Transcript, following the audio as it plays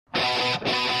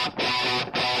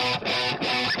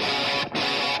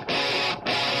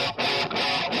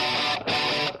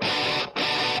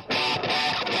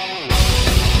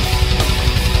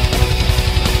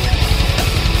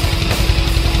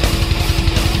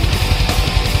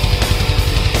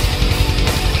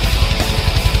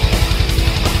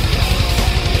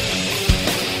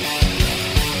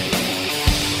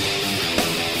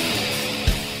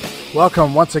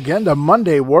Welcome once again to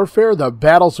Monday Warfare, The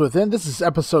Battles Within. This is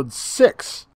episode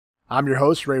 6. I'm your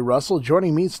host, Ray Russell.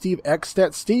 Joining me, Steve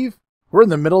Eckstedt. Steve, we're in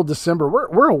the middle of December.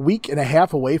 We're a week and a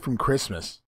half away from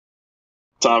Christmas.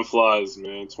 Time flies,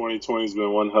 man. 2020's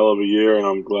been one hell of a year, and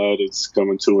I'm glad it's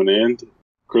coming to an end.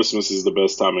 Christmas is the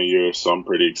best time of year, so I'm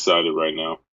pretty excited right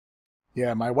now.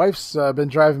 Yeah, my wife's been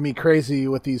driving me crazy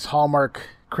with these Hallmark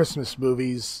Christmas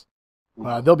movies.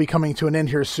 They'll be coming to an end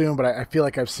here soon, but I feel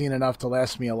like I've seen enough to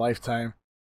last me a lifetime.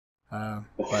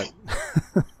 But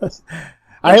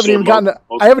I haven't even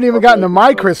gotten to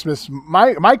my Christmas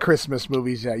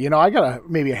movies yet. You know, I got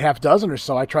maybe a half dozen or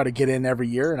so I try to get in every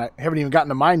year, and I haven't even gotten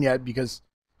to mine yet because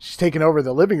she's taken over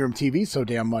the living room TV so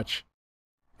damn much.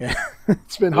 Yeah,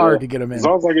 it's been hard to get them in. As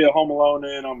long as I get Home Alone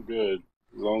in, I'm good.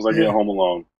 As long as I get Home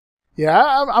Alone.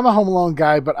 Yeah, I'm a Home Alone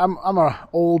guy, but I'm a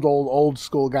old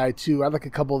school guy too. I like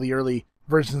a couple of the early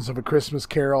versions of A Christmas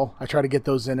Carol. I try to get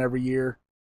those in every year.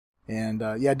 And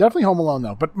definitely Home Alone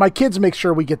though. But my kids make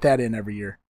sure we get that in every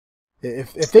year.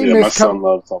 If they miss, my son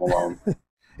loves Home Alone.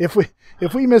 if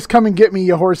we miss Come and Get Me,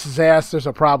 Your Horse's Ass, there's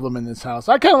a problem in this house.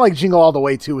 I kind of like Jingle All the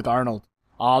Way too with Arnold.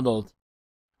 Yeah,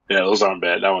 those aren't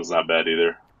bad. That one's not bad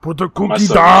either. Put the cookie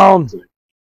down.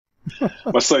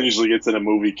 My son usually gets in a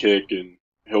movie kick and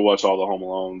he'll watch all the Home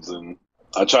Alones, and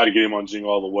I try to get him on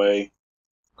Jingle All the Way.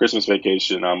 Christmas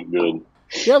Vacation, I'm good.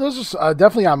 Yeah, those are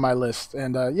definitely on my list.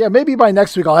 And maybe by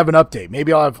next week I'll have an update.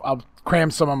 Maybe I'll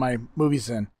cram some of my movies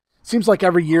in. Seems like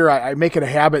every year I make it a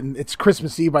habit, and it's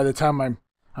Christmas Eve by the time I'm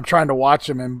trying to watch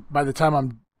them, and by the time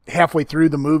I'm halfway through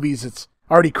the movies, it's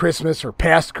already Christmas or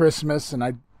past Christmas,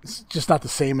 and it's just not the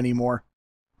same anymore.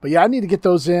 But yeah, I need to get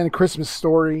those in. Christmas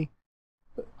Story.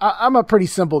 I'm a pretty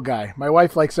simple guy. My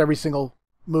wife likes every single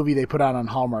movie they put out on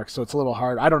Hallmark, so it's a little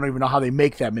hard. I don't even know how they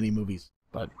make that many movies,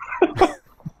 but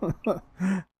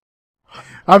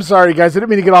I'm sorry, guys. I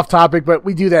didn't mean to get off topic, but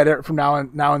we do that from now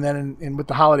and then, and with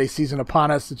the holiday season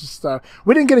upon us, it's just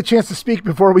we didn't get a chance to speak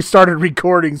before we started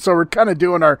recording, so we're kind of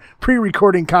doing our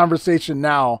pre-recording conversation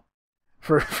now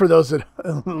for those that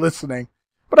are listening.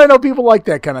 But I know people like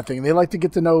that kind of thing. They like to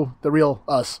get to know the real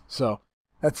us, so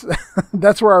that's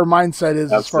where our mindset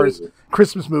is. Absolutely. As far as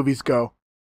Christmas movies go.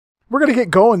 We're going to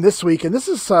get going this week, and this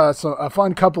is a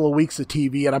fun couple of weeks of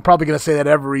TV, and I'm probably going to say that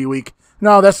every week.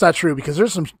 No, that's not true, because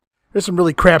there's some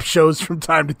really crap shows from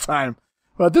time to time.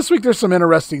 But this week there's some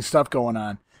interesting stuff going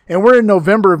on. And we're in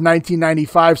November of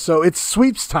 1995, so it's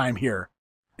sweeps time here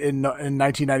in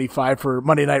 1995 for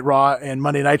Monday Night Raw and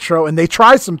Monday Nitro, and they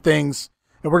try some things,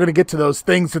 and we're going to get to those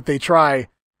things that they try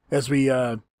as we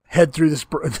head through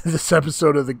this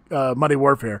episode of the Monday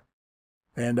Warfare.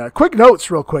 And quick notes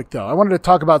real quick, though. I wanted to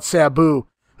talk about Sabu,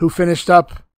 who finished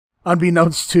up,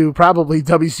 unbeknownst to probably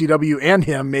WCW and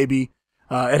him, maybe,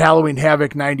 at Halloween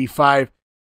Havoc 95.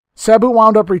 Sabu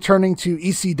wound up returning to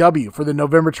ECW for the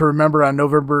November to Remember on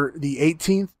November the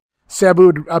 18th. Sabu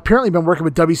had apparently been working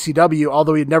with WCW,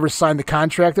 although he had never signed the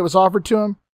contract that was offered to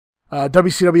him.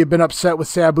 WCW had been upset with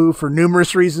Sabu for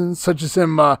numerous reasons, such as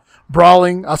him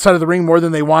brawling outside of the ring more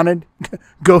than they wanted.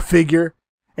 Go figure.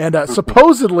 And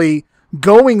supposedly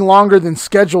going longer than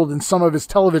scheduled in some of his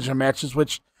television matches,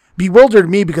 which bewildered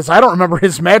me because I don't remember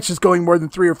his matches going more than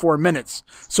 3 or 4 minutes.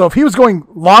 So if he was going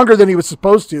longer than he was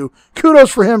supposed to, kudos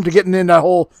for him to getting in that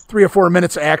whole 3 or 4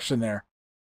 minutes of action there.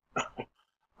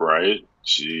 Right?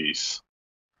 Jeez.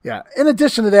 Yeah. In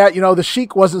addition to that, the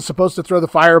Sheik wasn't supposed to throw the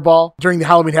fireball during the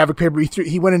Halloween Havoc paper.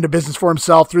 He went into business for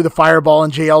himself, threw the fireball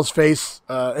in JL's face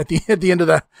at the end of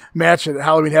the match at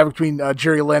Halloween Havoc between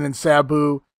Jerry Lynn and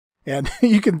Sabu. And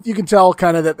you can tell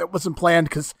kind of that wasn't planned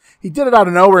because he did it out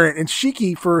of nowhere, and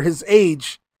Sheiky, for his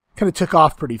age, kind of took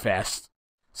off pretty fast.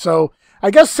 So I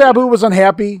guess Sabu was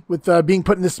unhappy with being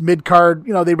put in this mid-card.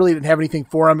 They really didn't have anything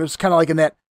for him. It was kind of like in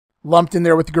that lumped in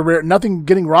there with Guerrero. Nothing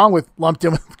getting wrong with lumped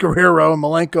in with Guerrero and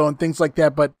Malenko and things like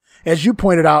that. But as you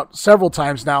pointed out several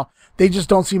times now, they just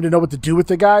don't seem to know what to do with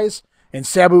the guys. And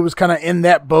Sabu was kind of in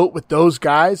that boat with those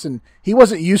guys, and he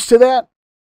wasn't used to that.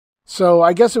 So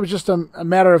I guess it was just a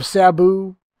matter of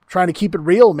Sabu trying to keep it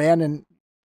real, man. And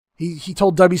he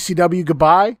told WCW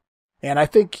goodbye. And I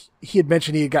think he had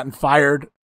mentioned he had gotten fired.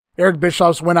 Eric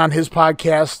Bischoff's went on his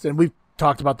podcast, and we've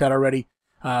talked about that already.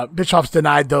 Bischoff's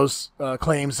denied those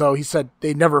claims, though. He said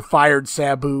they never fired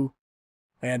Sabu.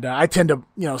 And I tend to,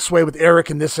 sway with Eric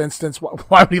in this instance.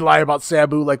 Why would he lie about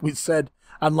Sabu like we said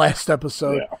on last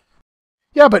episode?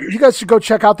 Yeah, but you guys should go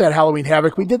check out that Halloween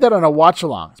Havoc. We did that on a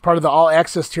watch-along. It's part of the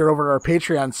all-access tier over at our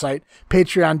Patreon site,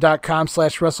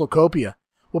 patreon.com/WrestleCopia.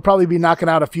 We'll probably be knocking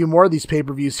out a few more of these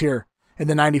pay-per-views here in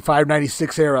the 95,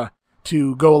 96 era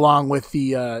to go along with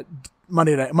the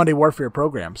Monday Warfare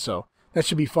program. So that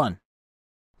should be fun.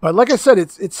 But like I said,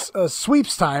 it's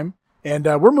sweeps time. And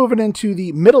we're moving into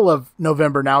the middle of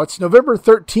November now. It's November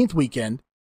 13th weekend.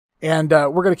 And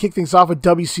we're going to kick things off with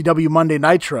WCW Monday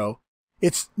Nitro.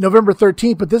 It's November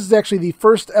 13th, but this is actually the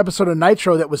first episode of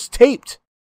Nitro that was taped.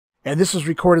 And this was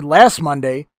recorded last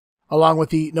Monday, along with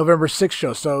the November 6th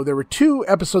show. So there were 2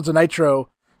 episodes of Nitro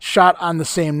shot on the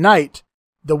same night.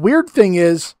 The weird thing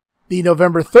is, the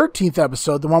November 13th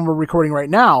episode, the one we're recording right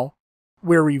now,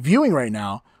 we're reviewing right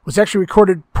now, was actually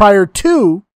recorded prior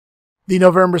to the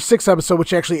November 6th episode,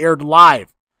 which actually aired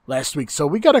live last week. So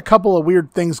we got a couple of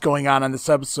weird things going on this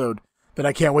episode that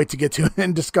I can't wait to get to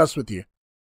and discuss with you.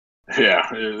 Yeah,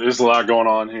 there's a lot going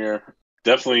on here.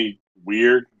 Definitely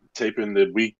weird taping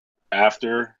the week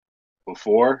after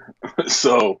before.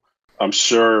 So I'm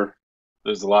sure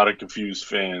there's a lot of confused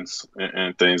fans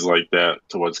and things like that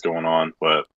to what's going on,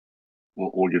 but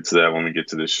we'll get to that when we get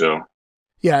to this show.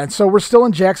 Yeah, and so we're still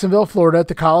in Jacksonville, Florida at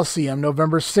the Coliseum.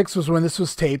 November 6th was when this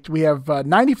was taped. We have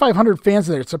 9,500 fans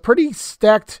there. It's a pretty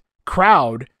stacked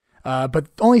crowd, but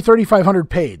only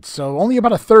 3,500 paid. So only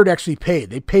about a third actually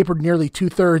paid. They papered nearly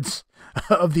 2/3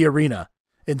 of the arena.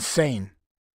 Insane.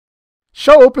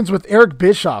 Show opens with Eric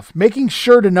Bischoff, making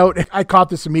sure to note, and I caught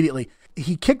this immediately,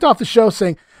 he kicked off the show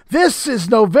saying, "This is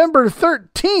November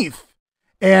 13th."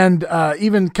 And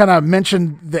even kind of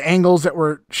mentioned the angles that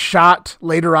were shot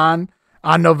later on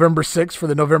November 6th for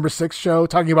the November 6th show,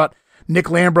 talking about Nick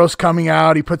Lambros coming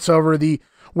out. He puts over the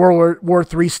World War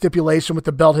III stipulation with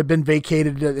the belt had been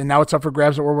vacated and now it's up for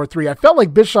grabs at World War III. I felt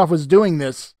like Bischoff was doing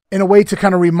this in a way to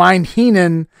kind of remind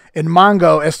Heenan and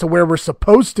Mongo as to where we're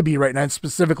supposed to be right now, and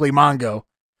specifically Mongo,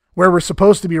 where we're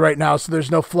supposed to be right now, so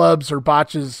there's no flubs or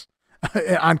botches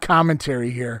on commentary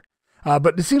here.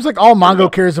 But it seems like all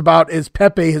Mongo cares about is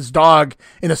Pepe, his dog,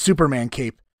 in a Superman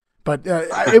cape. But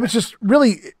it was just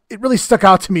it really stuck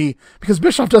out to me because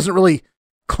Bischoff doesn't really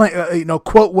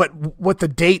quote what the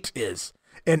date is.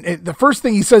 And the first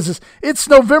thing he says is, "It's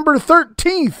November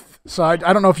 13th. So I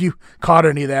don't know if you caught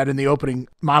any of that in the opening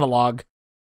monologue.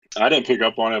 I didn't pick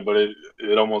up on it, but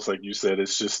it almost like you said,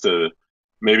 it's just to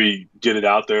maybe get it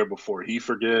out there before he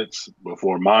forgets,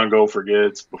 before Mongo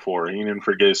forgets, before Heenan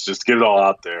forgets, just get it all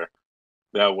out there.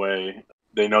 That way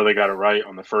they know they got it right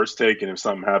on the first take, and if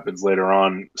something happens later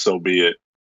on, so be it.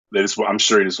 I'm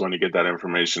sure he just wanted to get that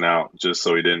information out just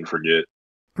so he didn't forget.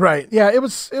 Right. Yeah, it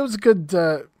was a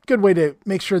good way to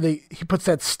make sure he puts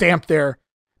that stamp there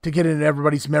to get it in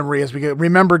everybody's memory as we get.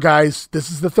 Remember, guys,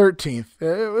 this is the 13th.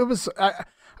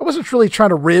 I wasn't really trying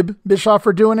to rib Bischoff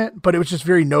for doing it, but it was just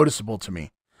very noticeable to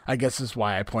me, I guess is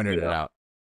why I pointed it out.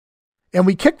 And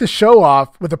we kicked the show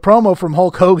off with a promo from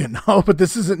Hulk Hogan. Oh, but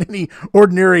this isn't any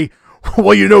ordinary,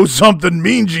 well, you know something,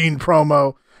 Mean Gene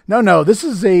promo. No, this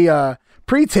is a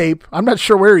pre-tape. I'm not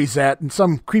sure where he's at, in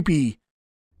some creepy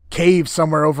cave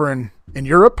somewhere over in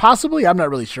Europe, possibly. I'm not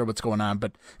really sure what's going on,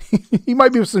 but he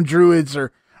might be with some druids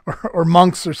or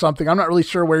monks or something. I'm not really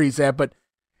sure where he's at, but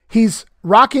he's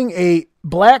rocking a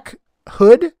black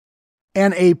hood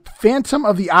and a Phantom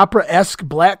of the Opera-esque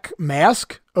black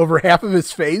mask over half of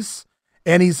his face,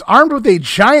 and he's armed with a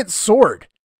giant sword.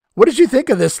 What did you think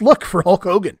of this look for Hulk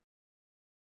Hogan?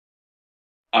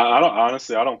 I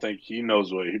don't think he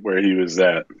knows where he was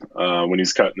at when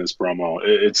he's cutting this promo.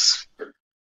 It's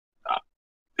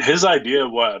his idea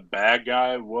of what a bad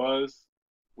guy was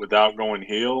without going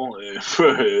heel.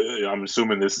 I'm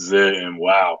assuming this is it, and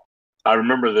wow. I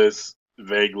remember this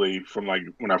vaguely from like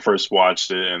when I first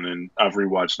watched it, and then I've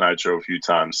rewatched Nitro a few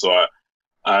times, so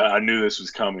I knew this was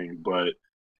coming, but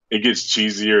it gets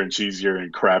cheesier and cheesier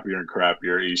and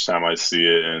crappier each time I see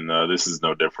it, and this is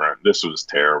no different. This was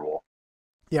terrible.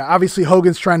 Yeah, obviously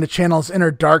Hogan's trying to channel his inner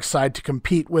dark side to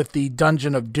compete with the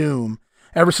Dungeon of Doom.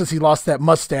 Ever since he lost that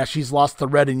mustache, he's lost the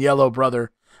red and yellow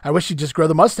brother. I wish he'd just grow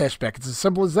the mustache back. It's as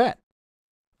simple as that.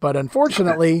 But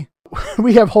unfortunately,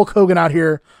 we have Hulk Hogan out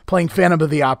here playing Phantom of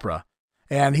the Opera.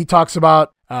 And he talks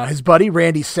about his buddy,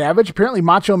 Randy Savage. Apparently,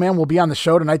 Macho Man will be on the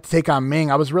show tonight to take on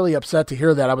Ming. I was really upset to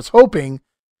hear that. I was hoping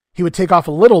he would take off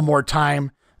a little more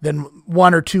time than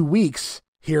 1 or 2 weeks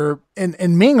here.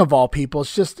 And Ming, of all people,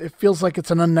 it feels like it's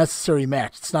an unnecessary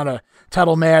match. It's not a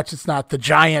title match. It's not the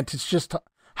Giant. It's just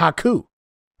Haku.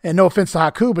 And no offense to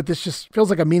Haku, but this just feels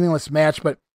like a meaningless match.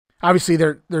 But obviously,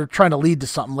 they're trying to lead to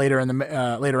something later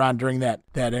on during that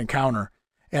encounter.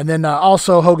 And then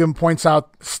also Hogan points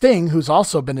out Sting, who's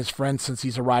also been his friend since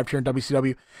he's arrived here in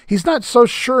WCW. He's not so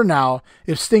sure now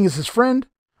if Sting is his friend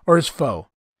or his foe.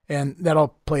 And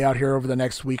that'll play out here over the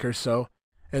next week or so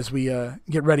as we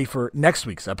get ready for next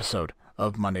week's episode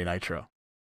of Monday Nitro.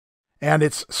 And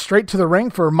it's straight to the ring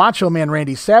for Macho Man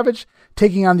Randy Savage,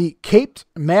 taking on the caped,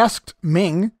 masked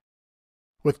Ming.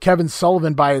 with Kevin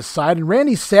Sullivan by his side, and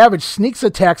Randy Savage sneaks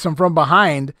attacks him from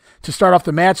behind to start off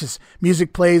the match. As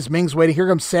music plays, Ming's waiting. Here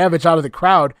comes Savage out of the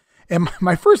crowd. And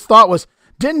my first thought was,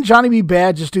 didn't Johnny B.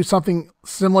 Bad just do something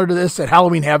similar to this at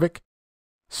Halloween Havoc?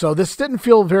 So this didn't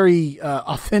feel very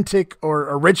authentic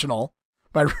or original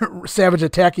by Savage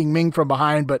attacking Ming from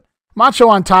behind, but Macho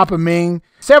on top of Ming.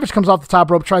 Savage comes off the top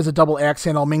rope, tries a double axe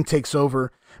handle. Ming takes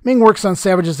over. Ming works on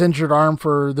Savage's injured arm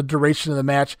for the duration of the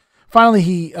match.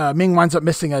 Finally, Ming winds up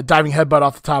missing a diving headbutt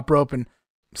off the top rope, and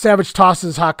Savage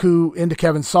tosses Haku into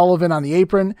Kevin Sullivan on the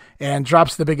apron and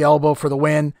drops the big elbow for the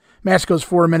win. Match goes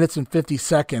 4 minutes and 50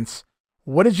 seconds.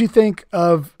 What did you think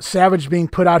of Savage being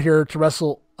put out here to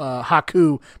wrestle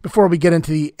Haku before we get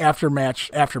into the aftermath?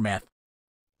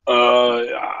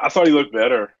 I thought he looked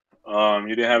better.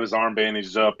 He didn't have his arm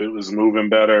bandaged up. It was moving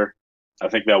better. I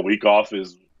think that week off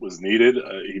was needed.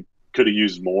 He could have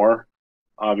used more,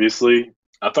 obviously.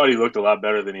 I thought he looked a lot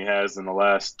better than he has in the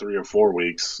last 3 or 4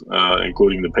 weeks,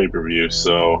 including the pay-per-view.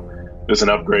 So there's an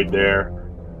upgrade there.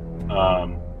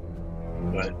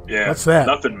 But yeah, what's that?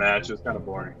 Nothing match. It's kind of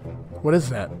boring. What is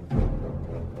that?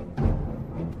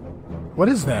 What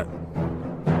is that?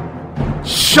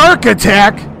 Shark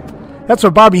attack! That's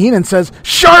what Bobby Heenan says.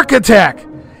 Shark attack!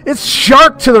 It's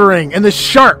Shark to the ring, and the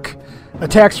Shark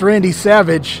attacks Randy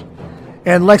Savage,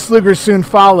 and Lex Luger soon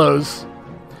follows.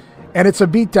 And it's a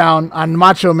beatdown on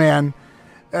Macho Man,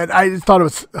 and I thought it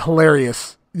was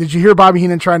hilarious. Did you hear Bobby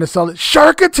Heenan trying to sell it?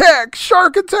 Shark attack!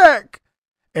 Shark attack!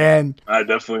 And I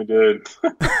definitely did.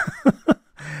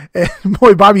 and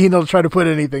boy, Bobby Heenan will try to put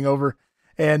anything over.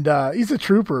 And he's a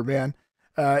trooper, man.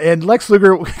 And Lex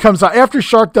Luger comes out. After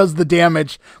Shark does the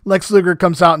damage, Lex Luger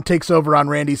comes out and takes over on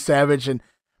Randy Savage and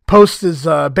posts his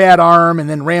bad arm and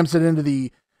then rams it into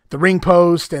the ring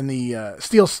post and the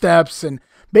steel steps. And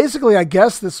basically, I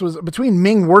guess this was between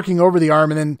Ming working over the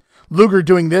arm and then Luger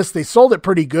doing this. They sold it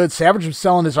pretty good. Savage was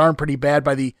selling his arm pretty bad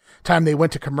by the time they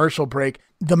went to commercial break.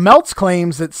 The Meltz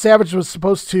claims that Savage was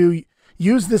supposed to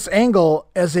use this angle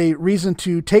as a reason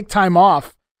to take time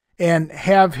off and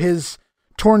have his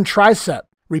torn tricep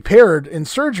repaired in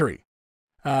surgery.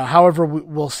 However,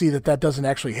 we'll see that doesn't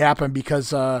actually happen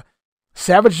because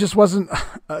Savage just wasn't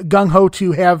gung-ho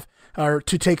to have or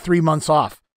to take 3 months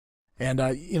off. And,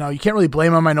 you can't really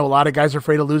blame him. I know a lot of guys are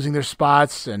afraid of losing their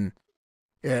spots, and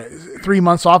 3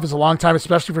 months off is a long time,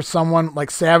 especially for someone like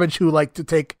Savage who liked to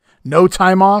take no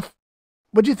time off.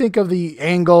 What do you think of the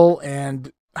angle,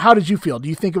 and how did you feel? Do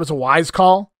you think it was a wise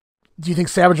call? Do you think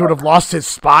Savage would have lost his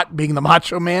spot being the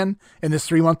Macho Man in this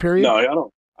 3 month period? No,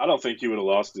 I don't think he would have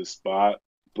lost his spot,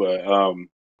 but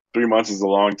 3 months is a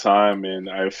long time, and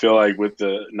I feel like with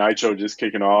the Nitro just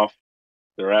kicking off,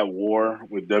 they're at war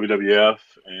with WWF,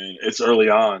 and it's early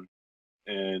on,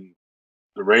 and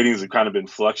the ratings have kind of been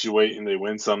fluctuating. They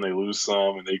win some, they lose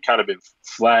some, and they've kind of been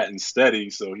flat and steady.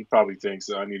 So he probably thinks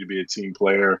I need to be a team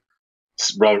player,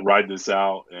 ride this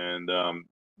out, and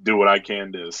do what I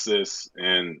can to assist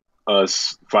in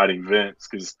us fighting Vince.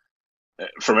 Because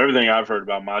from everything I've heard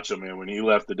about Macho Man, when he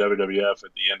left the WWF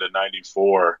at the end of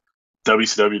 '94,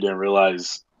 WCW didn't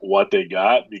realize what they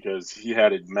got because he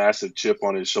had a massive chip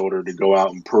on his shoulder to go out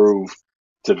and prove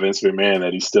to Vince McMahon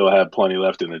that he still had plenty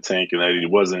left in the tank and that it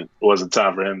wasn't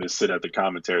time for him to sit at the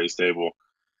commentary table.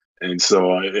 And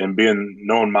so, and being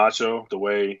known Macho the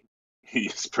way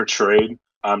he's portrayed,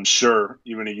 I'm sure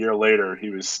even a year later he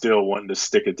was still wanting to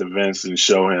stick it to Vince and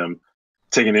show him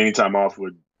taking any time off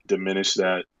would diminish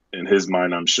that in his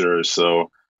mind, I'm sure.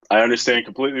 So I understand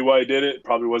completely why he did it.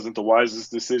 Probably wasn't the wisest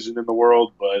decision in the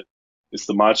world, but it's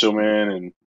the Macho Man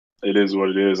and it is what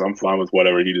it is. I'm fine with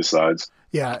whatever he decides.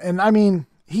 Yeah, and I mean,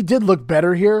 he did look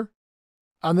better here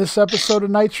on this episode of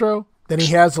Nitro than he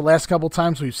has the last couple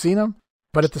times we've seen him.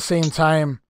 But at the same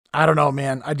time, I don't know,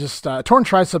 man. I just, torn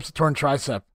tricep's a torn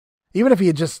tricep. Even if he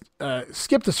had just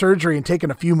skipped the surgery and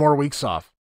taken a few more weeks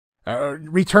off,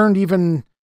 returned even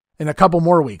in a couple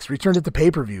more weeks, returned at the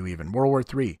pay-per-view even, World War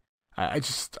III. I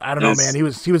don't know, man. He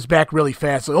was back really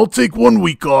fast. So I'll take 1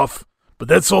 week off, but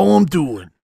that's all I'm doing.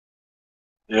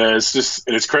 Yeah,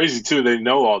 it's crazy too. They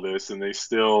know all this and they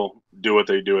still do what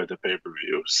they do at the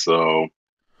pay-per-view. So,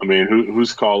 I mean,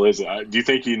 whose call is it? Do you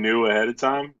think he knew ahead of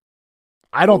time?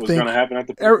 I don't think going to happen at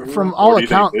the pay-per-view? From all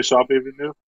accounts, Bischoff even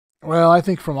knew. Well, I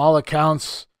think from all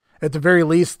accounts, at the very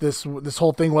least, this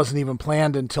whole thing wasn't even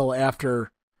planned until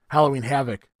after Halloween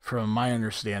Havoc, from my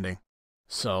understanding.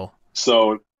 So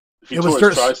if he tore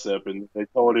his tricep and they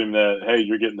told him that, hey,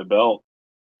 you're getting the belt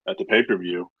at the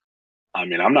pay-per-view, I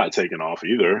mean, I'm not taking off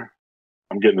either.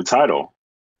 I'm getting the title.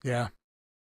 Yeah.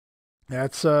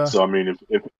 That's So I mean,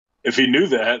 if he knew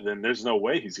that, then there's no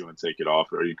way he's going to take it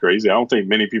off. Are you crazy? I don't think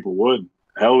many people would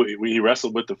Hell, he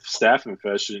wrestled with the staph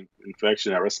infection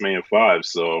at WrestleMania 5,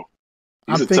 so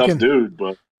he's I'm a tough thinking, dude.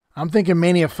 But I'm thinking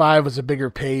Mania 5 was a bigger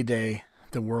payday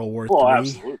than World War well, III.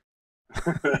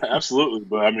 absolutely, absolutely.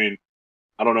 But I mean,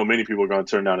 I don't know many people are going to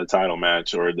turn down a title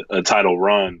match or a title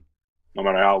run, no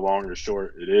matter how long or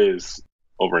short it is,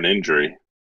 over an injury.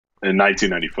 In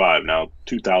 1995, now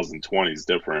 2020 is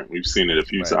different. We've seen it a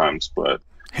few times, but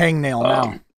hangnail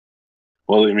now.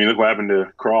 Well, I mean, look what happened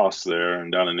to Cross there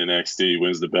and down in NXT,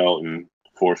 wins the belt and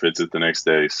forfeits it the next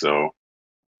day. So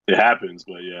it happens,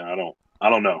 but yeah, I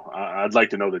don't know. I'd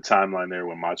like to know the timeline there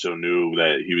when Macho knew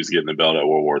that he was getting the belt at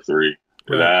World War III.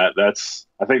 Right.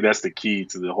 I think that's the key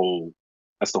to the whole.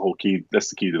 That's the whole key. That's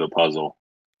the key to the puzzle.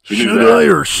 Should I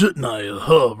or shouldn't I?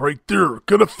 Right there.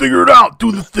 Gotta figure it out.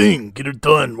 Do the thing. Get it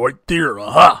done. Right there.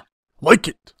 Like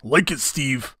it. Like it,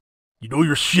 Steve. You know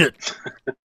your shit.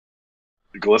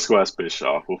 Let's go ask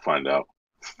Bischoff. We'll find out.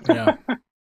 Yeah.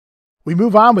 We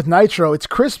move on with Nitro. It's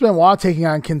Chris Benoit taking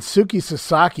on Kensuke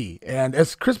Sasaki. And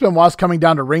as Chris Benoit's coming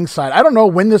down to ringside, I don't know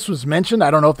when this was mentioned. I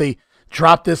don't know if they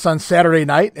dropped this on Saturday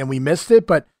night and we missed it,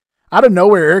 but out of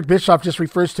nowhere, Eric Bischoff just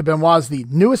refers to Benoit as the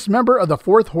newest member of the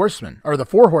Four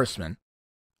Horsemen.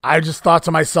 I just thought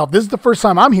to myself, this is the first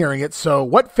time I'm hearing it, so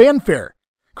what fanfare?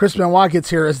 Chris Benoit gets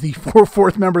here as the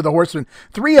fourth member of the Horsemen.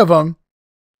 3 of them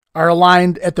are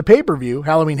aligned at the pay-per-view,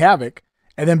 Halloween Havoc,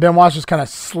 and then Benoit just kind of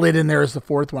slid in there as the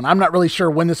 4th one. I'm not really sure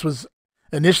when this was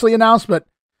initially announced, but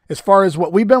as far as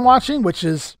what we've been watching, which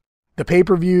is the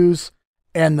pay-per-views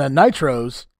and the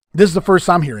Nitros, this is the first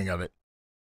I'm hearing of it.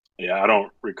 Yeah, I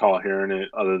don't recall hearing it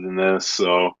other than this.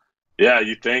 So, yeah,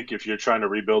 you think if you're trying to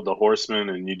rebuild the Horsemen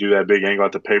and you do that big angle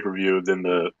at the pay-per-view, then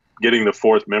getting the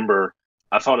 4th member,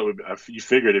 you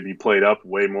figured it'd be played up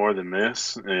way more than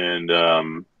this and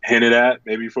hinted at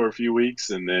maybe for a few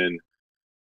weeks. And then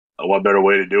what better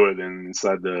way to do it than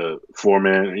inside the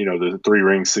 4-man, the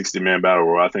 3-ring, 60-man battle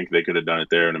royal? I think they could have done it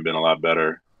there and have been a lot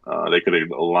better. They could have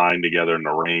aligned together in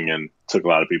the ring and took a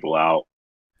lot of people out.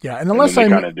 Yeah, and unless I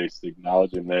kind of just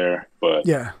acknowledge him there, but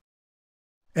yeah,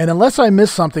 and unless I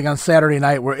missed something on Saturday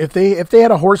night, where if they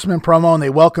had a Horseman promo and they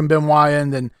welcomed Benoit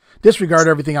in, then disregard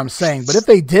everything I'm saying. But if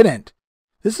they didn't,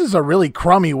 this is a really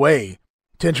crummy way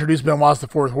to introduce Benoit as the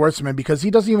 4th Horseman because he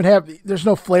doesn't even have. There's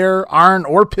no Flair, Arn,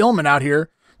 or Pillman out here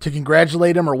to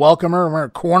congratulate him or welcome him or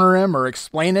corner him or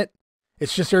explain it.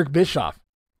 It's just Eric Bischoff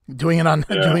doing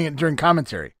it during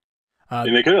commentary.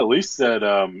 And they could at least said,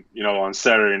 on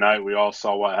Saturday night, we all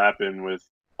saw what happened with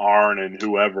Arn and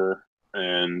whoever,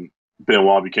 and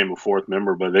Benoit became a 4th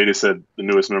member, but they just said the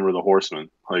newest member of the Horsemen.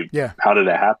 How did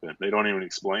that happen? They don't even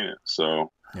explain it.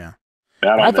 So, yeah.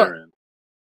 That on their end.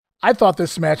 I thought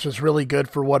this match was really good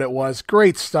for what it was.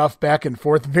 Great stuff back and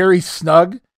forth. Very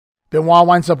snug. Benoit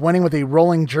winds up winning with a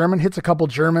rolling German, hits a couple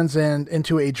Germans and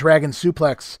into a dragon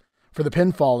suplex for the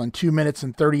pinfall in 2 minutes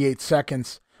and 38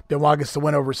 seconds. Benoit gets the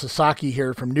win over Sasaki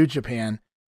here from New Japan.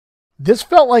 This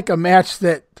felt like a match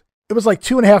that it was like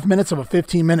 2.5 minutes of a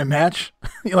 15-minute match,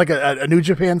 like a New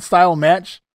Japan style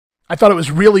match. I thought it was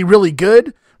really, really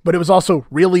good, but it was also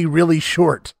really, really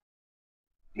short.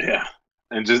 Yeah.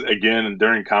 And just again,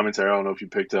 during commentary, I don't know if you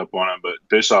picked up on it, but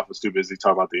Bischoff was too busy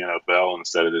talking about the NFL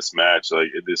instead of this match.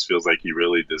 It just feels like he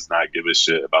really does not give a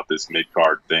shit about this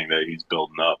mid-card thing that he's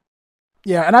building up.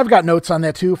 Yeah, and I've got notes on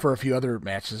that too for a few other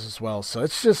matches as well. So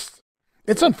it's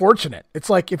unfortunate.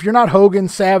 It's like if you're not Hogan,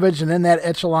 Savage, and in that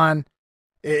echelon,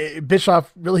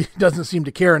 Bischoff really doesn't seem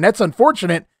to care. And that's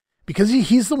unfortunate because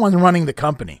he's the one running the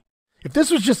company. If this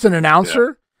was just an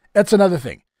announcer, that's another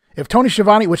thing. If Tony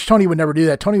Schiavone, which Tony would never do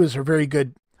that, Tony was a very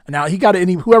good. Now he got it,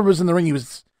 and whoever was in the ring, he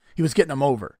was getting them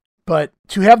over. But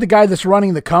to have the guy that's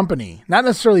running the company, not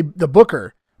necessarily the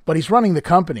booker, but he's running the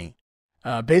company,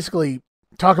 basically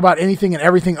talk about anything and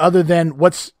everything other than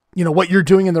what you're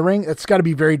doing in the ring, it's got to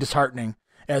be very disheartening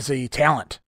as a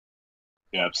talent.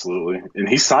 Yeah, absolutely. And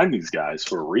he signed these guys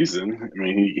for a reason. I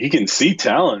mean, he can see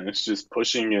talent. It's just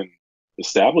pushing and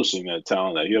establishing that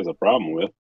talent that he has a problem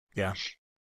with. Yeah.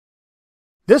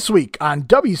 This week on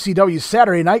WCW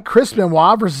Saturday Night, Chris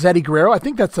Benoit versus Eddie Guerrero. I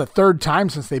think that's the 3rd time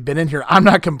since they've been in here. I'm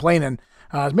not complaining.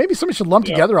 Maybe somebody should lump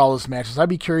together all those matches. I'd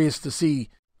be curious to see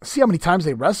how many times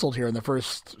they wrestled here in the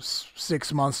first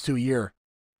 6 months to a year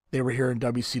they were here in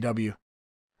WCW.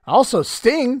 Also,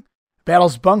 Sting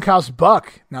battles Bunkhouse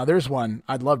Buck. Now, there's one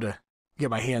I'd love to get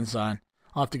my hands on.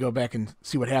 I'll have to go back and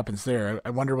see what happens there.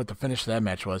 I wonder what the finish of that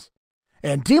match was.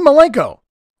 And Dean Malenko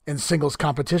in singles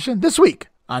competition this week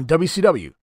on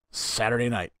WCW Saturday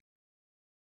Night.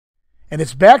 And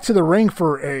it's back to the ring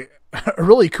for a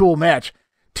really cool match.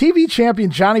 TV champion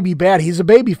Johnny B. Bad, he's a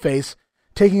babyface,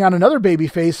 taking on another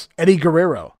babyface, Eddie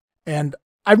Guerrero. And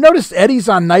I've noticed Eddie's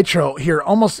on Nitro here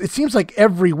almost, it seems like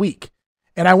every week.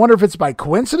 And I wonder if it's by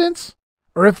coincidence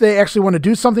or if they actually want to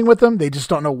do something with them. They just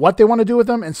don't know what they want to do with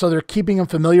them. And so they're keeping them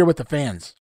familiar with the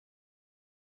fans.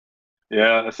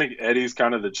 Yeah, I think Eddie's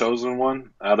kind of the chosen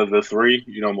one out of the three.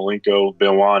 Malenko,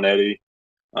 Benoit, and Eddie.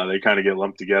 They kind of get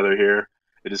lumped together here.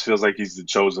 It just feels like he's the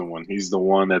chosen one. He's the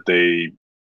one that they,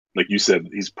 like you said,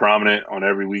 he's prominent on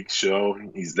every week's show.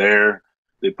 He's there.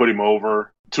 They put him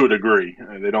over to a degree.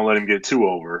 They don't let him get too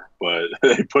over, but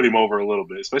they put him over a little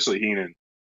bit, especially Heenan.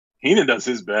 Heenan does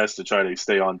his best to try to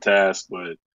stay on task,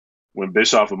 but when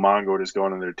Bischoff and Mongo are just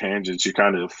going on their tangents, you're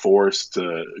kind of forced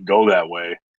to go that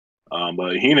way.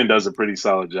 But Heenan does a pretty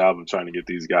solid job of trying to get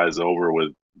these guys over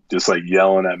with just like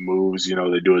yelling at moves.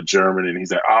 They do a German and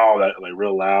he's like, oh, that like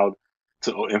real loud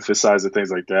to emphasize the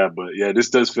things like that. But yeah, this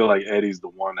does feel like Eddie's the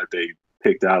one that they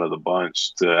picked out of the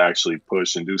bunch to actually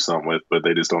push and do something with, but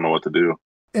they just don't know what to do.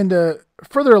 And to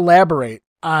further elaborate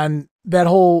on that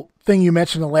whole thing you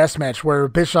mentioned in the last match where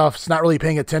Bischoff's not really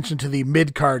paying attention to the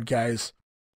mid-card guys.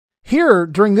 Here,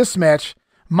 during this match,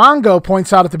 Mongo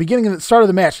points out at the beginning and the start of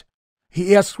the match,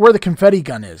 he asks where the confetti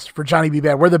gun is for Johnny B.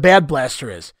 Bad, where the Bad Blaster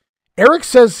is. Eric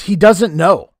says he doesn't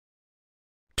know.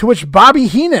 To which Bobby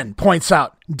Heenan points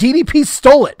out, DDP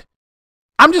stole it.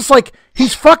 I'm just like,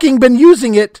 he's fucking been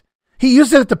using it. He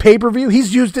used it at the pay-per-view.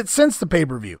 He's used it since the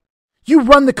pay-per-view. You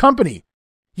run the company.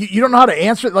 You don't know how to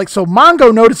answer it. Like, so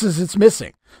Mongo notices it's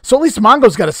missing. So at least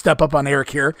Mongo's got to step up on Eric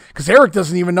here because Eric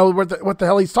doesn't even know what the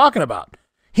hell he's talking about.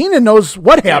 Heenan knows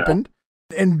what happened,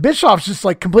 and Bischoff's just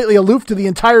like completely aloof to the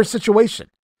entire situation.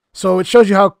 So it shows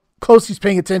you how close he's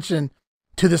paying attention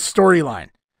to this storyline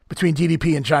between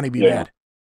DDP and Johnny B. Bad.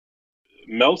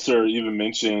 Meltzer even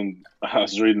mentioned, I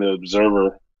was reading the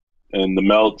Observer, and the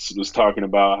Meltz was talking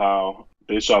about how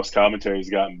Bischoff's commentary has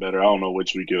gotten better. I don't know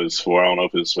which week it was for. I don't know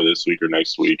if it was for this week or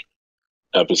next week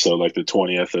episode, like the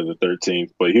 20th or the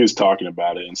 13th. But he was talking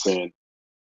about it and saying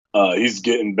he's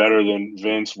getting better than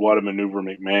Vince. What a maneuver,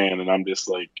 McMahon. And I'm just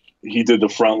like, he did the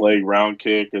front leg round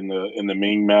kick in the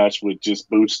Ming match with just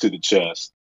boots to the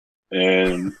chest.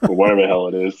 And or whatever the hell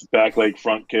it is, back leg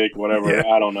front kick, whatever. Yeah.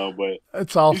 I don't know, but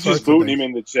it's all he's just booting him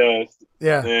in the chest.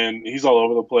 Yeah, and he's all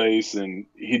over the place, and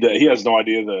he has no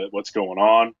idea what's going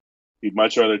on. He'd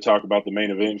much rather talk about the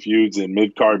main event feuds and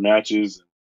mid card matches.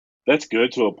 That's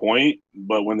good to a point,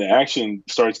 but when the action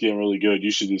starts getting really good,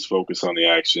 you should just focus on the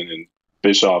action. And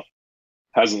Bischoff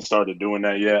hasn't started doing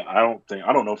that yet. I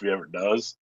don't know if he ever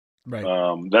does. Right.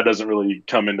 That doesn't really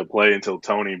come into play until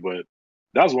Tony, but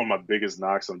that was one of my biggest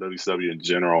knocks on WCW in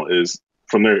general is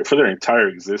for their entire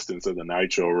existence of the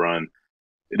Nitro run.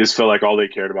 It just felt like all they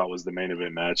cared about was the main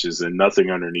event matches and nothing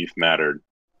underneath mattered.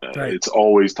 Right. It's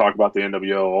always talk about the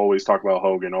NWO, always talk about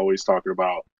Hogan, always talking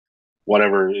about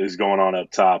whatever is going on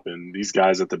up top. And these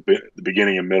guys at the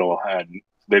beginning and middle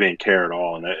they didn't care at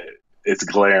all. And it's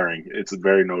glaring. It's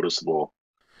very noticeable.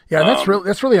 Yeah,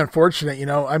 that's really unfortunate.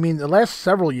 I mean, the last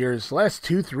several years, the last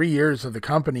 2-3 years of the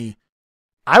company,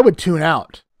 I would tune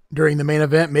out during the main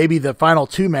event, maybe the final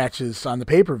 2 matches on the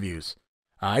pay-per-views.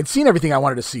 I'd seen everything I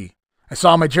wanted to see. I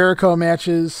saw my Jericho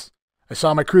matches. I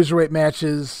saw my Cruiserweight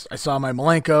matches. I saw my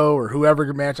Malenko or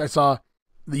whoever match. I saw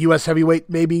the U.S. Heavyweight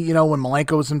maybe, when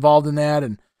Malenko was involved in that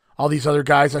and all these other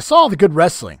guys. I saw all the good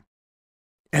wrestling.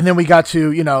 And then we got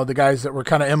to, the guys that were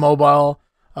kind of immobile,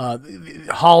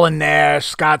 Hall and Nash,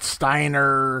 Scott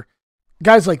Steiner,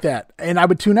 guys like that. And I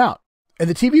would tune out. And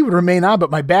the TV would remain on,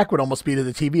 but my back would almost be to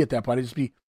the TV at that point. I'd just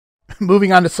be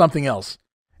moving on to something else.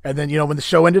 And then, when the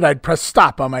show ended, I'd press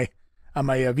stop on my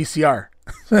VCR.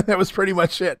 That was pretty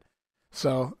much it.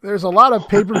 So there's a lot of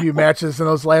pay-per-view matches in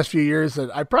those last few years that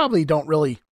I probably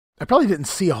didn't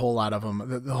see a whole lot of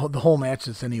them, the whole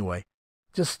matches anyway.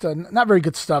 Just not very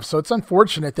good stuff. So it's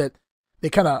unfortunate that they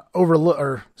kind of overlook,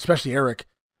 or especially Eric,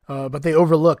 but they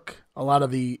overlook a lot of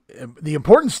the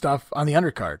important stuff on the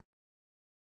undercard.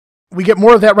 We get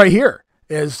more of that right here.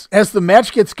 As the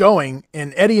match gets going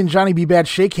and Eddie and Johnny B. Bad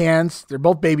shake hands, they're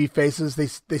both baby faces.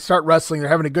 They start wrestling. They're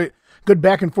having a good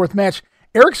back and forth match.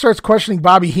 Eric starts questioning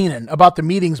Bobby Heenan about the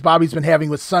meetings Bobby's been having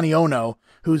with Sonny Ono,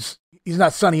 he's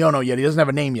not Sonny Ono yet. He doesn't have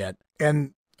a name yet.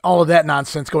 And all of that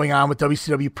nonsense going on with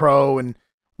WCW Pro and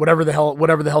whatever the hell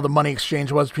the money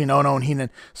exchange was between Ono and Heenan.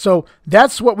 So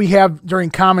that's what we have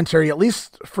during commentary, at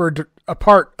least for a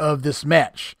part of this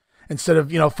match. Instead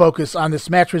of, focus on this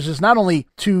match, which is not only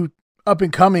 2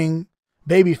 up-and-coming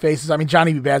baby faces. I mean,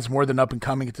 Johnny B. Bad's more than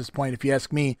up-and-coming at this point, if you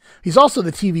ask me. He's also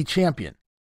the TV champion.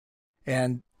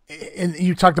 And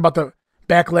you talked about the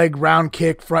back leg round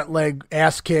kick, front leg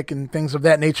ass kick, and things of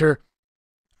that nature.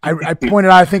 I pointed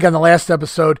out, I think on the last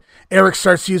episode, Eric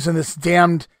starts using this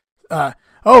damned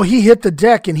oh, he hit the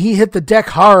deck and he hit the deck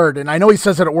hard. And I know he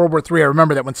says it at World War III. I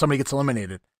remember that when somebody gets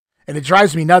eliminated. And it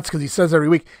drives me nuts because he says it every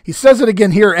week. He says it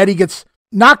again here. Eddie gets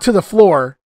knocked to the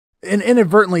floor and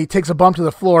inadvertently takes a bump to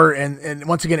the floor. And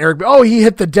once again, Eric, oh, he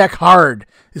hit the deck hard.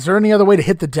 Is there any other way to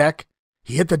hit the deck?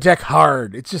 He hit the deck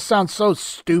hard. It just sounds so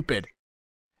stupid.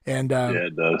 And yeah,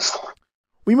 it does.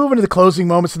 We move into the closing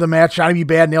moments of the match. Johnny B.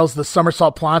 Bad nails the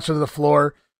somersault plancha to the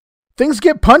floor. Things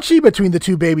get punchy between the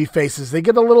two baby faces. They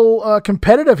get a little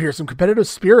competitive here, some competitive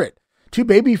spirit. Two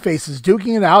baby faces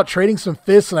duking it out, trading some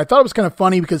fists. And I thought it was kind of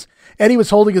funny because Eddie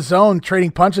was holding his own,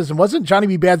 trading punches. And wasn't Johnny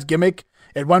B. Bad's gimmick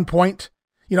at one point,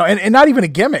 and not even a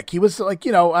gimmick. He was like,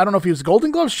 I don't know if he was a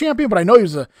Golden Gloves champion, but I know he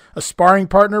was a sparring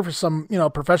partner for some,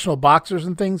 professional boxers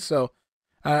and things. So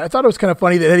I thought it was kind of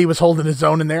funny that Eddie was holding his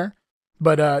own in there.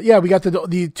 But we got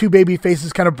the two baby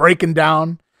faces kind of breaking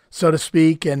down, so to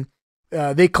speak. And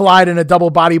they collide in a double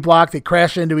body block. They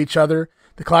crash into each other.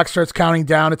 The clock starts counting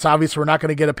down. It's obvious we're not going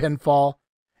to get a pinfall.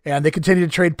 And they continue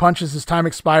to trade punches as time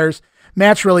expires.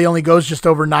 Match really only goes just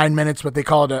over 9 minutes, but they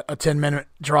call it a 10-minute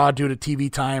draw due to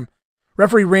TV time.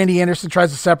 Referee Randy Anderson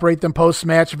tries to separate them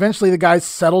post-match. Eventually, the guys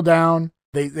settle down.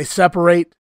 They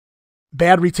separate.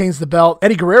 Bad retains the belt.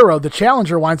 Eddie Guerrero, the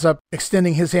challenger, winds up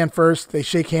extending his hand first. They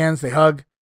shake hands. They hug.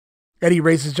 Eddie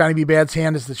raises Johnny B. Bad's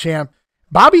hand as the champ.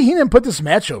 Bobby Heenan put this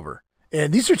match over.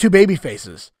 And these are two baby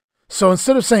faces. So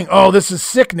instead of saying, oh, this is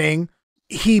sickening,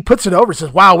 he puts it over,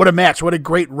 says, wow, what a match. What a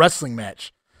great wrestling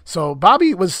match. So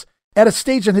Bobby was at a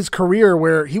stage in his career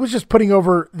where he was just putting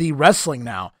over the wrestling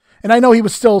now. And I know he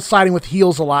was still siding with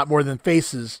heels a lot more than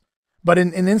faces. But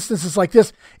in instances like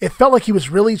this, it felt like he was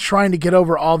really trying to get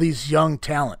over all these young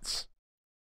talents.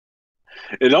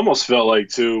 It almost felt like,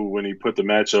 too, when he put the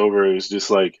match over, it was just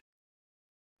like,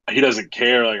 he doesn't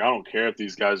care. Like, I don't care if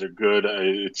these guys are good.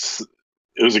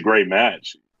 It was a great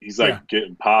match. He's like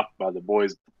getting popped by the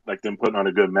boys, like them putting on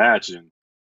a good match, and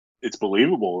it's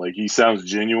believable. Like, he sounds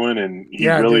genuine, and he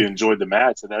really enjoyed the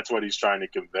match, and that's what he's trying to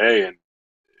convey. And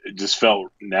it just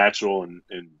felt natural and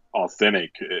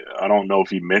authentic. I don't know if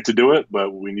he meant to do it,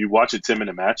 but when you watch a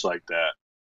 10-minute match like that,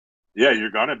 yeah, you're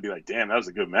gonna be like, damn, that was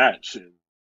a good match. And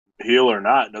heel or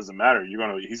not, it doesn't matter.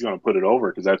 He's gonna put it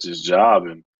over because that's his job.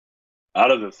 And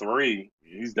out of the three,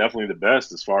 he's definitely the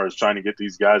best as far as trying to get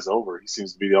these guys over. He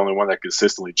seems to be the only one that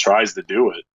consistently tries to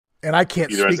do it. And I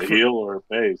can't either as a heel or a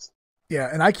face. Yeah,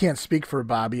 and I can't speak for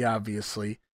Bobby,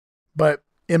 obviously. But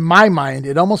in my mind,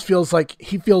 it almost feels like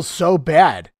he feels so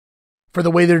bad for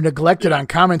the way they're neglected on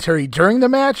commentary during the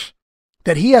match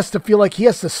that he has to feel like he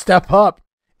has to step up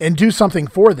and do something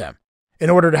for them in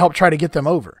order to help try to get them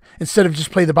over, instead of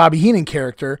just play the Bobby Heenan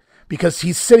character, because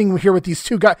he's sitting here with these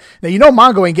two guys. Now,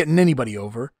 Mongo ain't getting anybody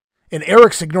over, and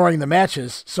Eric's ignoring the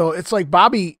matches. So it's like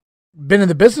Bobby been in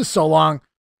the business so long,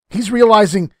 he's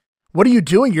realizing, what are you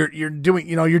doing? You're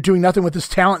doing nothing with this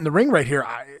talent in the ring right here.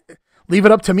 Leave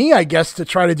it up to me, I guess, to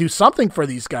try to do something for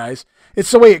these guys.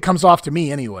 It's the way it comes off to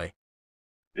me anyway.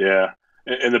 Yeah.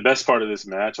 And the best part of this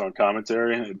match on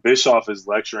commentary, Bischoff is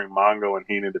lecturing Mongo and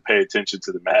Heenan to pay attention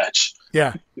to the match.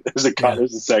 Yeah. There's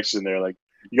a section there like,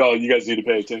 you guys need to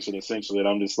pay attention, essentially. And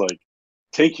I'm just like,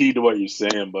 take heed to what you're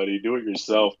saying, buddy. Do it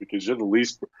yourself, because you're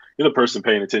the person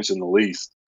paying attention the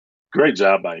least. Great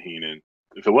job by Heenan.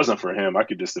 If it wasn't for him, I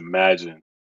could just imagine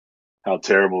how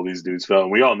terrible these dudes felt.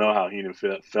 And we all know how Heenan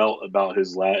felt about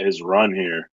his run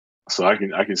here. So I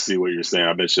can see what you're saying.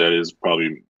 I bet you that is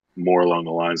probably more along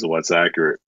the lines of what's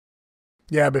accurate.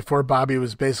 Yeah, before Bobby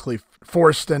was basically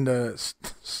forced into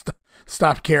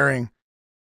stop caring.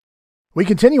 We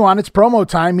continue on. It's promo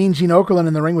time. Mean Gene Okerlund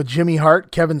in the ring with Jimmy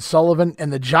Hart, Kevin Sullivan,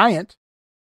 and the Giant.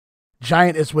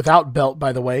 Giant is without belt,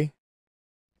 by the way.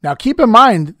 Now, keep in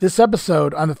mind, this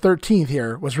episode on the 13th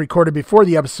here was recorded before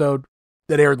the episode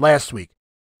that aired last week.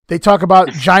 They talk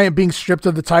about Giant being stripped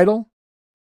of the title.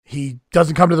 He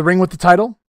doesn't come to the ring with the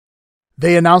title.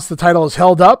 They announce the title is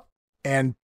held up,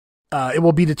 and it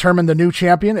will be determined the new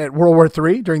champion at World War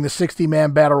III during the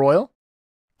 60-man Battle Royal.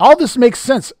 All this makes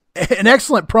sense. An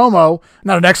excellent promo,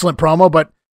 not an excellent promo,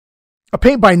 but a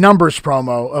paint-by-numbers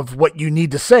promo of what you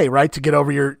need to say, right, to get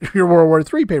over your World War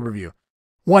III pay-per-view.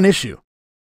 One issue.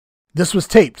 This was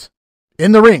taped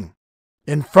in the ring,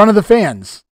 in front of the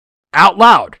fans, out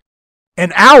loud,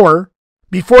 an hour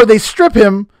before they strip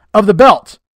him of the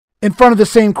belt in front of the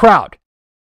same crowd.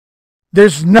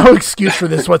 There's no excuse for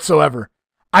this whatsoever.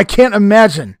 I can't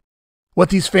imagine what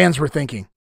these fans were thinking.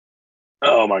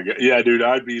 Oh my God. Yeah, dude,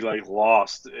 I'd be like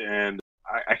lost. And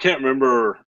I can't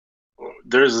remember.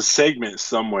 There's a segment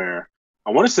somewhere.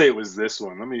 I want to say it was this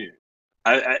one.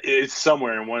 It's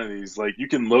somewhere in one of these. Like, you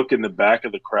can look in the back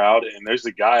of the crowd, and there's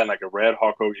a guy in like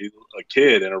a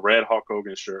kid in a red Hulk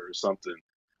Hogan shirt or something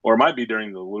or it might be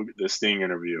during the Sting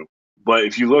interview. But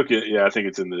if you look at, I think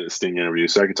it's in the Sting interview,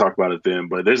 so I can talk about it then.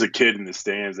 But there's a kid in the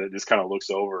stands that just kind of looks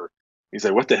over. He's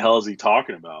like, what the hell is he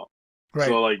talking about? Right.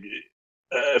 So, like,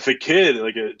 if a kid,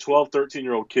 like a 12,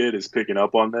 13-year-old kid is picking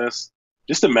up on this,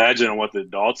 just imagine what the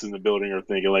adults in the building are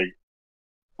thinking. Like,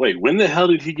 wait, when the hell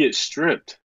did he get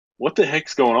stripped? What the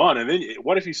heck's going on? And then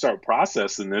what if you start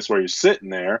processing this while you're sitting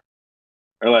there?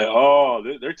 They're like, oh,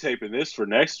 they're taping this for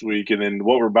next week, and then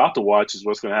what we're about to watch is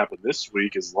what's going to happen this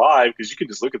week is live, because you can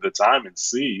just look at the time and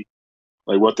see,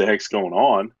 like, what the heck's going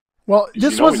on. Well,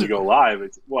 this when you go live,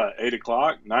 it's what, 8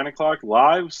 o'clock, 9 o'clock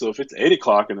live. So if it's 8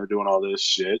 o'clock and they're doing all this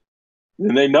shit,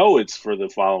 then they know it's for the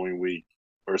following week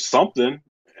or something.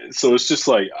 So it's just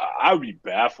like, I would be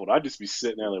baffled. I'd just be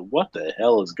sitting there like, what the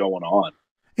hell is going on?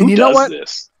 And Who you know does what?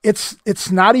 This?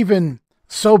 It's not even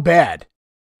so bad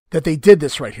that they did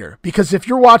this right here. Because if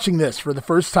you're watching this for the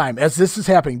first time, as this is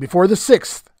happening, before the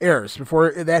 6th airs,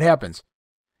 before that happens,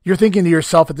 you're thinking to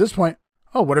yourself at this point,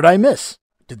 oh, what did I miss?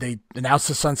 Did they announce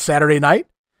this on Saturday night?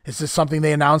 Is this something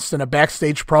they announced in a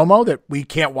backstage promo that we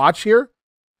can't watch here?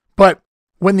 But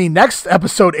when the next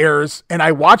episode airs and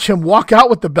I watch him walk out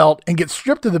with the belt and get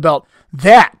stripped of the belt,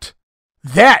 that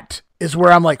is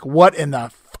where I'm like, what in the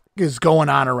fuck is going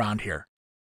on around here?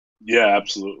 Yeah,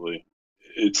 absolutely.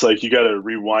 It's like you got to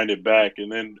rewind it back,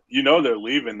 and then they're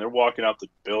leaving. They're walking out the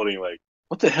building like,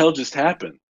 what the hell just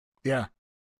happened? Yeah.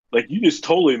 Like, you just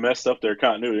totally messed up their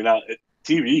continuity. Now,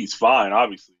 TV is fine,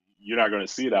 obviously. You're not going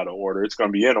to see it out of order. It's going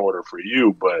to be in order for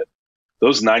you, but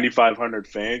those 9,500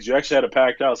 fans, you actually had a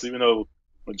packed house. Even though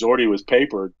majority was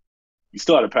papered, you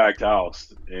still had a packed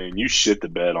house, and you shit the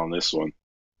bed on this one.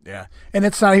 Yeah, and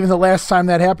it's not even the last time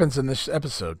that happens in this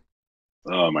episode.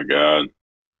 Oh, my God.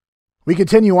 We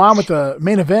continue on with the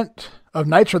main event of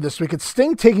Nitro this week. It's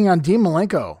Sting taking on Dean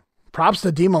Malenko. Props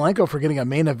to Dean Malenko for getting a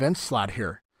main event slot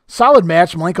here. Solid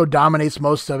match. Malenko dominates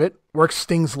most of it. Works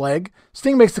Sting's leg.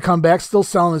 Sting makes the comeback, still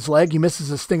selling his leg. He misses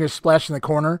a Stinger splash in the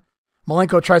corner.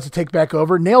 Malenko tries to take back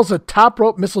over. Nails a top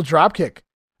rope missile dropkick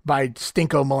by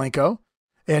Stinko Malenko.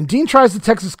 And Dean tries the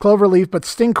Texas Cloverleaf, but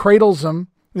Sting cradles him.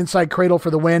 Inside cradle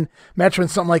for the win. Match went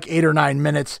something like 8 or 9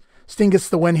 minutes. Sting gets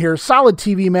the win here. Solid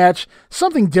TV match.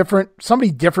 Something different. Somebody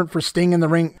different for Sting in the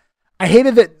ring. I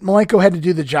hated that Malenko had to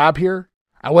do the job here.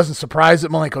 I wasn't surprised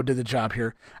that Malenko did the job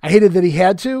here. I hated that he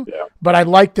had to, but I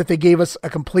liked that they gave us a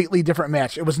completely different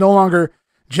match. It was no longer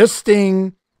just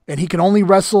Sting, and he can only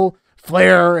wrestle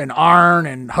Flair and Arn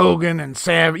and Hogan and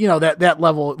Sav, that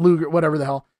level, Luger, whatever the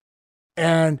hell.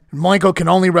 And Malenko can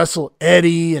only wrestle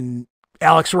Eddie and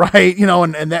Alex Wright,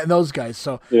 and those guys.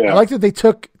 So I like that they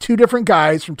took two different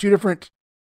guys from two different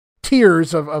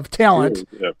tiers of talent,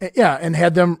 and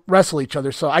had them wrestle each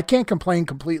other. So I can't complain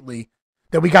completely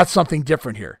that we got something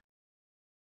different here.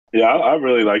 Yeah, I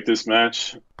really like this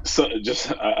match. So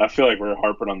I feel like we're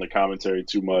harping on the commentary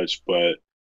too much,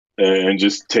 and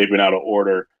just taping out of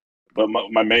order. But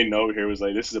my main note here was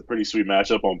like, this is a pretty sweet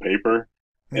matchup on paper.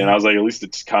 And I was like, at least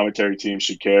the commentary team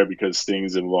should care because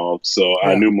Sting's involved. So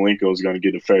I knew Malenko was going to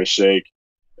get a fair shake.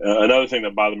 Another thing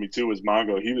that bothered me, too, was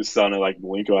Mongo. He was sounding like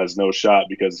Malenko has no shot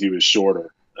because he was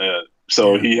shorter.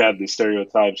 So he had the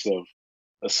stereotypes of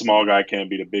a small guy can't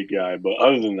beat a big guy. But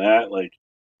other than that, like,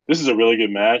 this is a really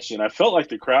good match. And I felt like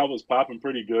the crowd was popping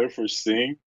pretty good for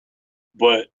Sting.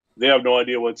 But they have no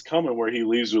idea what's coming where he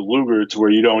leaves with Luger to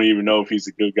where you don't even know if he's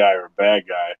a good guy or a bad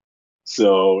guy.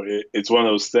 So it's one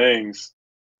of those things.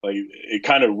 Like, it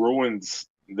kind of ruins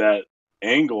that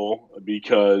angle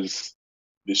because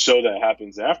the show that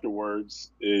happens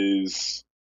afterwards is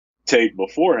taped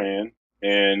beforehand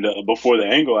and before the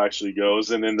angle actually goes.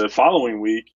 And then the following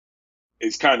week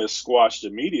is kind of squashed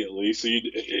immediately. So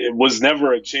it was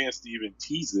never a chance to even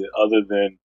tease it other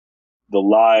than the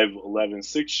live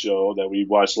 11-6 show that we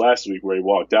watched last week where he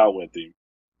walked out with him.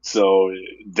 So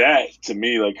that, to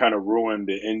me, like, kind of ruined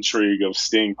the intrigue of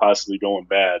Sting possibly going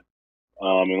bad.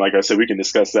 And like I said, we can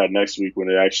discuss that next week when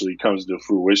it actually comes to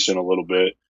fruition a little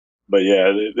bit. But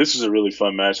yeah, this is a really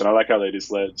fun match. And I like how they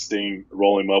just let Sting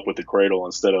roll him up with the cradle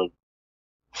instead of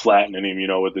flattening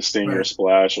him, with the Stinger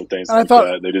splash or things like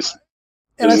that. They just,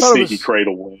 there's a sneaky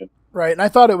cradle win. Right. And I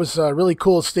thought it was really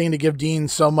cool of Sting to give Dean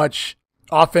so much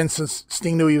offense since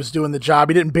Sting knew he was doing the job.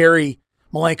 He didn't bury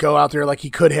Malenko out there like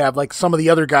he could have, like some of the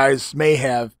other guys may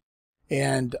have.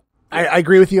 And I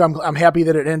agree with you. I'm happy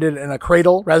that it ended in a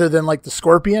cradle rather than like the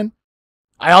Scorpion.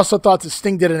 I also thought that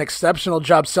Sting did an exceptional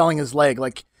job selling his leg.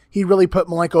 Like, he really put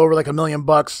Malenko over like $1 million.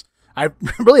 I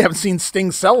really haven't seen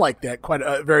Sting sell like that quite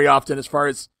very often, as far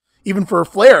as even for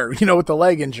Flair, with the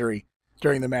leg injury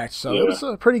during the match. So it was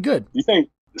pretty good. You think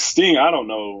Sting? I don't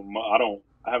know.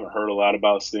 I haven't heard a lot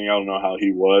about Sting. I don't know how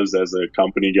he was as a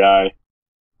company guy.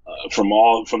 From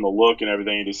the look and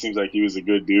everything, it just seems like he was a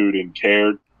good dude and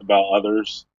cared about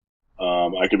others.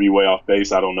 I could be way off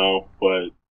base, I don't know, but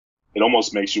it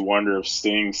almost makes you wonder if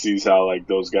Sting sees how like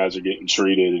those guys are getting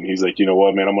treated, and he's like, you know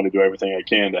what, man, I'm going to do everything I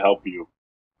can to help you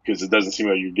because it doesn't seem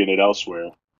like you're getting it elsewhere.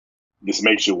 This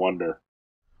makes you wonder.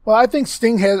 Well, I think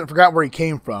Sting hasn't forgotten where he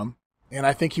came from, and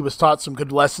I think he was taught some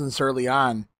good lessons early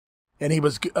on, and he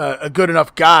was a good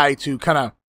enough guy to kind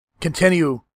of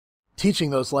continue teaching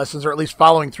those lessons, or at least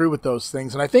following through with those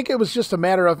things. And I think it was just a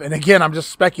matter of, and again, I'm just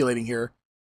speculating here.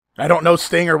 I don't know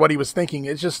Sting or what he was thinking.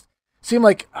 It just seemed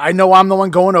like I know I'm the one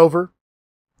going over,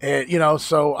 and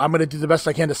so I'm going to do the best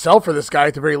I can to sell for this guy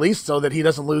at the very least, so that he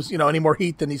doesn't lose, any more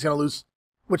heat than he's going to lose.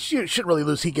 Which you shouldn't really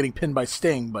lose heat getting pinned by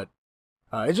Sting, but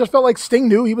it just felt like Sting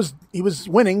knew he was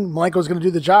winning. Malenko was going to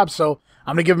do the job, so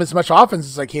I'm going to give him as much offense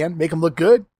as I can, make him look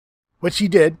good, which he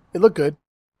did. It looked good.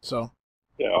 So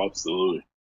yeah, absolutely.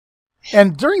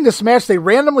 And during this match, they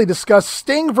randomly discussed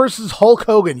Sting versus Hulk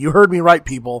Hogan. You heard me right,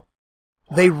 people.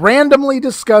 They randomly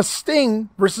discussed Sting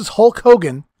versus Hulk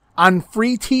Hogan on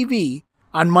free TV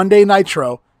on Monday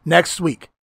Nitro next week.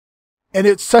 And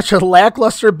it's such a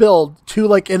lackluster build to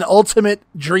like an ultimate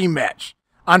dream match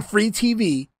on free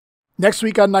TV next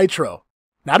week on Nitro.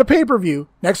 Not a pay-per-view.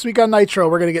 Next week on Nitro,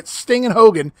 we're going to get Sting and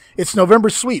Hogan. It's November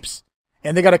sweeps.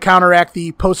 And they got to counteract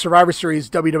the post-Survivor Series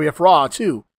WWF Raw,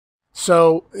 too.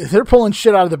 So they're pulling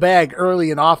shit out of the bag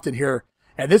early and often here.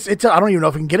 And I don't even know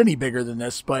if it can get any bigger than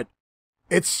this, but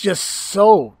it's just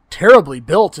so terribly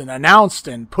built and announced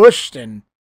and pushed, and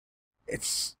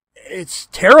it's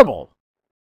terrible.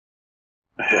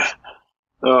 Yeah.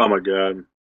 Oh my God.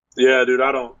 Yeah, dude,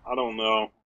 I don't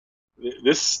know.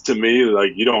 This to me,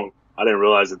 like I didn't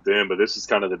realize it then, but this is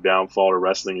kind of the downfall of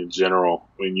wrestling in general.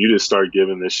 When you just start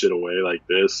giving this shit away like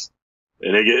this,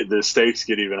 and the stakes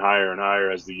get even higher and higher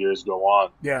as the years go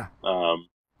on. Yeah.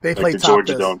 They play the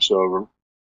Georgia Dome show.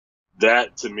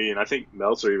 That to me, and I think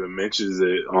Meltzer even mentions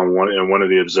it on one of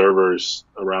the Observers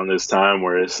around this time,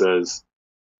 where it says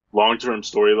long-term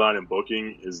storyline and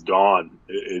booking is gone.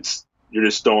 You're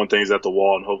just throwing things at the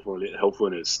wall and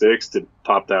hopefully it sticks to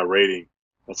pop that rating.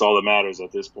 That's all that matters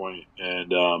at this point.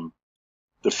 And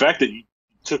the fact that you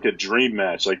took a dream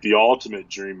match, like the ultimate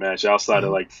dream match outside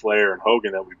of like Flair and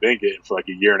Hogan that we've been getting for like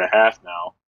a year and a half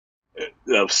now,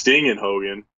 of Sting and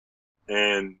Hogan,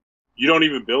 and you don't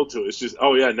even build to it. It's just,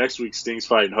 oh yeah, next week Sting's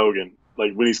fighting Hogan,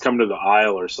 like when he's coming to the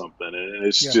aisle or something, and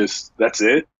it's just, that's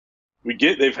it.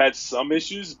 They've had some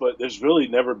issues, but there's really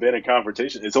never been a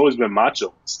confrontation. It's always been Macho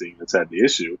and Sting that's had the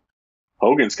issue.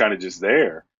 Hogan's kind of just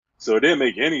there. So it didn't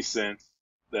make any sense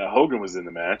that Hogan was in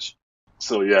the match.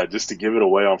 So yeah, just to give it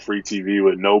away on free TV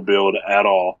with no build at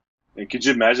all. And could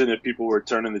you imagine if people were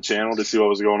turning the channel to see what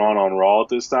was going on Raw at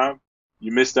this time?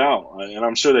 You missed out. And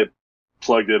I'm sure they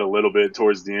plugged it a little bit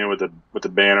towards the end with the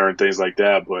banner and things like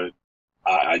that. But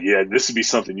yeah, this would be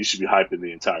something you should be hyping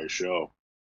the entire show.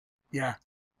 Yeah.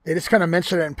 They just kind of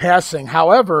mentioned it in passing.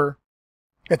 However,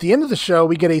 at the end of the show,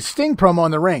 we get a Sting promo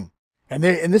in the ring. And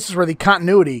this is where the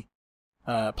continuity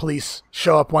police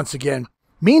show up once again.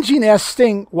 Mean Gene asked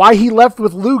Sting why he left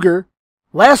with Luger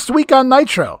last week on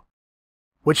Nitro,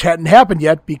 which hadn't happened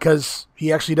yet because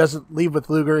he actually doesn't leave with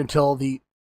Luger until the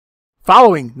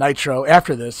following Nitro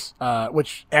after this,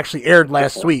 which actually aired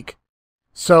last week.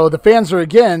 So the fans are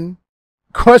again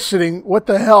questioning what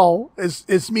the hell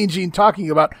is Mean Gene talking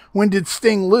about. When did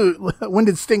Sting leave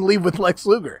with Lex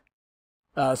Luger?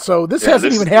 So this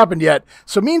hasn't even happened yet.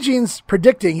 So Mean Gene's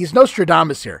predicting, he's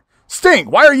Nostradamus here.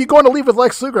 Sting, why are you going to leave with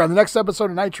Lex Luger on the next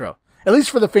episode of Nitro? At least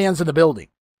for the fans in the building.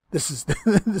 This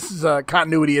is a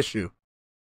continuity issue.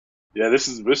 Yeah, this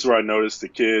is where I noticed the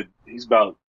kid. He's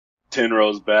about 10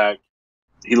 rows back.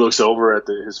 He looks over at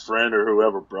his friend or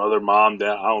whoever, brother, mom,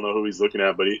 dad. I don't know who he's looking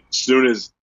at, but as soon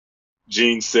as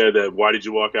Gene said that, why did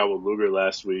you walk out with Luger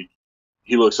last week?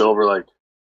 He looks over like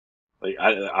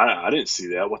I didn't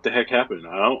see that. What the heck happened?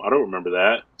 I don't remember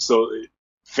that. So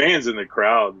fans in the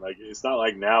crowd, like, it's not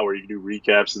like now where you can do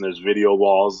recaps and there's video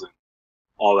walls and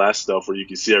all that stuff where you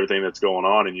can see everything that's going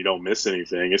on and you don't miss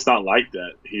anything. It's not like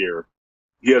that here.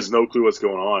 He has no clue what's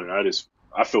going on, and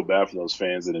I feel bad for those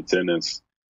fans in attendance.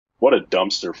 What a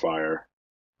dumpster fire.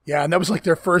 Yeah, and that was like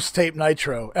their first tape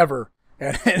Nitro ever.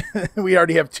 And we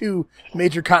already have 2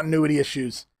 major continuity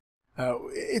issues.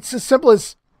 It's as simple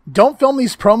as don't film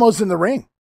these promos in the ring,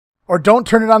 or don't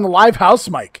turn it on the live house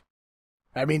mic.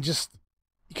 I mean, just,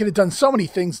 you could have done so many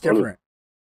things different.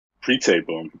 Pre-tape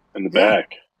them in the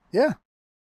back. Yeah.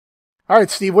 All right,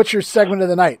 Steve, what's your segment of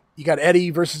the night? You got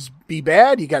Eddie versus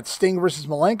B-Bad. You got Sting versus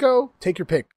Malenko. Take your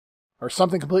pick. Or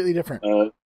something completely different.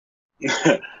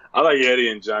 I like Eddie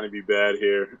and Johnny B. Bad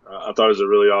here. I thought it was a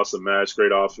really awesome match,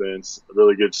 great offense, a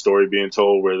really good story being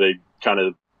told where they kind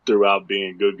of threw out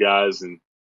being good guys and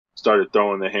started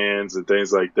throwing the hands and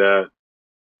things like that.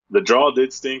 The draw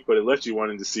did stink, but it left you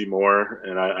wanting to see more,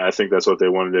 and I think that's what they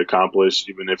wanted to accomplish,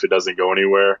 even if it doesn't go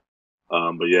anywhere.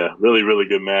 But yeah, really, really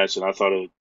good match, and I thought it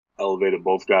elevated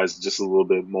both guys just a little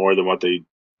bit more than what they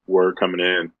were coming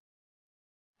in.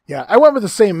 Yeah, I went with the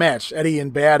same match, Eddie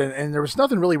and Bad, and there was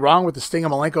nothing really wrong with the Sting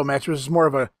and Malenko match. It was more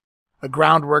of a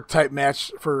groundwork type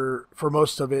match for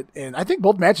most of it, and I think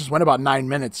both matches went about 9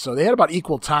 minutes, so they had about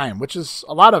equal time, which is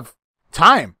a lot of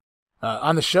time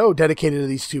on the show dedicated to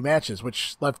these two matches,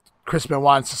 which left Chris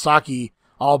Benoit and Sasaki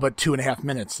all but 2.5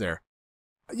 minutes there.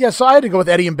 Yeah, so I had to go with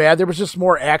Eddie and Bad. There was just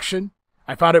more action.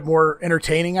 I found it more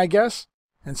entertaining, I guess,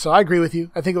 and so I agree with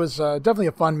you. I think it was definitely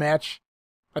a fun match.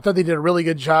 I thought they did a really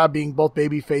good job being both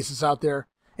baby faces out there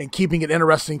and keeping it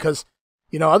interesting because,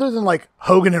 you know, other than like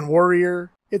Hogan and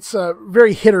Warrior, it's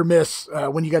very hit or miss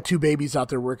when you got two babies out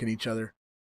there working each other.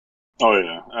 Oh,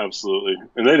 yeah, absolutely.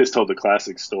 And they just told the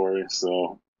classic story,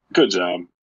 so good job.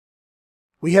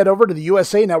 We head over to the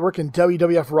USA Network and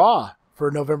WWF Raw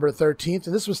for November 13th,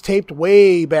 and this was taped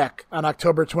way back on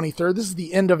October 23rd. This is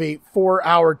the end of a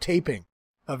 4-hour taping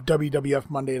of WWF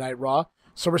Monday Night Raw.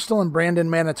 So we're still in Brandon,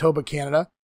 Manitoba, Canada.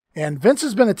 And Vince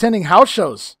has been attending house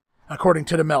shows, according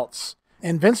to the Melts.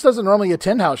 And Vince doesn't normally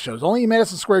attend house shows, only in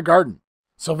Madison Square Garden.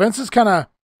 So Vince is kind of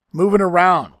moving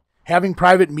around, having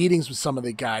private meetings with some of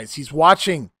the guys. He's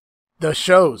watching the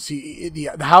shows, the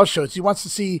house shows. He wants to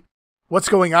see what's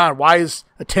going on. Why is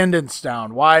attendance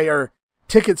down? Why are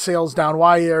ticket sales down?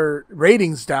 Why are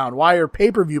ratings down? Why are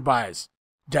pay-per-view buys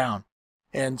down?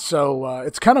 And so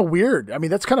it's kind of weird. I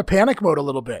mean, that's kind of panic mode a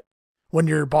little bit when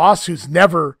your boss, who's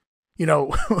never, you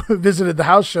know, visited the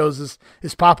house shows,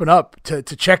 is popping up to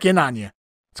check in on you.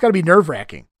 It's got to be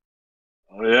nerve-wracking.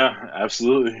 Oh, yeah,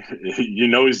 absolutely. You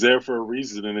know he's there for a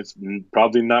reason, and it's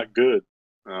probably not good.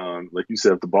 Like you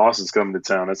said, if the boss is coming to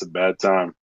town, that's a bad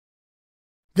time.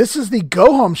 This is the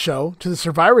go-home show to the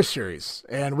Survivor Series,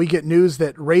 and we get news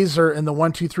that Razor and the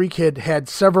 1-2-3 Kid had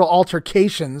several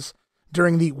altercations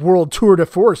during the World Tour de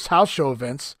Force house show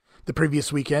events the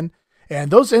previous weekend, and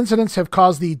those incidents have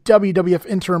caused the WWF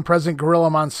interim president Gorilla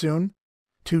Monsoon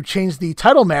to change the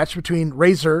title match between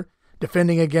Razor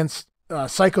defending against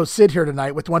Psycho Sid here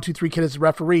tonight with 1-2-3 Kid as the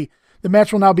referee. The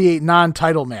match will now be a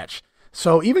non-title match.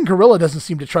 So even Gorilla doesn't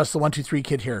seem to trust the 1-2-3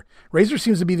 Kid here. Razor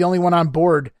seems to be the only one on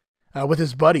board with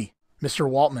his buddy, Mr.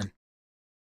 Waltman.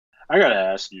 I got to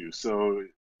ask you, so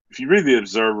if you read The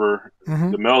Observer,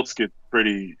 the Melts get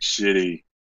pretty shitty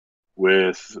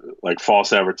with like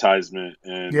false advertisement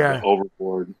and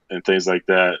overboard and things like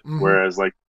that. Whereas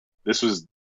like this was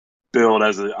billed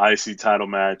as an IC title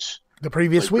match the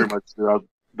previous week, pretty much throughout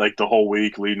like the whole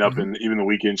week leading up, and even the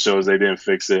weekend shows they didn't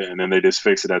fix it, and then they just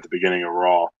fixed it at the beginning of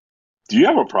Raw. Do you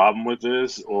have a problem with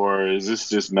this, or is this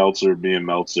just Meltzer being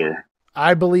Meltzer?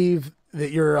 I believe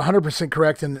that you're 100%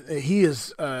 correct, and he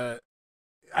is.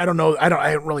 I don't know. I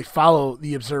don't really follow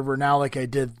The Observer now like I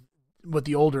did with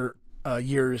the older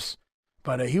years,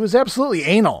 but he was absolutely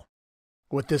anal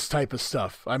with this type of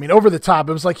stuff. I mean, over the top.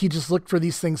 It was like he just looked for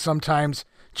these things sometimes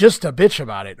just to bitch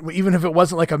about it, even if it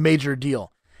wasn't like a major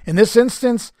deal. In this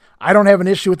instance, I don't have an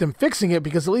issue with them fixing it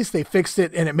because at least they fixed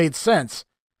it and it made sense.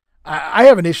 I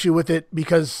have an issue with it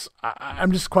because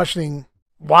I'm just questioning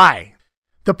why.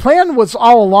 The plan was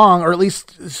all along, or at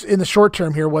least in the short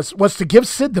term here, was to give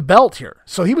Sid the belt here.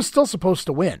 So he was still supposed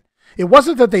to win. It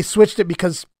wasn't that they switched it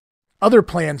because other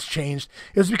plans changed.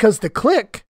 It was because the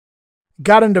Clique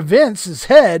got into Vince's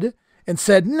head and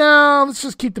said, no, let's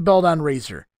just keep the belt on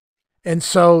Razor. And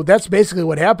so that's basically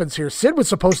what happens here. Sid was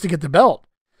supposed to get the belt.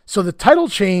 So the title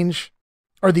change,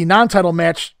 or the non-title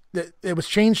match that it was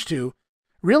changed to,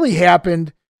 really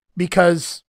happened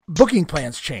because booking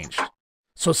plans changed.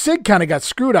 So Sid kind of got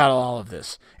screwed out of all of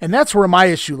this. And that's where my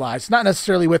issue lies. Not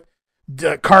necessarily with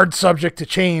the card subject to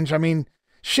change. I mean,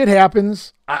 shit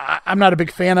happens. I'm not a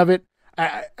big fan of it.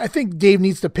 I think Dave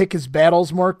needs to pick his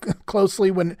battles more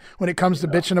closely when it comes to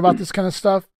bitching about this kind of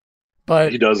stuff.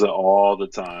 But he does it all the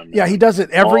time. Yeah, he does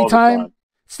it every time.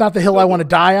 It's not the hill I want to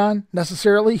die on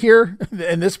necessarily here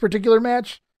in this particular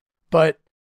match. But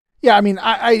yeah, I mean,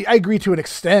 I agree to an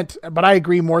extent, but I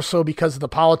agree more so because of the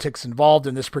politics involved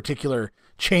in this particular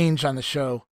change on the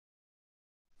show.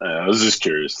 I was just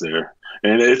curious there.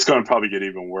 And it's going to probably get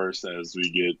even worse as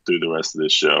we get through the rest of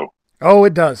this show. Oh,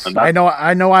 it does. I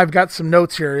know I've got some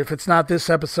notes here. If it's not this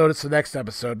episode, it's the next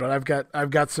episode, but I've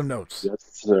got some notes. Yes,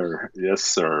 sir. Yes,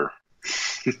 sir.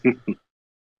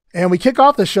 And we kick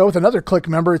off the show with another Click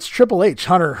member. It's Triple H,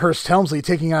 Hunter Hearst Helmsley,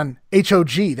 taking on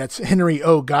HOG. That's Henry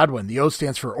O. Godwin. The O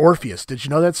stands for Orpheus. Did you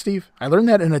know that, Steve? I learned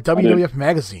that in a WWF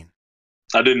magazine.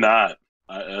 I did not.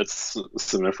 That's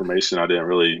some information I didn't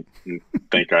really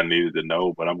think I needed to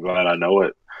know, but I'm glad I know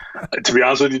it. To be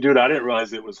honest with you, dude, I didn't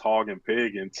realize it was Hog and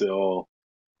Pig until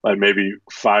like maybe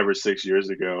 5 or 6 years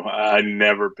ago. I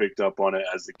never picked up on it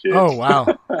as a kid. Oh, wow.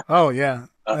 Oh, yeah.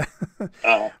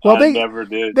 Well, they never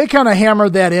did. They kind of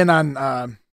hammered that in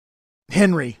on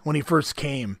Henry when he first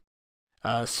came.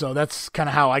 So that's kind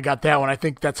of how I got that one. I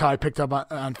think that's how I picked up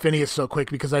on Phineas so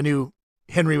quick, because I knew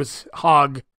Henry was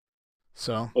Hog.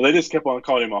 So well, they just kept on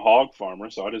calling him a hog farmer,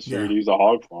 so I just figured he was a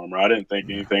hog farmer. I didn't think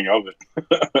anything of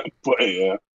it. But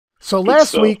yeah. So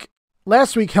last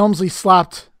week Helmsley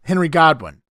slopped Henry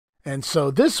Godwin, and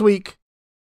so this week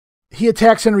he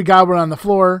attacks Henry Godwin on the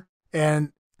floor,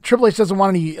 and Triple H doesn't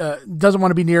want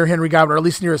to be near Henry Godwin, or at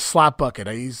least near his slop bucket.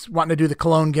 He's wanting to do the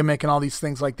cologne gimmick and all these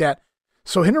things like that.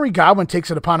 So Henry Godwin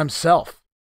takes it upon himself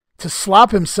to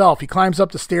slop himself. He climbs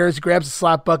up the stairs, grabs the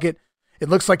slop bucket. It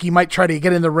looks like he might try to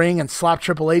get in the ring and slap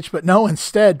Triple H, but no,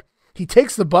 instead, he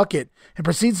takes the bucket and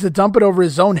proceeds to dump it over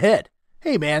his own head.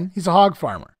 Hey, man, he's a hog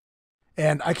farmer.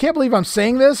 And I can't believe I'm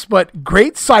saying this, but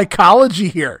great psychology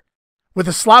here with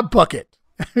a slop bucket.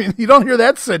 I mean, you don't hear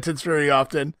that sentence very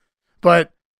often,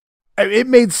 but it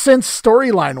made sense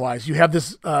storyline-wise. You have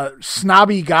this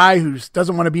snobby guy who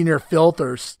doesn't want to be near filth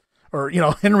or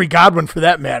Henry Godwin for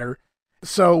that matter.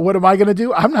 So what am I going to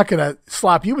do? I'm not going to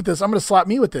slop you with this. I'm going to slop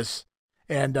me with this.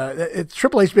 And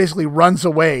Triple H basically runs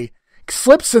away,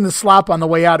 slips in the slop on the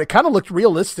way out. It kind of looked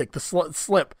realistic, the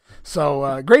slip.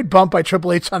 So great bump by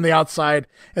Triple H on the outside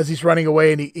as he's running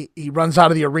away, and he runs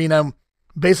out of the arena.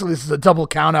 Basically, this is a double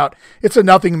count out. It's a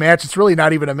nothing match. It's really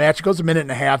not even a match. It goes a minute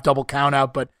and a half, double count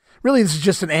out. But really, this is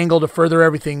just an angle to further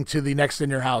everything to the next in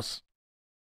your house.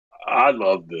 I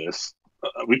love this.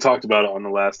 We talked about it on the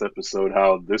last episode,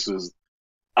 how this is,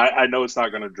 I know it's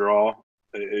not going to draw.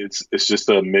 It's just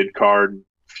a mid-card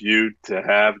feud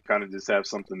to kind of just have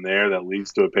something there that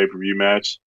leads to a pay-per-view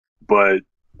match. But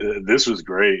this was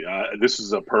great. This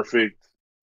is a perfect,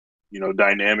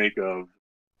 dynamic of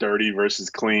dirty versus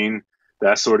clean,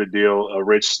 that sort of deal. A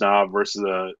rich snob versus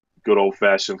a good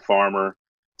old-fashioned farmer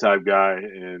type guy.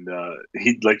 And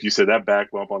he, like you said, that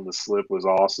back bump on the slip was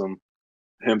awesome.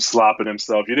 Him slopping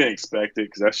himself. You didn't expect it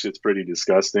because that shit's pretty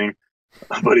disgusting,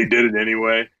 but he did it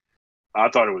anyway. I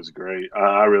thought it was great.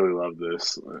 I really love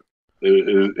this.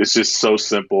 It's just so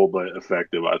simple but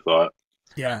effective, I thought.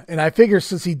 Yeah, and I figure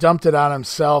since he dumped it on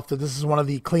himself that this is one of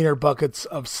the cleaner buckets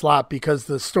of slop, because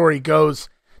the story goes,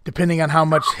 depending on how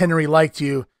much Henry liked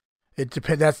you, that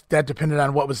depended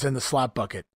on what was in the slop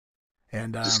bucket.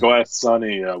 And just go ask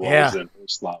Sonny what was in her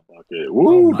slop bucket.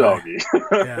 Woo, doggy.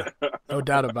 Yeah, no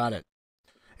doubt about it.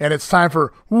 And it's time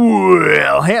for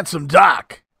Well, Handsome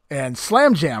Doc and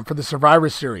Slam Jam for the Survivor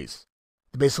Series.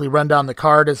 To basically run down the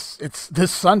card, it's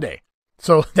this Sunday.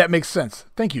 So that makes sense.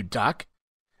 Thank you, Doc.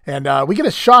 And we get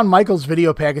a Shawn Michaels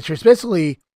video package here. It's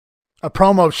basically a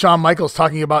promo of Shawn Michaels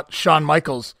talking about Shawn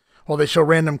Michaels while they show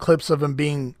random clips of him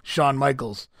being Shawn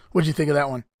Michaels. What'd you think of that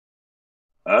one?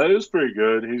 It was pretty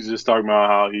good. He's just talking about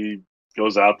how he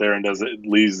goes out there and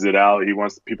leaves it out. He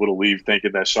wants people to leave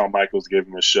thinking that Shawn Michaels gave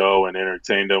him a show and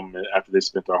entertained them after they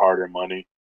spent their hard-earned money.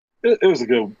 It was a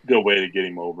good way to get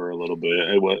him over a little bit.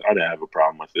 I didn't have a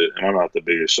problem with it, and I'm not the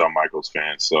biggest Shawn Michaels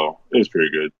fan, so it was pretty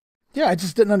good. Yeah, I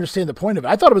just didn't understand the point of it.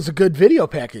 I thought it was a good video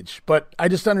package, but I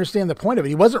just understand the point of it.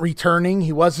 He wasn't returning.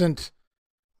 He wasn't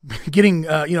getting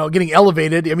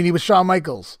elevated. I mean, he was Shawn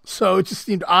Michaels, so it just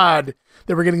seemed odd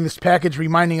that we're getting this package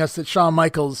reminding us that Shawn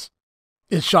Michaels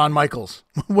is Shawn Michaels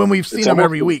when we've seen him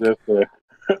every week.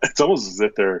 It's almost as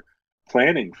if they're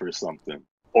planning for something,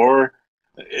 or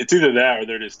it's either that or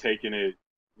they're just taking it,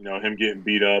 him getting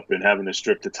beat up and having to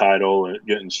strip the title and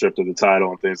getting stripped of the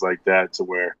title and things like that, to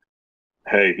where,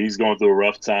 hey, he's going through a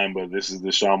rough time, but this is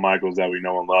the Shawn Michaels that we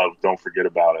know and love. Don't forget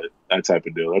about it. That type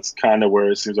of deal. That's kind of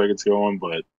where it seems like it's going,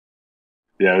 but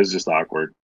yeah, it was just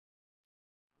awkward.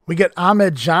 We get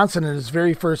Ahmed Johnson in his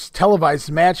very first televised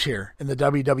match here in the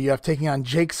WWF, taking on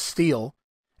Jake Steele.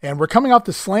 And we're coming off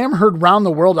the Slam Heard Round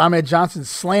the World. Ahmed Johnson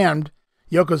slammed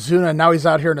Yokozuna, and now he's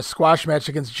out here in a squash match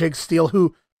against Jake Steele,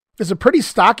 who is a pretty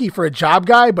stocky for a job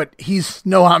guy, but he's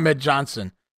no Ahmed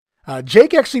Johnson.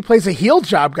 Jake actually plays a heel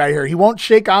job guy here. He won't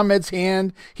shake Ahmed's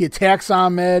hand. He attacks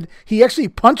Ahmed. He actually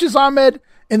punches Ahmed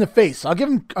in the face. I'll give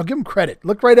him credit.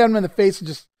 Looked right at him in the face and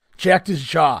just jacked his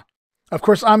jaw. Of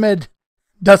course, Ahmed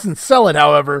doesn't sell it,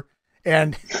 however,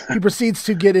 and he proceeds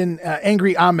to get in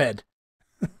Angry Ahmed.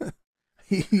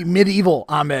 Medieval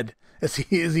Ahmed, as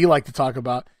he liked to talk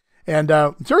about. And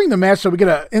during the match, so we get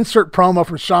an insert promo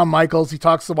from Shawn Michaels. He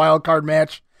talks the wild card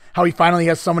match, how he finally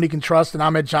has someone he can trust and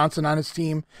Ahmed Johnson on his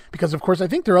team. Because, of course, I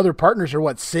think their other partners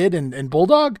are, Sid and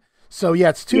Bulldog? So, yeah,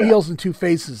 it's two heels and two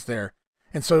faces there.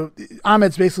 And so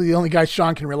Ahmed's basically the only guy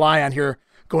Shawn can rely on here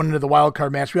going into the wild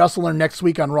card match. We also learn next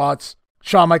week on Raw, it's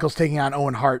Shawn Michaels taking on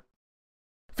Owen Hart.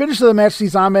 Finish of the match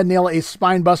sees Ahmed nail a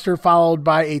spine buster followed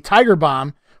by a Tiger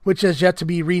Bomb, which has yet to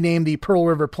be renamed the Pearl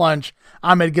River Plunge.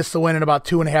 Ahmed gets the win in about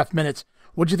 2.5 minutes.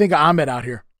 What'd you think of Ahmed out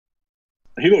here?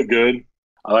 He looked good.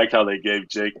 I like how they gave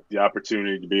Jake the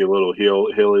opportunity to be a little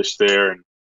heelish there and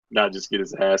not just get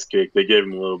his ass kicked. They gave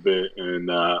him a little bit,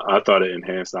 and I thought it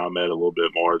enhanced Ahmed a little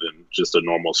bit more than just a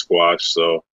normal squash.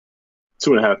 So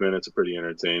 2.5 minutes are pretty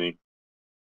entertaining.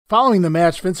 Following the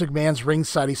match, Vince McMahon's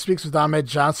ringside. He speaks with Ahmed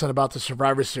Johnson about the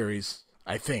Survivor Series,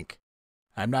 I think.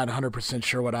 I'm not 100%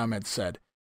 sure what Ahmed said.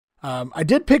 I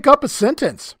did pick up a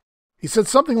sentence. He said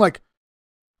something like,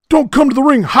 "Don't come to the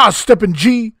ring high-stepping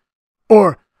G,"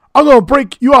 or "I'm going to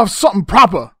break you off something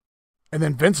proper." And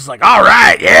then Vince is like, "All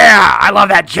right, yeah, I love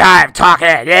that jive talking,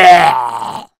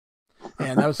 yeah."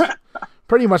 And that was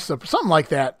pretty much something like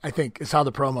that, I think, is how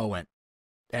the promo went.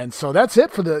 And so that's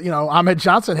it for the, Ahmed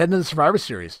Johnson heading to the Survivor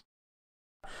Series.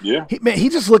 Yeah. He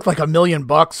just looked like $1 million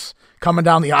coming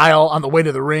down the aisle on the way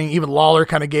to the ring. Even Lawler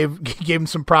kind of gave him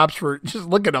some props for just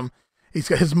look at him. He's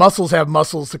got his muscles have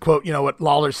muscles, to quote, what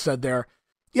Lawler said there.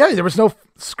 Yeah, there was no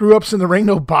screw ups in the ring,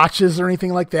 no botches or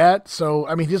anything like that. So,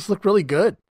 I mean, he just looked really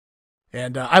good.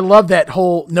 And I love that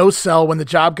whole no sell when the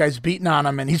job guy's beating on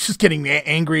him and he's just getting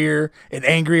angrier and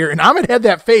angrier. And Ahmed had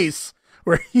that face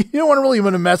where you don't really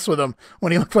want to mess with him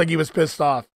when he looked like he was pissed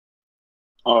off.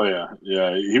 Oh, yeah.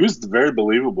 Yeah, he was very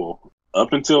believable.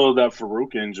 Up until that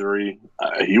Farouk injury,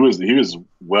 he was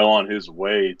well on his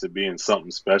way to being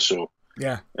something special.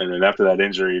 Yeah. And then after that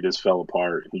injury, he just fell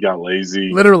apart. He got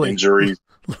lazy. Literally. Injuries,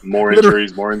 more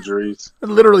injuries. It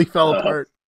literally fell apart.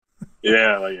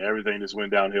 Yeah, like everything just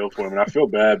went downhill for him. And I feel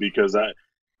bad because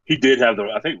he did have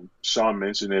I think Shawn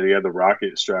mentioned that he had the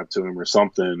rocket strapped to him or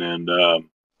something. And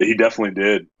he definitely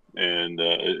did. And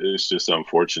it's just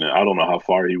unfortunate. I don't know how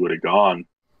far he would have gone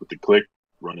with the Click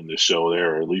running the show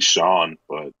there, or at least Shawn.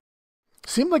 But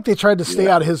seemed like they tried to stay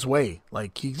out of his way.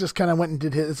 Like he just kind of went and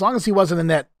did his. As long as he wasn't in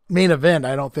that main event,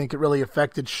 I don't think it really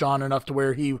affected Shawn enough to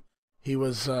where he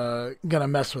was gonna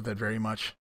mess with it very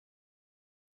much.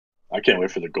 I can't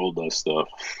wait for the Goldust stuff.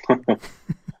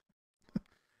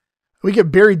 We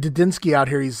get Barry Dudinsky out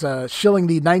here. He's shilling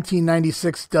the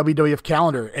 1996 WWF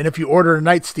calendar, and if you order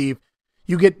tonight, Steve,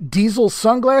 you get Diesel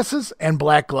sunglasses and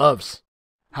black gloves.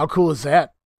 How cool is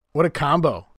that? What a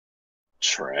combo.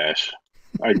 Trash.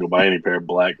 I can go buy any pair of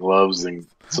black gloves and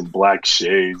some black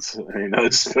shades. Ain't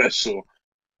nothing special.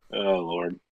 Oh,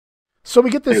 Lord. So we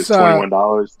get this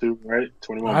 $21 too, right?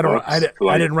 $21.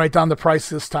 I didn't write down the price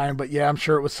this time, but yeah, I'm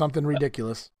sure it was something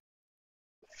ridiculous.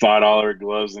 $5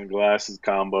 gloves and glasses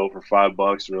combo for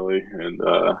 $5, really, and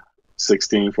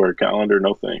 $16 for a calendar.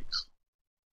 No thanks.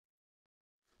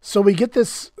 So we get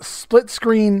this split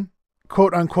screen,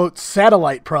 quote unquote,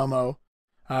 satellite promo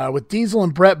with Diesel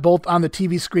and Brett both on the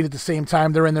TV screen at the same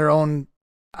time. They're in their own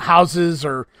houses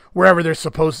or wherever they're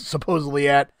supposedly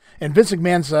at. And Vince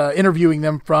McMahon's interviewing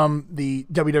them from the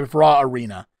WWF Raw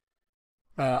arena.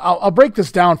 I'll break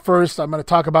this down first. I'm going to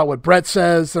talk about what Brett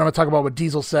says, then I'm going to talk about what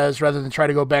Diesel says, rather than try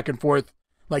to go back and forth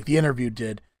like the interview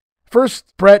did. First,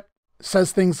 Brett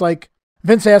says things like,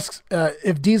 Vince asks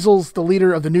if Diesel's the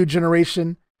leader of the new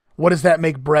generation, what does that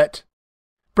make Brett?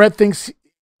 Brett thinks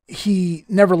he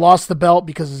never lost the belt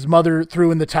because his mother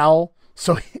threw in the towel.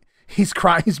 So he's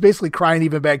crying. He's basically crying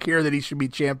even back here that he should be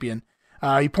champion.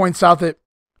 He points out that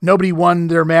nobody won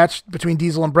their match between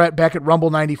Diesel and Brett back at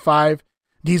Rumble 95.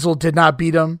 Diesel did not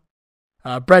beat him.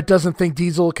 Brett doesn't think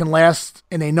Diesel can last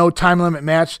in a no time limit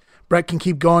match. Brett can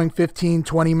keep going 15,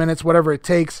 20 minutes, whatever it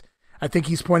takes. I think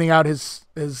he's pointing out his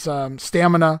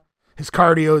stamina, his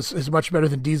cardio is much better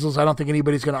than Diesel's. I don't think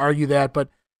anybody's going to argue that. But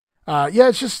yeah,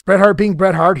 it's just Bret Hart being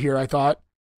Bret Hart here, I thought.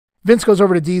 Vince goes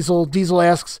over to Diesel. Diesel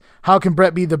asks, how can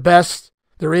Bret be the best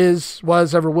there is,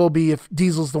 was, ever will be if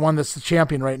Diesel's the one that's the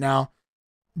champion right now?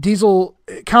 Diesel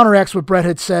counteracts what Bret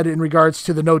had said in regards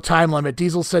to the no time limit.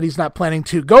 Diesel said he's not planning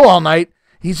to go all night.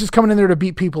 He's just coming in there to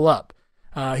beat people up.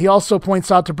 He also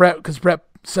points out to Bret, because Bret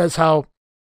says how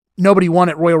nobody won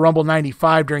at Royal Rumble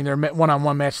 95 during their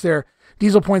one-on-one match there.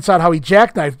 Diesel points out how he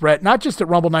jackknifed Bret, not just at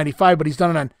Rumble 95, but he's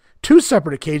done it on 2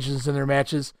 separate occasions in their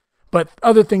matches, but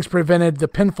other things prevented the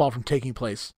pinfall from taking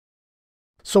place.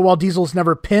 So while Diesel's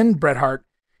never pinned Bret Hart,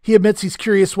 he admits he's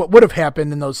curious what would have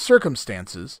happened in those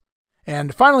circumstances.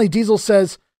 And finally, Diesel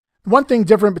says, one thing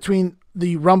different between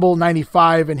the Rumble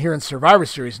 95 and here in Survivor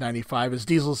Series 95 is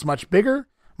Diesel's much bigger,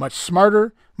 much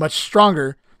smarter, much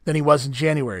stronger than he was in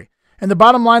January. And the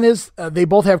bottom line is they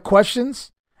both have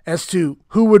questions as to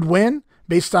who would win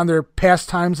based on their past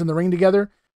times in the ring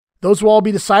together. Those will all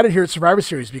be decided here at Survivor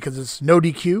Series because it's no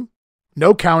DQ,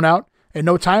 no countout, and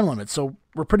no time limit. So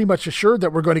we're pretty much assured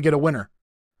that we're going to get a winner.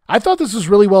 I thought this was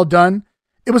really well done.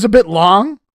 It was a bit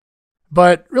long,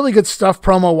 but really good stuff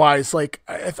promo-wise. Like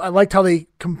I liked how they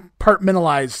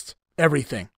compartmentalized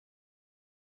everything.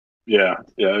 Yeah.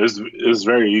 It was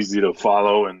very easy to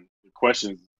follow, and the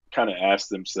questions kind of asked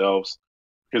themselves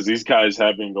because these guys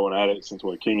have been going at it since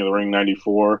King of the Ring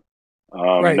 94.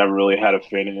 Right. Never really had a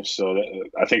finish, so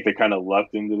I think they kind of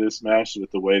lucked into this match with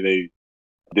the way they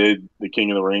did the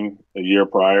King of the Ring a year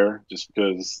prior, just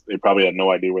because they probably had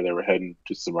no idea where they were heading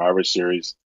to Survivor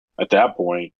Series at that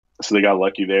point. So they got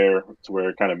lucky there to where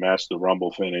it kind of matched the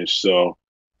Rumble finish. So,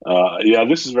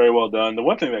 this is very well done. The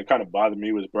one thing that kind of bothered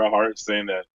me was Bret Hart saying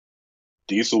that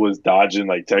Diesel was dodging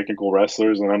like technical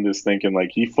wrestlers, and I'm just thinking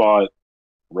like he fought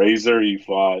Razor, he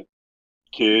fought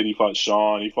Kid, he fought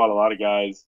Shawn, he fought a lot of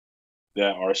guys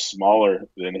that are smaller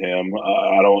than him.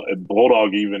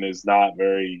 Bulldog even is not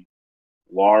very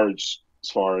large as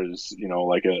far as,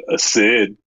 like a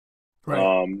Sid.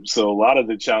 Right. So a lot of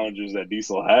the challengers that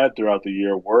Diesel had throughout the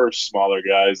year were smaller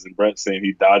guys, and Brett saying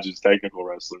he dodges technical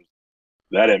wrestlers.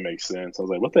 That didn't make sense. I was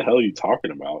like, what the hell are you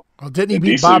talking about? Well, didn't he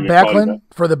beat Bob Backlund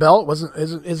for the belt?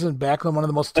 Isn't Backlund one of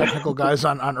the most technical guys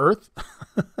on Earth?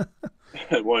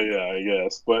 Well, yeah, I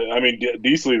guess. But, I mean,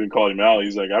 Diesel even called him out.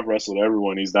 He's like, I've wrestled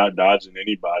everyone. He's not dodging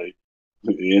anybody.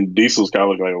 And Diesel's kind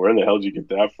of like, where the hell did you get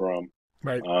that from?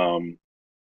 Right.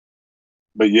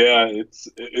 But, yeah,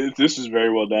 this is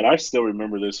very well done. I still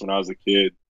remember this when I was a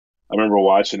kid. I remember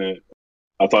watching it.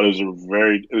 I thought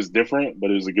it was different,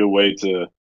 but it was a good way to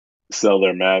sell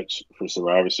their match for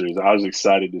Survivor Series. I was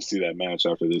excited to see that match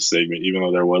after this segment, even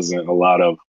though there wasn't a lot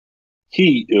of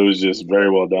heat. It was just very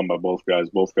well done by both guys.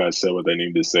 Both guys said what they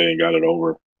needed to say and got it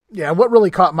over. Yeah, what really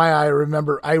caught my eye,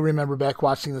 I remember back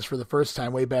watching this for the first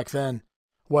time way back then,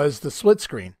 was the split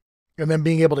screen and then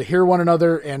being able to hear one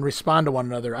another and respond to one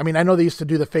another. I mean, I know they used to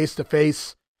do the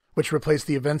face-to-face, which replaced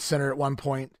the event center at one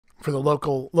point for the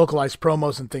localized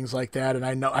promos and things like that. And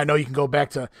I know you can go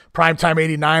back to Primetime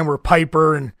 89 where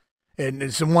Piper and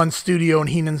it's in one studio and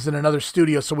Heenan's in another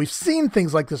studio. So we've seen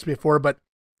things like this before, but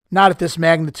not at this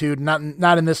magnitude, not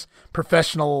in this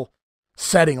professional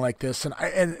setting like this.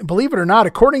 And believe it or not,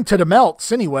 according to the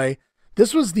Melts anyway,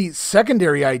 this was the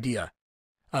secondary idea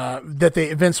that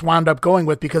Vince wound up going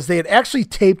with, because they had actually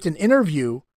taped an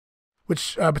interview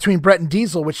which between Bret and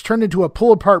Diesel, which turned into a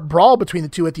pull-apart brawl between the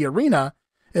two at the arena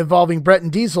involving Bret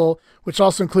and Diesel, which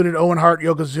also included Owen Hart,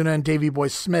 Yokozuna, and Davey Boy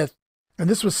Smith. And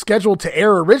this was scheduled to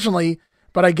air originally,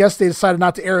 but I guess they decided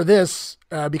not to air this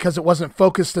because it wasn't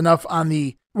focused enough on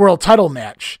the world title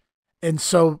match. And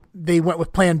so they went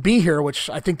with plan B here, which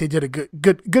I think they did a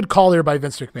good call there by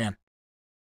Vince McMahon.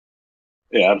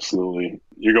 Yeah, absolutely.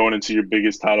 You're going into your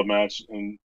biggest title match,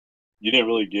 and you didn't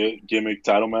really get gimmick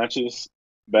title matches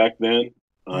back then.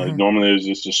 Normally it was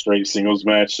just a straight singles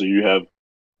match, so you have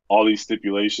all these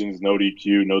stipulations, no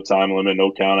DQ, no time limit,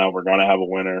 no count out, we're going to have a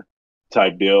winner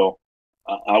type deal.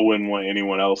 I wouldn't want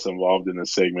anyone else involved in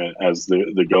this segment as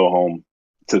the go-home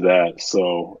to that.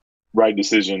 So right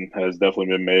decision has definitely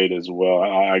been made as well.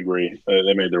 I agree.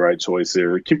 They made the right choice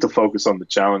here. Keep the focus on the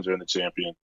challenger and the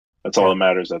champion. That's all that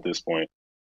matters at this point.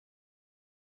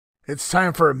 It's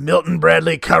time for Milton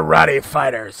Bradley Karate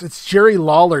Fighters. It's Jerry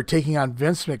Lawler taking on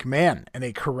Vince McMahon in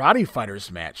a Karate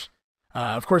Fighters match.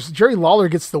 Of course, Jerry Lawler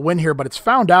gets the win here, but it's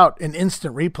found out in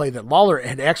instant replay that Lawler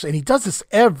had actually, and he does this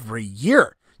every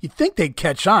year. You'd think they'd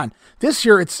catch on. This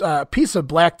year, it's a piece of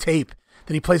black tape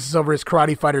that he places over his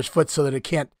Karate Fighter's foot so that it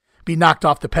can't be knocked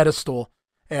off the pedestal,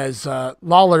 as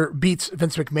Lawler beats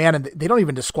Vince McMahon, and they don't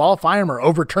even disqualify him or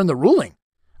overturn the ruling.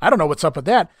 I don't know what's up with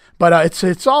that, but it's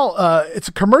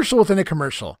a commercial within a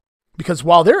commercial, because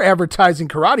while they're advertising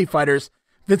Karate Fighters,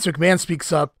 Vince McMahon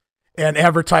speaks up and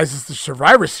advertises the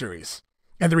Survivor Series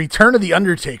and the return of The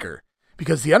Undertaker,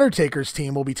 because The Undertaker's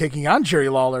team will be taking on Jerry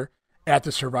Lawler at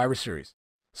the Survivor Series.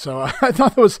 So I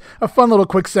thought that was a fun little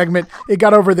quick segment. It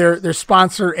got over their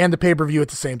sponsor and the pay-per-view at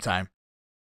the same time.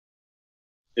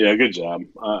 Yeah, good job.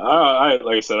 I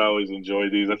like I said, I always enjoy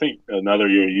these. I think another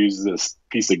year uses this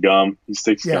piece of gum. He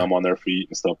sticks gum on their feet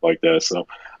and stuff like that. So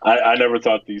I never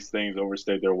thought these things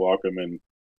overstayed their welcome, and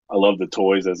I loved the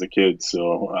toys as a kid,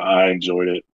 so I enjoyed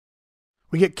it.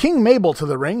 We get King Mabel to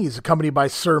the ring. He's accompanied by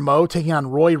Sir Mo, taking on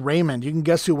Roy Raymond. You can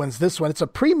guess who wins this one. It's a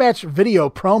pre-match video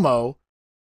promo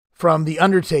from The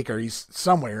Undertaker. He's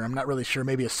somewhere. I'm not really sure.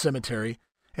 Maybe a cemetery.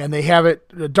 and they have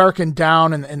it darkened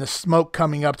down and the smoke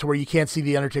coming up to where you can't see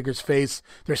the Undertaker's face.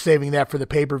 They're saving that for the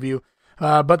pay-per-view.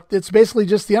 But it's basically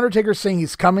just the Undertaker saying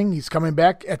he's coming. He's coming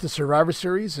back at the Survivor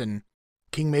Series, and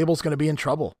King Mabel's going to be in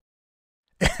trouble.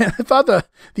 And I thought the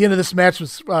end of this match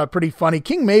was pretty funny.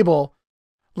 King Mabel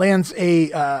lands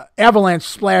a avalanche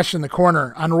splash in the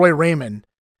corner on Roy Raymond,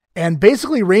 and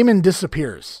basically Raymond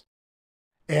disappears.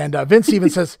 And Vince even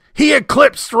says, he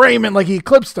eclipsed Raymond, like he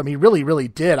eclipsed him. He really, really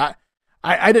did.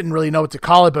 I didn't really know what to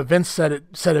call it, but Vince said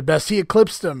it best. He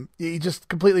eclipsed him. He just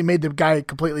completely made the guy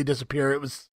completely disappear. It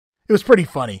was pretty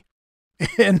funny.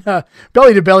 And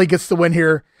Belly to Belly gets the win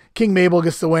here. King Mabel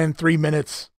gets the win, 3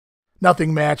 minutes,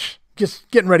 nothing match.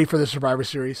 Just getting ready for the Survivor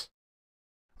Series.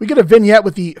 We get a vignette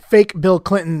with the fake Bill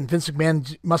Clinton. Vince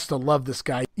McMahon must have loved this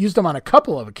guy. Used him on a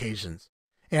couple of occasions.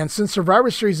 And since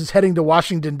Survivor Series is heading to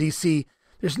Washington, D.C.,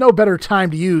 there's no better time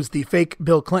to use the fake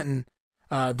Bill Clinton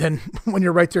than when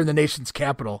you're right there in the nation's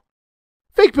capital.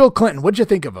 Fake Bill Clinton, what'd you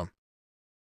think of him?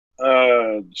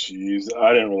 Jeez,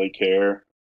 I didn't really care.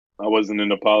 I wasn't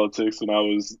into politics when I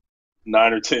was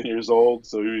 9 or 10 years old,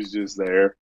 so he was just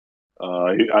there.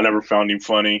 I never found him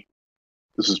funny.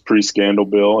 This was pre-Scandal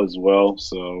Bill as well,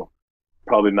 so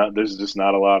probably not. There's just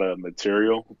not a lot of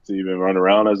material to even run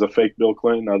around as a fake Bill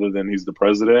Clinton other than he's the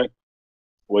president.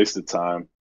 Waste of time.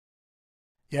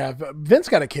 Yeah, Vince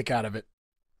got a kick out of it.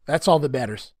 That's all that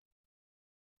matters.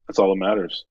 That's all that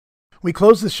matters. We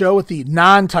close the show with the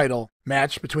non-title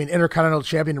match between Intercontinental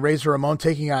Champion Razor Ramon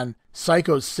taking on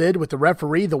Psycho Sid with the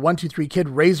referee, the 1-2-3 Kid,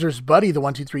 Razor's buddy, the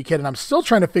 1-2-3 Kid. And I'm still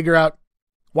trying to figure out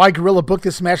why Gorilla booked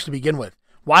this match to begin with.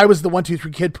 Why was the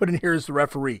 1-2-3 Kid put in here as the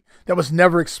referee? That was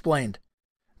never explained.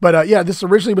 But yeah, this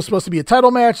originally was supposed to be a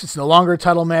title match. It's no longer a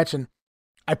title match. And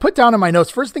I put down in my notes,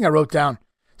 first thing I wrote down,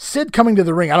 Sid coming to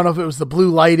the ring. I don't know if it was the blue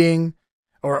lighting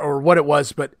or what it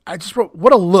was, but I just wrote,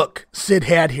 what a look Sid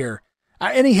had here.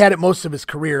 And he had it most of his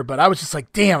career, but I was just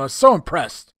like, damn, I was so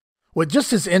impressed with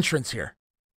just his entrance here.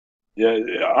 Yeah,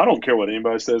 I don't care what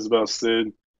anybody says about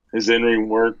Sid. His in-ring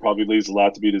work probably leaves a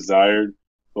lot to be desired.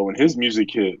 But when his music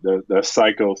hit, the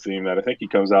Psycho theme that I think he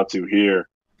comes out to here,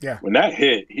 yeah, when that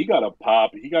hit, he got a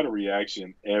pop, he got a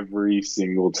reaction every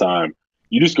single time.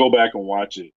 You just go back and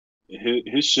watch it.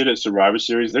 His shit at Survivor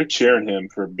Series, they're cheering him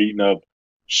for beating up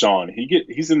Shawn.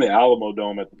 He's in the Alamo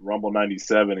Dome at Rumble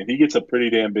 97, and he gets a pretty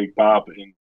damn big pop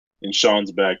in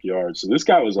Shawn's backyard. So this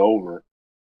guy was over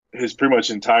his pretty much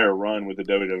entire run with the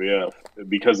WWF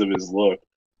because of his look.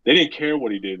 They didn't care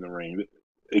what he did in the ring.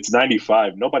 It's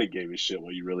 95. Nobody gave a shit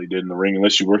what you really did in the ring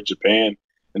unless you worked Japan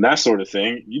and that sort of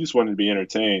thing. You just wanted to be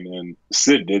entertained, and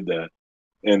Sid did that.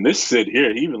 And this Sid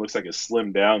here, he even looks like a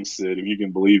slimmed down Sid, if you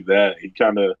can believe that. He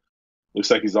kind of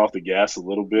looks like he's off the gas a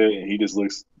little bit, and he just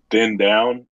looks thinned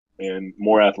down and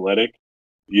more athletic.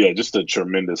 Yeah, just a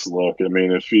tremendous look. I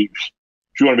mean, if you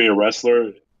want to be a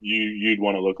wrestler, you'd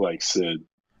want to look like Sid.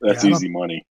 That's easy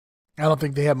money. I don't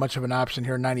think they have much of an option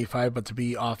here in 95, but to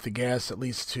be off the gas, at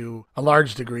least to a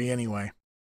large degree anyway.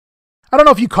 I don't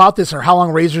know if you caught this or how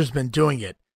long Razor's been doing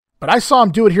it, but I saw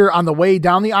him do it here on the way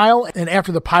down the aisle and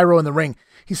after the pyro in the ring.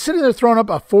 He's sitting there throwing up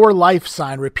a For Life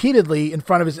sign repeatedly in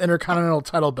front of his Intercontinental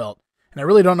title belt. And I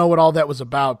really don't know what all that was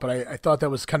about, but I thought that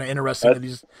was kind of interesting that he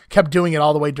just kept doing it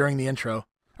all the way during the intro,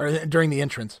 or during the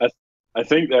entrance. I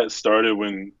think that started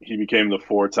when he became the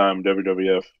 4-time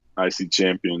WWF IC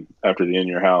champion after the In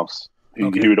Your House. He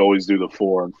would always do the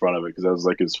 4 in front of it because that was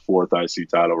like his 4th IC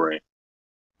title reign. At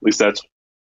least that's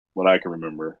what I can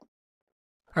remember.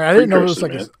 All right, I didn't know it was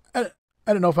like I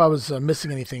didn't know if I was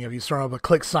missing anything. If he's throwing up a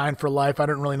click sign for life, I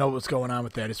didn't really know what was going on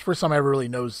with that. It's the first time I ever really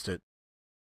noticed it.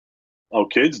 Oh,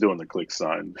 Kid's doing the click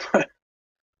sign.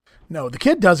 No, the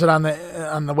Kid does it on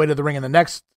the way to the ring in the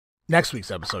next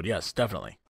week's episode. Yes,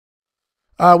 definitely.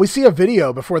 We see a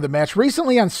video before the match.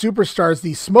 Recently on Superstars,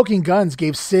 the Smoking Guns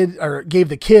gave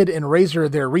the Kid and Razor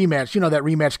their rematch. You know, that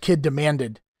rematch Kid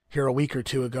demanded here a week or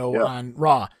two ago on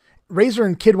Raw. Razor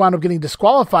and Kid wound up getting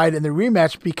disqualified in the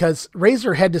rematch because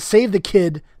Razor had to save the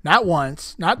Kid not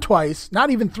once, not twice, not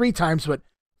even 3 times, but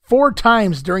 4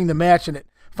 times during the match. And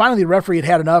finally the referee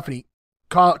had enough, and he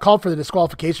called for the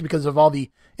disqualification because of all the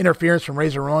interference from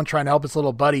Razor Ramon trying to help his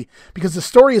little buddy. Because the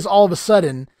story is all of a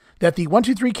sudden that the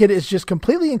 1-2-3 Kid is just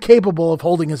completely incapable of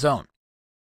holding his own.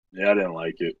 Yeah, I didn't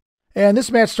like it. And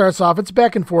this match starts off, it's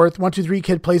back and forth. 1-2-3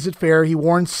 Kid plays it fair. He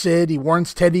warns Sid. He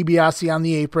warns Ted DiBiase on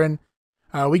the apron.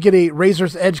 We get a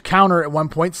Razor's Edge counter at one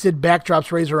point. Sid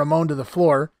backdrops Razor Ramon to the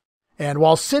floor. And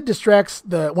while Sid distracts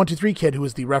the 1-2-3 Kid, who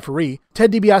is the referee,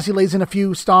 Ted DiBiase lays in a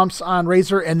few stomps on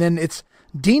Razor, and then it's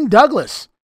Dean Douglas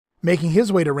making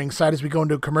his way to ringside as we go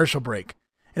into a commercial break.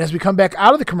 And as we come back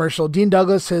out of the commercial, Dean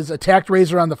Douglas has attacked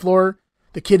Razor on the floor.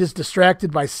 The Kid is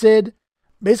distracted by Sid.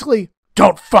 Basically,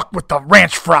 don't fuck with the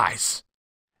ranch fries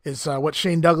is what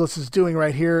Shane Douglas is doing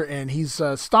right here. And he's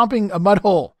stomping a mud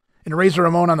hole in Razor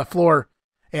Ramon on the floor.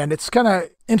 And it's kind of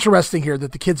interesting here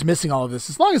that the kid's missing all of this.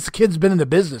 As long as the kid's been in the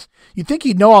business, you'd think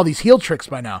he'd know all these heel tricks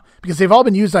by now because they've all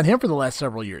been used on him for the last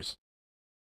several years.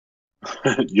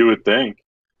 You would think.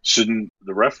 Shouldn't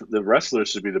the wrestlers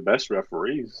should be the best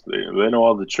referees? They know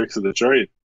all the tricks of the trade.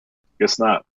 Guess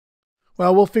not.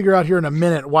 Well, we'll figure out here in a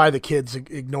minute why the kid's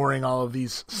ignoring all of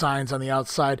these signs on the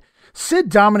outside. Sid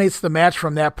dominates the match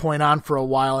from that point on for a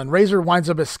while, and Razor winds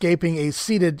up escaping a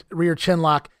seated rear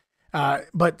chinlock.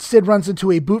 But Sid runs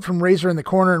into a boot from Razor in the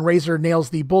corner, and Razor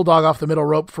nails the Bulldog off the middle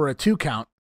rope for a 2 count.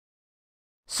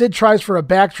 Sid tries for a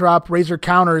backdrop. Razor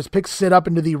counters, picks Sid up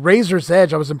into the Razor's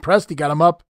Edge. I was impressed. He got him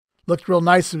up. Looked real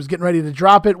nice. He was getting ready to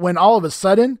drop it when all of a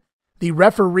sudden, the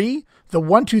referee, the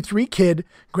 1-2-3 kid,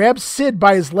 grabs Sid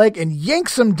by his leg and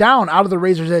yanks him down out of the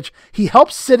Razor's Edge. He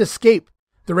helps Sid escape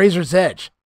the Razor's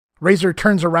Edge. Razor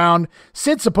turns around.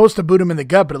 Sid's supposed to boot him in the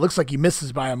gut, but it looks like he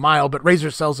misses by a mile, but Razor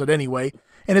sells it anyway.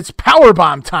 And it's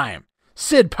powerbomb time.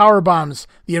 Sid powerbombs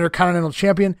the Intercontinental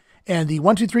Champion, and the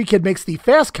 1-2-3 kid makes the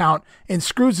fast count and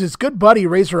screws his good buddy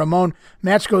Razor Ramon.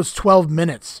 Match goes 12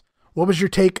 minutes. What was your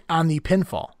take on the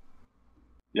pinfall?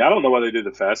 Yeah, I don't know why they did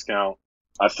the fast count.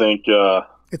 I think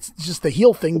it's just the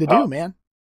heel thing to do, man.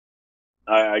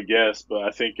 I guess, but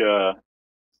I think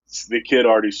the kid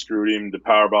already screwed him. The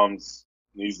powerbombs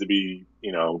needs to be,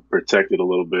 protected a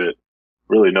little bit.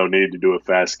 Really no need to do a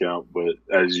fast count, but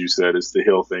as you said, it's the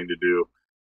heel thing to do.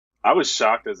 I was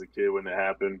shocked as a kid when it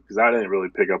happened because I didn't really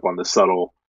pick up on the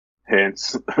subtle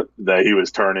hints that he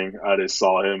was turning. I just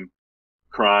saw him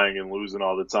crying and losing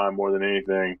all the time more than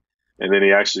anything. And then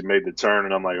he actually made the turn,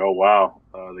 and I'm like, oh, wow,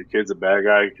 the kid's a bad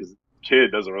guy because the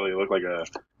kid doesn't really look like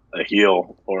a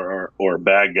heel or a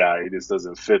bad guy. He just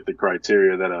doesn't fit the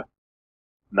criteria that a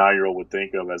 9-year-old would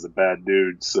think of as a bad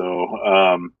dude. So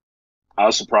I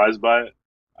was surprised by it.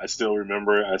 I still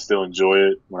remember it. I still enjoy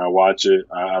it when I watch it.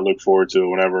 I look forward to it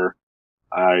whenever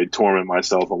I torment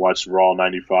myself and watch Raw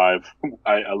 95.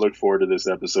 I look forward to this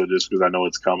episode just because I know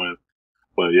it's coming.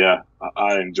 But, yeah,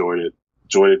 I enjoyed it.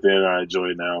 Enjoyed it then, and I enjoy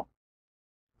it now.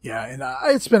 Yeah, and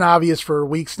it's been obvious for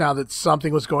weeks now that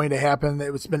something was going to happen.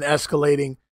 It's been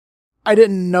escalating. I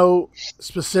didn't know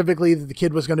specifically that the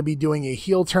kid was going to be doing a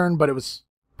heel turn, but it was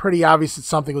pretty obvious that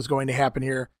something was going to happen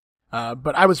here.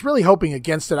 But I was really hoping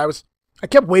against it. I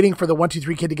kept waiting for the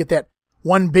 1-2-3 kid to get that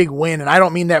one big win, and I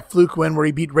don't mean that fluke win where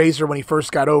he beat Razor when he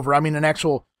first got over. I mean an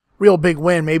actual real big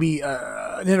win, maybe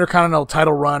an Intercontinental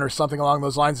title run or something along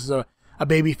those lines as a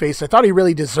babyface. I thought he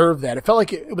really deserved that. It felt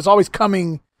like it was always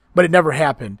coming, but it never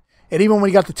happened. And even when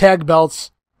he got the tag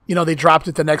belts, they dropped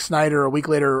it the next night or a week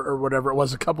later or whatever it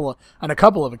was, on a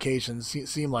couple of occasions, it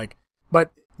seemed like.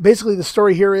 But basically the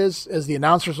story here is, as the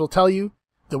announcers will tell you,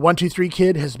 the 1-2-3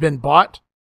 kid has been bought.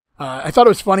 I thought it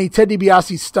was funny. Ted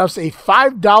DiBiase stuffs a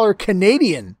 $5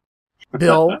 Canadian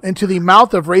bill into the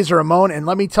mouth of Razor Ramon. And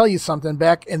let me tell you something,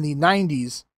 back in the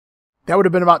 90s, that would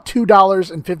have been about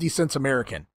 $2.50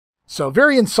 American. So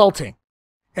very insulting.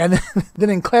 And then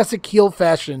in classic heel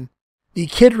fashion, the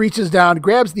kid reaches down,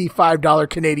 grabs the $5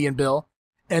 Canadian bill,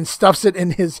 and stuffs it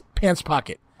in his pants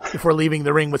pocket before leaving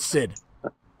the ring with Sid.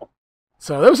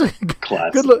 So that was a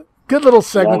good little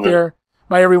segment there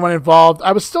by everyone involved.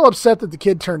 I was still upset that the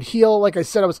kid turned heel. Like I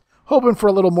said, I was hoping for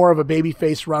a little more of a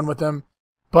babyface run with him.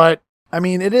 But, I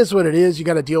mean, it is what it is. You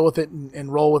got to deal with it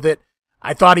and roll with it.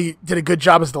 I thought he did a good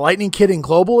job as the Lightning Kid in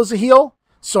Global as a heel,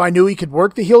 so I knew he could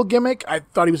work the heel gimmick. I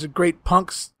thought he was a great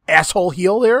punk's asshole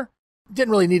heel there.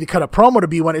 Didn't really need to cut a promo to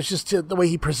be one. It's just the way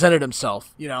he presented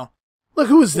himself, Look,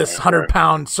 who is this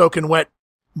 100-pound soaking wet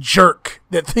jerk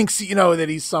that thinks, that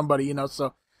he's somebody,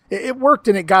 So it worked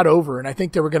and it got over, and I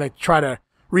think they were going to try to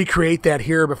recreate that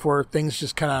here before things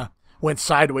just kind of went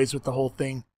sideways with the whole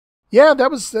thing. Yeah,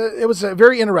 it was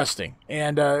very interesting,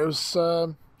 and it was.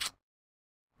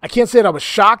 I can't say that I was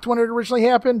shocked when it originally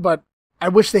happened, but I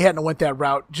wish they hadn't went that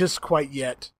route just quite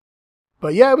yet.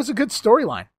 But yeah, it was a good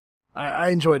storyline. I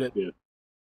enjoyed it. Yeah.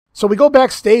 So we go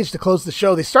backstage to close the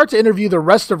show. They start to interview the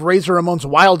rest of Razor Ramon's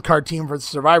wildcard team for the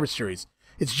Survivor Series.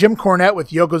 It's Jim Cornette with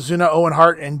Yokozuna, Owen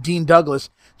Hart, and Dean Douglas.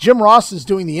 Jim Ross is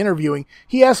doing the interviewing.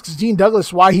 He asks Dean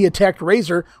Douglas why he attacked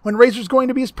Razor when Razor's going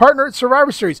to be his partner at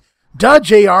Survivor Series. Duh,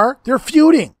 JR, they're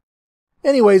feuding.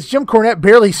 Anyways, Jim Cornette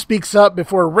barely speaks up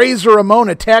before Razor Ramon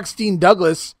attacks Dean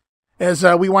Douglas as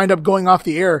we wind up going off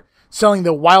the air, selling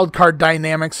the wildcard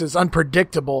dynamics as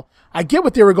unpredictable. I get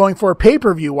what they were going for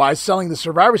pay-per-view-wise, selling the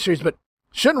Survivor Series, but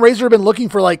shouldn't Razor have been looking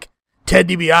for, like, Ted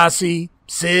DiBiase,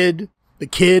 Sid, the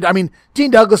Kid? I mean,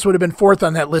 Dean Douglas would have been fourth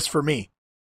on that list for me.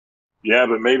 Yeah,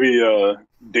 but maybe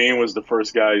Dean was the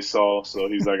first guy he saw, so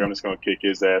he's like, I'm just going to kick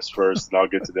his ass first, and I'll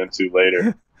get to them two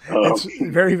later. It's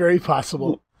very, very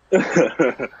possible.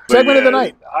 Segment of the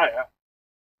night.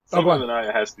 Segment of the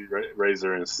night has to be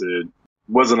Razor and Sid.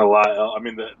 Wasn't a lot. I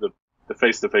mean, the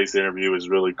face-to-face interview was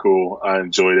really cool. I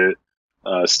enjoyed it.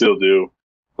 Still do.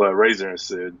 But Razor and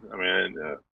Sid, I mean,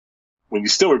 when you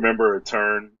still remember a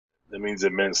turn, that means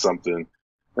it meant something.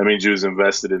 That means you was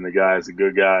invested in the guy as a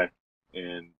good guy.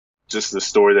 And just the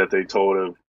story that they told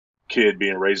of Kid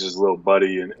being Razor's little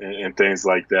buddy and things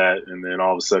like that. And then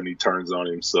all of a sudden he turns on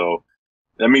him. So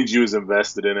that means you was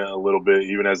invested in it a little bit,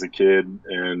 even as a kid.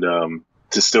 And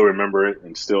to still remember it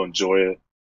and still enjoy it,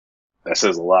 that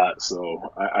says a lot.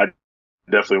 So I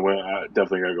definitely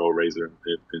gotta go Razor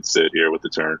and Sid here with the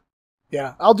turn.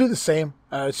 Yeah, I'll do the same.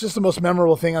 It's just the most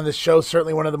memorable thing on this show.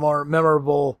 Certainly one of the more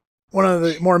memorable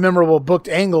booked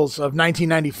angles of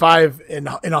 1995 in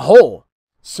a whole.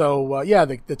 So yeah,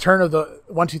 the turn of the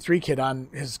 1-2-3 Kid on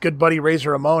his good buddy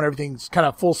Razor Ramon. Everything's kind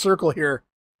of full circle here.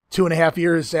 2.5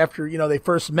 years after they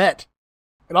first met,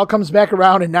 it all comes back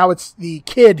around, and now it's the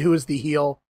Kid who is the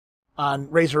heel on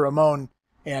Razor Ramon,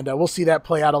 and we'll see that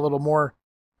play out a little more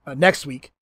next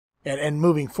week and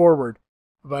moving forward.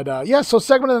 But yeah, so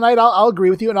segment of the night, I'll agree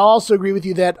with you, and I'll also agree with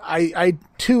you that I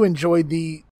too enjoyed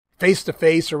the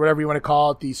face-to-face, or whatever you want to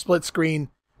call it, the split-screen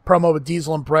promo with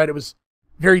Diesel and Brett. It was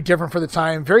very different for the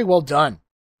time, very well done,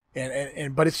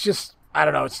 but it's just, I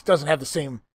don't know, it doesn't have the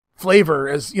same flavor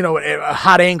as a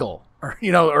hot angle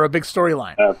or a big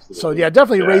storyline. So yeah,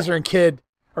 definitely Razor and Kid,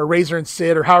 or Razor and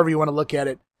Sid, or however you want to look at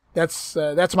it. That's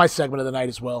my segment of the night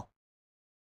as well.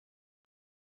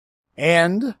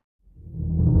 And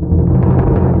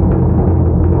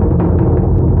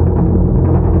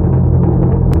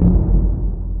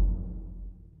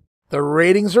the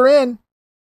ratings are in.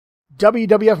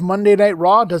 WWF Monday Night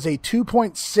Raw does a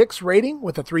 2.6 rating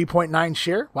with a 3.9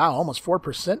 share. Wow, almost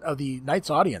 4% of the night's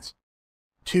audience.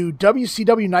 To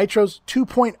WCW Nitro's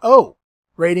 2.0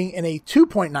 rating and a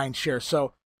 2.9 share.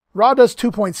 So Raw does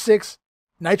 2.6,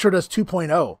 Nitro does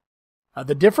 2.0.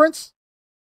 The difference?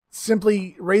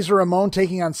 Simply Razor Ramon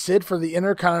taking on Sid for the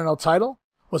Intercontinental title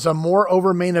was a more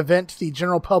over main event to the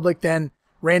general public than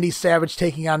Randy Savage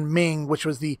taking on Ming, which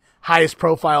was the highest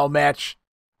profile match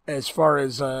as far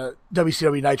as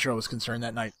WCW Nitro was concerned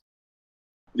that night.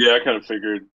 Yeah, I kind of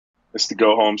figured it's the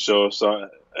go-home show. So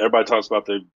everybody talks about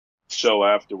the show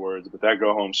afterwards, but that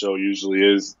go-home show usually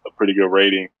is a pretty good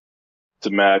rating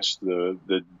to match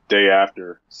the day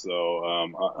after. So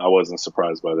I wasn't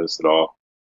surprised by this at all.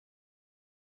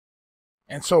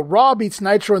 And so Raw beats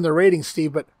Nitro in the ratings,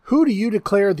 Steve, but who do you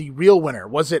declare the real winner?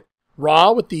 Was it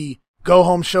Raw with the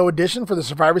go-home show edition for the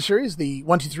Survivor Series, the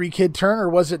 1-2-3 Kid turn, or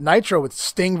was it Nitro with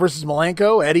Sting versus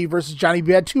Malenko, Eddie versus Johnny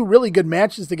B? Had two really good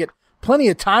matches to get plenty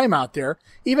of time out there.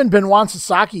 Even Benoit and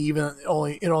Sasaki, it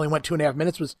only went 2.5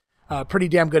 minutes, was pretty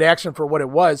damn good action for what it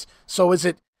was. So is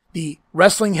it the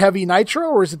wrestling-heavy Nitro,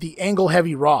 or is it the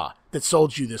angle-heavy Raw that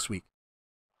sold you this week?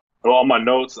 Well, on my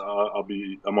notes,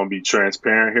 I'm gonna be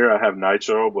transparent here. I have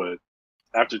Nitro, but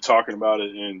after talking about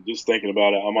it and just thinking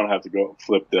about it, I'm gonna have to go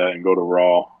flip that and go to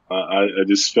Raw. I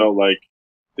just felt like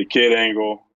the Kid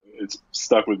angle, it's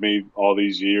stuck with me all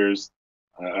these years.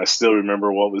 I still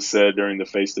remember what was said during the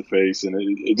face-to-face, and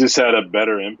it just had a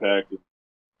better impact.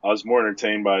 I was more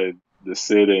entertained by the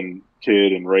Sid and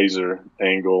Kid and Razor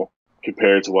angle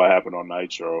compared to what happened on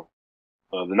Nitro.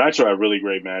 The Nitro had really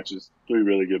great matches, 3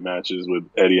 really good matches with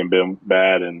Eddie and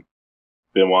Bad and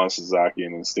Benoit and Sasaki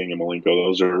and then Sting and Malenko.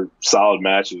 Those are solid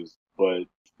matches, but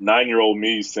 9-year-old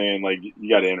me saying, like, you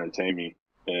got to entertain me.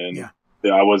 And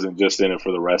I wasn't just in it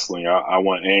for the wrestling. I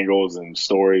want angles and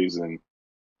stories, and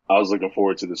I was looking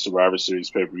forward to the Survivor Series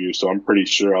pay-per-view, so I'm pretty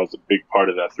sure I was a big part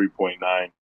of that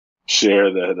 3.9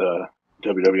 share that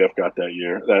WWF got that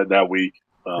year, that week,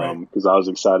 because I was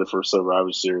excited for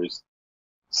Survivor Series.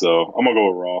 So I'm going to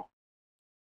go with Raw.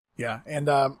 Yeah, and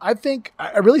I think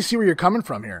I really see where you're coming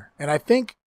from here. And I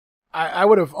think I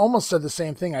would have almost said the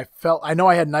same thing. I know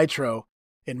I had Nitro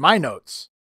in my notes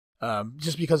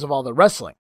just because of all the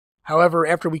wrestling. However,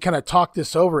 after we kind of talked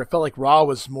this over, it felt like Raw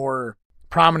was more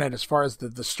prominent as far as the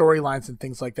storylines and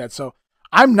things like that. So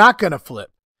I'm not going to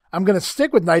flip. I'm going to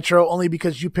stick with Nitro only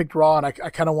because you picked Raw, and I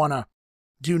kind of want to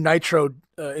do Nitro.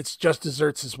 It's just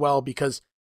desserts as well because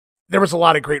there was a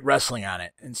lot of great wrestling on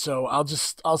it. And so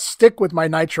I'll stick with my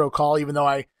Nitro call, even though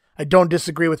I don't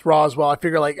disagree with Raw as well. I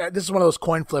figure like this is one of those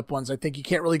coin flip ones. I think you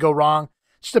can't really go wrong.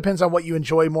 It just depends on what you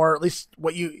enjoy more, at least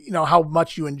what how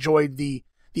much you enjoyed the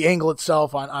angle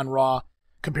itself on Raw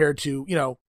compared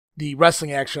to, the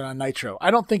wrestling action on Nitro.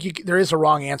 I don't think there is a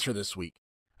wrong answer this week.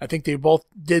 I think they both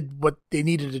did what they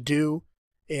needed to do,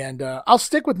 and I'll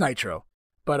stick with Nitro.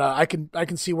 but I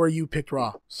can see where you picked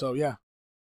Raw. So yeah,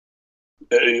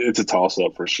 It's a toss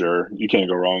up for sure. You can't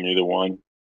go wrong either one.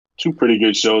 Two pretty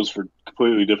good shows for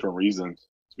completely different reasons,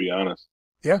 to be honest.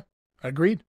 Yeah,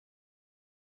 agreed.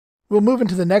 We'll move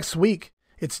into the next week.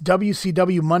 It's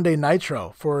WCW Monday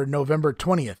Nitro for November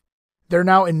 20th. They're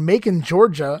now in Macon,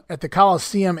 Georgia at the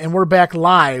Coliseum, and we're back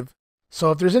live.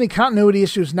 So if there's any continuity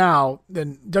issues now,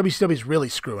 then WCW's really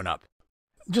screwing up.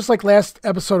 Just like last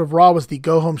episode of Raw was the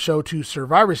go-home show to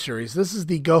Survivor Series, this is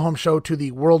the go-home show to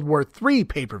the World War III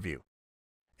pay-per-view.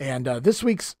 And this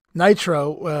week's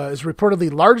Nitro is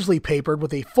reportedly largely papered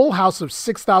with a full house of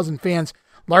 6,000 fans.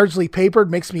 Largely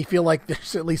papered makes me feel like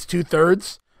there's at least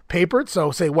 2/3 papered.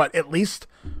 So say what, at least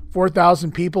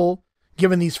 4,000 people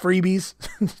given these freebies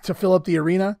to fill up the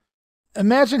arena.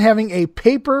 Imagine having a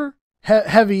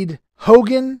paper-heavied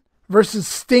Hogan versus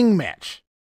Sting match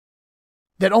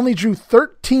that only drew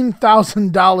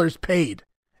 $13,000 paid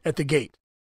at the gate.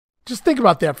 Just think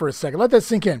about that for a second. Let that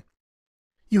sink in.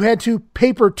 You had to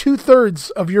paper 2/3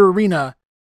 of your arena,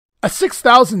 a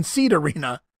 6,000 seat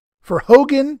arena, for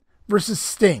Hogan versus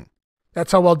Sting.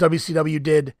 That's how well WCW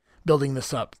did building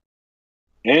this up.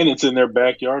 And it's in their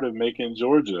backyard of Macon,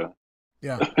 Georgia.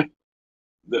 Yeah.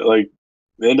 Like,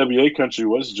 the NWA country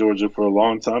was Georgia for a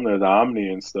long time. They're the Omni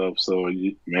and stuff. So,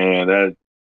 man, that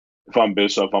if I'm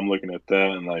Bischoff, I'm looking at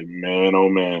that and like, man, oh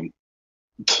man.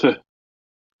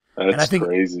 That's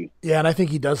crazy. Yeah, and I think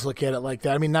he does look at it like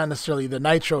that. I mean, not necessarily the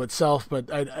Nitro itself, but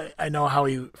I know how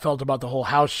he felt about the whole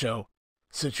house show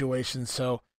situation.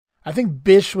 So I think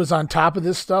Bish was on top of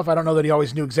this stuff. I don't know that he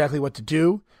always knew exactly what to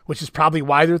do, which is probably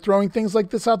why they're throwing things like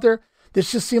this out there.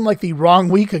 This just seemed like the wrong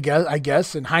week, I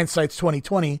guess, in hindsight's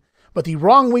 2020, but the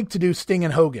wrong week to do Sting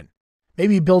and Hogan.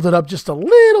 Maybe build it up just a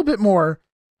little bit more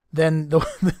than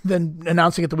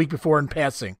announcing it the week before and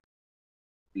passing.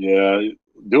 Yeah,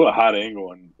 do a hot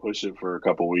angle and push it for a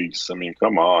couple weeks. I mean,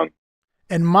 come on.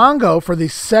 And Mongo, for the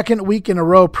second week in a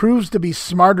row, proves to be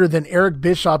smarter than Eric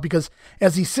Bischoff because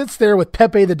as he sits there with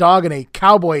Pepe the dog in a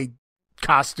cowboy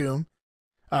costume,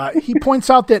 he points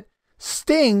out that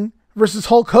Sting versus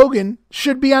Hulk Hogan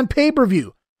should be on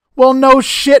pay-per-view. Well, no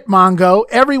shit, Mongo.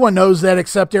 Everyone knows that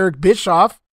except Eric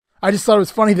Bischoff. I just thought it was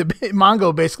funny that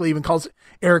Mongo basically even calls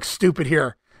Eric stupid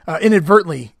here.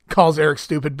 Inadvertently calls Eric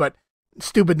stupid, but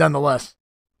stupid nonetheless.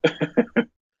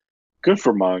 Good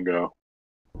for Mongo.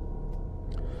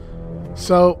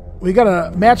 So we got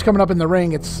a match coming up in the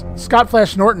ring. It's Scott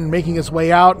Flash Norton making his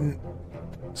way out, and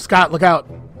Scott, look out.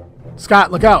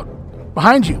 Scott, look out.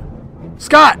 Behind you.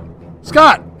 Scott!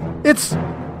 It's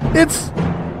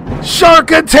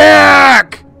Shark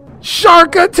Attack!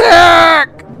 Shark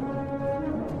Attack!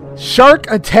 Shark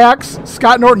attacks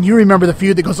Scott Norton. You remember the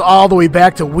feud that goes all the way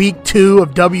back to week 2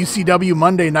 of WCW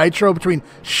Monday Nitro between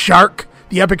Shark,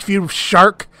 the epic feud of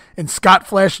Shark and Scott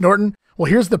Flash Norton. Well,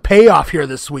 here's the payoff here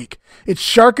this week. It's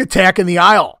Shark Attack in the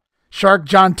aisle. Shark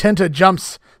John Tenta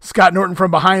jumps Scott Norton from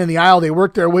behind in the aisle. They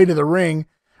work their way to the ring.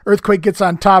 Earthquake gets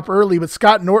on top early, but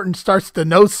Scott Norton starts to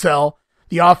no-sell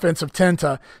the offense of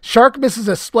Tenta. Shark misses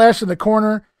a splash in the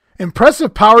corner.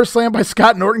 Impressive power slam by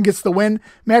Scott Norton gets the win.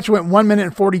 Match went 1 minute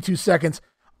and 42 seconds.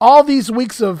 All these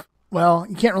weeks of, well,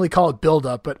 you can't really call it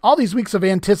build-up, but all these weeks of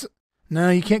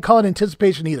no, you can't call it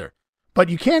anticipation either. But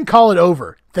you can call it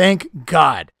over. Thank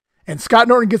God. And Scott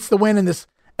Norton gets the win in this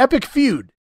epic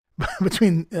feud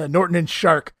between Norton and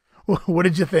Shark. What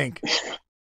did you think?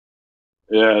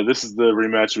 Yeah, this is the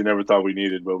rematch we never thought we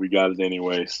needed, but we got it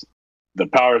anyways. The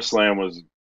power slam was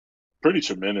pretty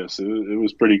tremendous. It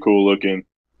was pretty cool looking.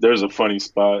 There's a funny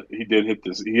spot. He did hit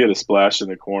this. He hit a splash in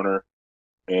the corner,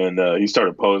 and he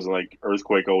started posing like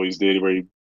Earthquake always did, where he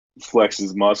flexed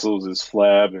his muscles, his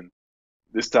flab, and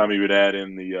this time he would add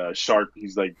in the shark.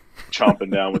 He's like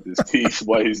chomping down with his teeth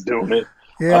while he's doing it.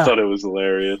 Yeah. I thought it was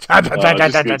hilarious.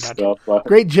 Just good stuff.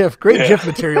 Great GIF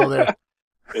material there.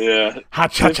 Yeah,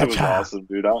 it was awesome,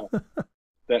 dude.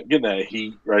 Getting that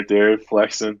heat right there,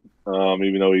 flexing,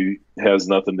 even though he has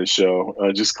nothing to show.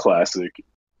 Just classic.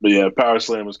 But yeah, Power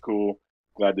Slam was cool.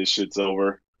 Glad this shit's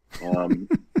over.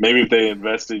 Maybe if they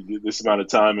invested this amount of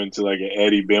time into like an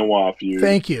Eddie Benoit feud,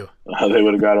 thank you, they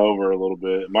would have got over a little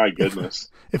bit. My goodness.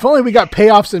 If only we got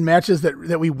payoffs in matches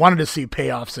that we wanted to see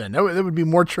payoffs in. That would be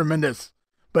more tremendous.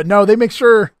 But no, they make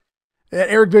sure that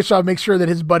Eric Bischoff makes sure that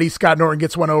his buddy Scott Norton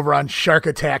gets one over on Shark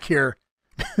Attack here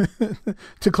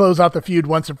to close out the feud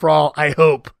once and for all, I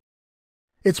hope.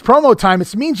 It's promo time.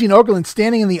 It's Mean Gene Okerlund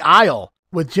standing in the aisle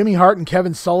with Jimmy Hart and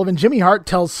Kevin Sullivan. Jimmy Hart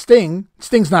tells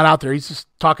Sting's not out there. He's just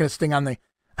talking to Sting on the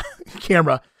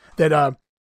camera, that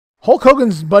Hulk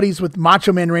Hogan's buddies with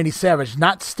Macho Man Randy Savage,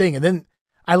 not Sting. And then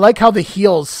I like how the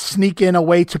heels sneak in a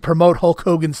way to promote Hulk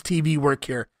Hogan's TV work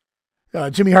here.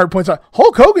 Jimmy Hart points out,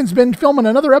 Hulk Hogan's been filming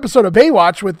another episode of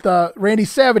Baywatch with Randy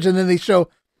Savage, and then they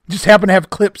just happen to have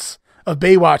clips of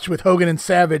Baywatch with Hogan and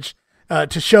Savage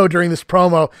to show during this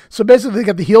promo. So basically they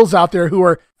got the heels out there who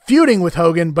are feuding with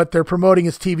Hogan, but they're promoting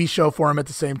his TV show for him at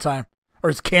the same time, or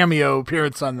his cameo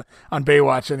appearance on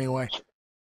Baywatch anyway.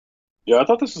 Yeah, I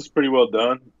thought this was pretty well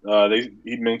done.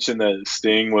 He mentioned that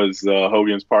Sting was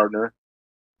Hogan's partner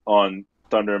on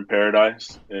Thunder in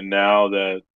Paradise, and now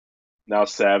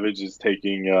Savage is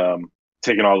taking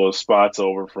all those spots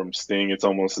over from Sting. It's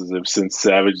almost as if since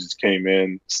Savage just came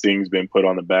in, Sting's been put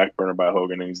on the back burner by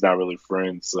Hogan, and he's not really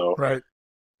friends. So right.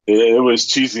 It was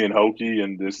cheesy and hokey,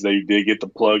 and they did get the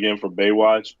plug in for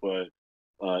Baywatch, but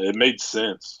it made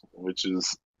sense, which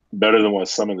is better than what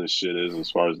some of this shit is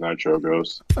as far as Nitro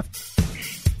goes.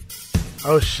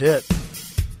 Oh, shit.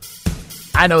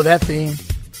 I know that theme.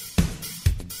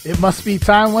 It must be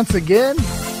time once again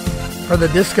for the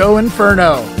Disco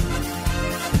Inferno.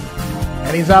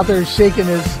 And he's out there shaking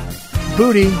his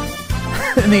booty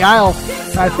in the aisle.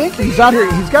 I think he's out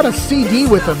here. He's got a CD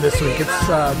with him this week. It's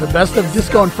the best of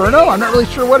Disco Inferno. I'm not really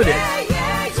sure what it is.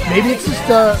 Maybe it's just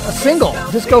a single,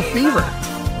 Disco Fever.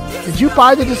 Did you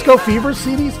buy the Disco Fever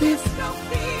CD, Steve?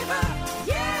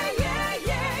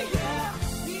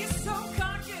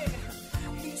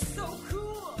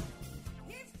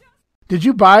 Did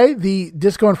you buy the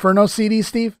Disco Inferno CD,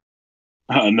 Steve?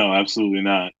 No, absolutely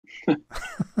not.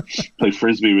 Play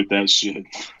Frisbee with that shit.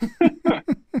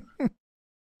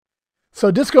 So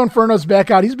Disco Inferno's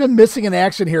back out. He's been missing in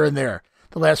action here and there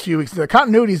the last few weeks. The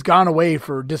continuity's gone away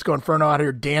for Disco Inferno out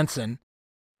here dancing.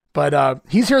 But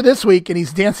he's here this week, and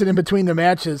he's dancing in between the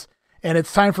matches. And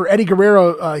it's time for Eddie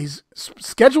Guerrero. He's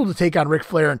scheduled to take on Ric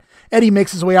Flair. And Eddie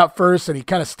makes his way out first, and he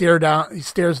kind of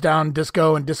stares down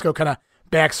Disco, and Disco kind of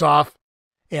backs off.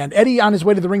 And Eddie on his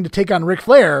way to the ring to take on Ric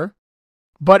Flair.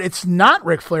 But it's not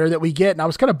Ric Flair that we get. And I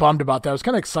was kind of bummed about that. I was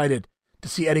kind of excited to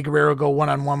see Eddie Guerrero go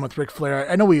one-on-one with Ric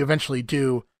Flair. I know we eventually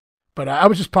do. But I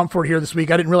was just pumped for it here this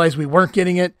week. I didn't realize we weren't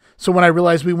getting it. So when I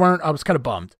realized we weren't, I was kind of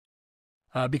bummed.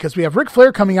 Because we have Ric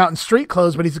Flair coming out in street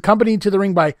clothes, but he's accompanied to the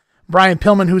ring by Brian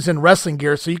Pillman, who's in wrestling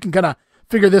gear, so you can kind of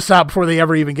figure this out before they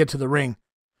ever even get to the ring.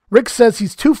 Rick says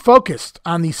he's too focused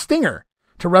on the Stinger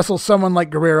to wrestle someone like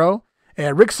Guerrero,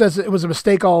 and Rick says it was a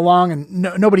mistake all along, and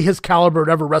nobody his caliber would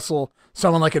ever wrestle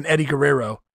someone like an Eddie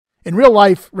Guerrero. In real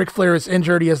life, Ric Flair is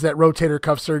injured. He has that rotator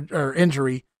cuff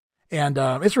injury, and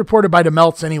it's reported by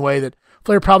DeMeltz anyway that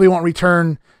Flair probably won't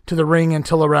return to the ring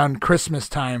until around Christmas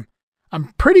time.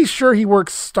 I'm pretty sure he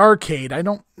works Starrcade. I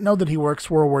don't know that he works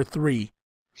World War III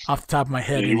off the top of my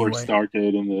head. Yeah, he works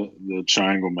Starrcade in the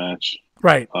triangle match.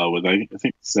 Right. With, I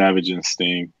think, Savage and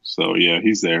Sting. So, yeah,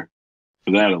 he's there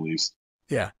for that at least.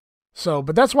 Yeah. So,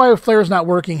 but that's why Flair's not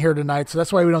working here tonight. So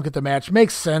that's why we don't get the match.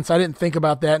 Makes sense. I didn't think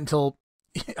about that until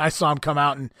I saw him come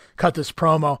out and cut this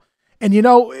promo. And, you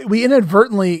know, we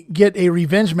inadvertently get a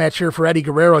revenge match here for Eddie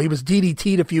Guerrero. He was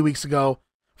DDT'd a few weeks ago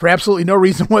for absolutely no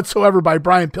reason whatsoever by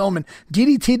Brian Pillman.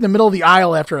 DDT'd in the middle of the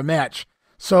aisle after a match.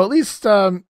 So at least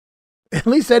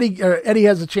Eddie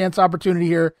has a opportunity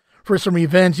here for some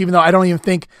revenge, even though I don't even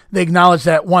think they acknowledged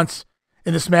that once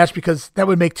in this match, because that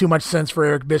would make too much sense for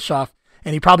Eric Bischoff,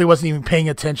 and he probably wasn't even paying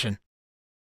attention.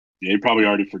 Yeah, he probably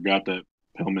already forgot that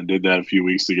Pillman did that a few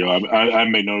weeks ago. I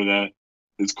made note of that.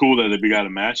 It's cool that they got a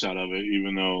match out of it,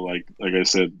 even though, like I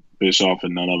said, Bischoff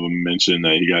and none of them mentioned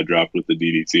that he got dropped with the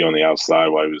DDT on the outside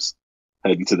while he was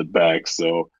heading to the back.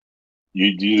 So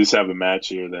you just have a match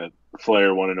here that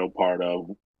Flair wanted no part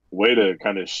of. Way to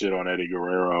kind of shit on Eddie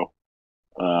Guerrero.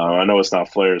 I know it's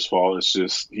not Flair's fault. It's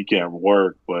just he can't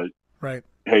work. But right.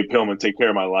 Hey, Pillman, take care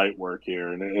of my light work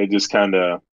here. And it just kind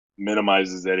of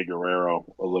minimizes Eddie Guerrero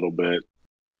a little bit.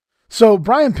 So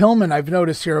Brian Pillman, I've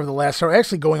noticed here over the last, or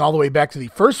actually going all the way back to the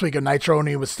first week of Nitro when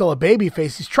he was still a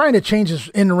babyface, he's trying to change his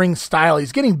in-ring style.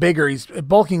 He's getting bigger. He's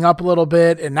bulking up a little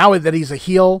bit. And now that he's a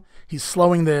heel, he's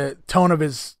slowing the tone of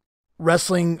his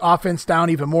wrestling offense down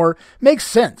even more. Makes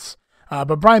sense.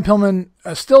 But Brian Pillman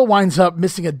still winds up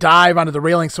missing a dive onto the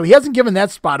railing, so he hasn't given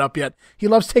that spot up yet. He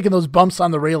loves taking those bumps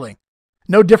on the railing.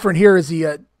 No different here as he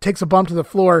takes a bump to the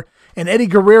floor. And Eddie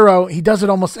Guerrero, he does it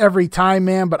almost every time,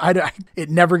 man, but it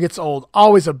never gets old.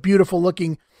 Always a beautiful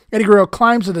looking. Eddie Guerrero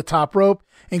climbs to the top rope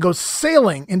and goes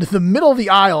sailing into the middle of the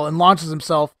aisle and launches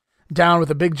himself down with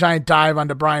a big giant dive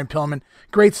onto Brian Pillman.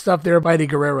 Great stuff there by Eddie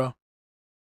Guerrero.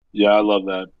 Yeah, I love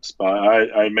that spot.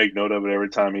 I make note of it every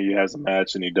time he has a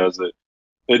match and he does it.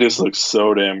 It just looks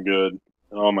so damn good.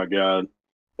 Oh, my God.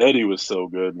 Eddie was so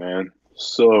good, man.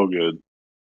 So good.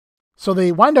 So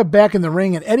they wind up back in the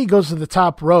ring, and Eddie goes to the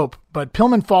top rope, but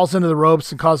Pillman falls into the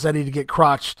ropes and causes Eddie to get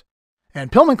crotched.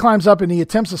 And Pillman climbs up and he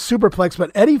attempts a superplex,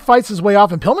 but Eddie fights his way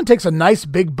off, and Pillman takes a nice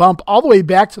big bump all the way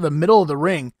back to the middle of the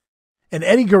ring. And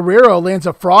Eddie Guerrero lands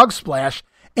a frog splash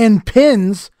and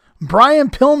pins Brian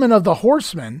Pillman of the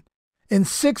Horsemen in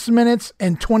 6 minutes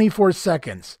and 24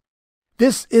 seconds.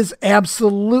 This is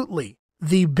absolutely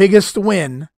the biggest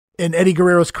win in Eddie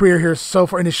Guerrero's career here so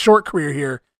far, in his short career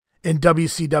here in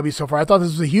WCW so far. I thought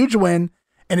this was a huge win,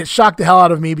 and it shocked the hell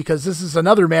out of me because this is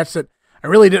another match that I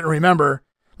really didn't remember.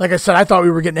 Like I said, I thought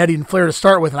we were getting Eddie and Flair to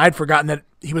start with, and I'd forgotten that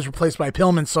he was replaced by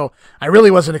Pillman, so I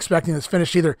really wasn't expecting this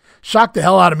finish either. Shocked the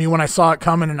hell out of me when I saw it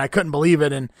coming, and I couldn't believe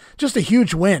it, and just a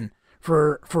huge win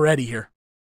for Eddie here.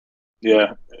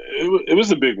 Yeah, it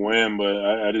was a big win, but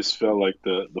I just felt like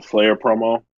the Flair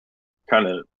promo kind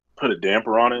of put a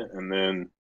damper on it, and then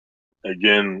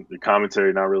again, the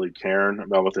commentary not really caring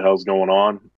about what the hell's going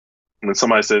on. When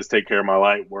somebody says, "Take care of my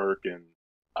light work," and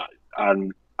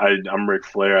I'm Ric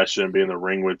Flair, I shouldn't be in the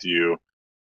ring with you.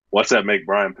 What's that make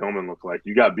Brian Pillman look like?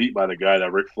 You got beat by the guy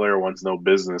that Ric Flair wants no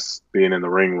business being in the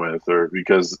ring with, or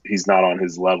because he's not on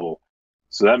his level.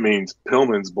 So that means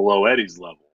Pillman's below Eddie's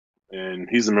level, and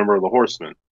he's a member of the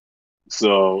Horsemen.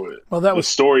 So the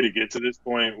story to get to this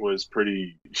point was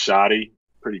pretty shoddy,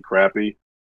 pretty crappy.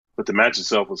 But the match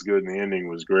itself was good, and the ending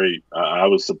was great. I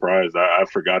was surprised. I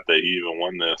forgot that he even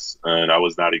won this, and I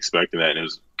was not expecting that. And it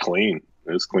was clean.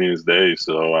 It was clean as day.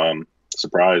 So,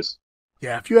 surprised.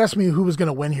 Yeah, if you asked me who was going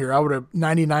to win here, I would have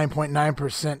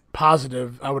 99.9%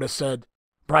 positive. I would have said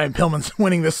Brian Pillman's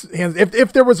winning this.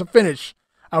 If there was a finish,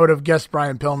 I would have guessed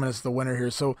Brian Pillman as the winner here.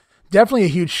 So definitely a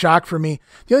huge shock for me.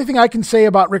 The only thing I can say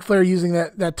about Ric Flair using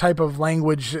that type of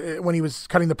language when he was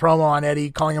cutting the promo on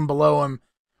Eddie, calling him below him,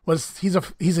 was he's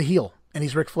a heel and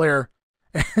he's Ric Flair.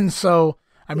 And so,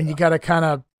 I mean, you got to kind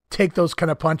of take those kind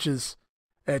of punches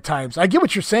at times. I get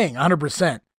what you're saying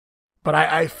 100%, but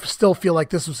I still feel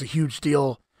like this was a huge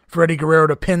deal for Eddie Guerrero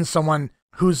to pin someone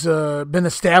who's been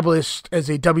established as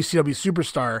a WCW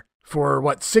superstar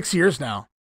for 6 years now.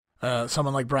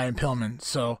 Someone like Brian Pillman.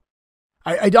 So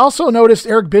I also noticed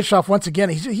Eric Bischoff once again,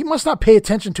 he must not pay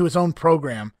attention to his own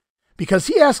program, because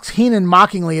he asks Heenan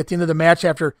mockingly at the end of the match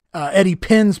after Eddie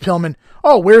pins Pillman,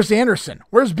 "Oh, where's Anderson?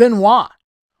 Where's Benoit?"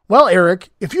 Well, Eric,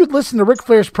 if you'd listened to Ric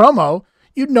Flair's promo,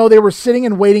 you'd know they were sitting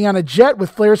and waiting on a jet with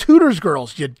Flair's Hooters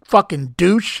girls, you fucking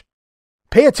douche.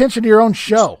 Pay attention to your own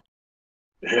show.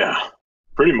 Yeah,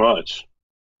 pretty much.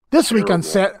 This week on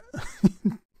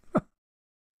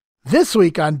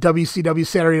WCW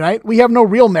Saturday Night, we have no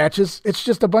real matches. It's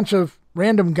just a bunch of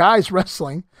random guys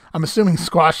wrestling, I'm assuming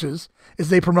squashes, as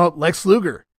they promote Lex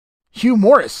Luger, Hugh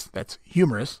Morris, that's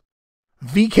humorous,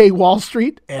 VK Wall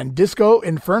Street, and Disco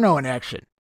Inferno in action.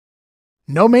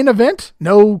 No main event,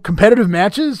 no competitive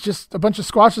matches, just a bunch of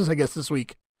squashes, I guess, this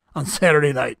week on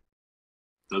Saturday night.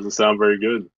 Doesn't sound very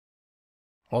good.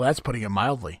 Well, that's putting it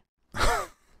mildly.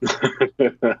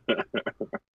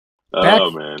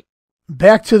 Man.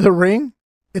 Back to the ring.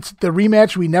 It's the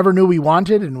rematch we never knew we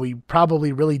wanted, and we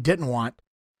probably really didn't want.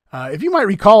 If you might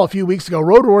recall, a few weeks ago,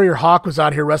 Road Warrior Hawk was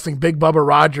out here wrestling Big Bubba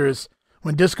Rogers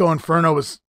when Disco Inferno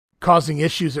was causing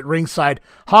issues at ringside.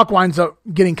 Hawk winds up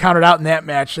getting counted out in that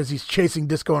match as he's chasing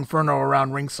Disco Inferno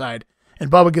around ringside, and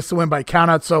Bubba gets the win by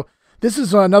countout. So this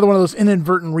is another one of those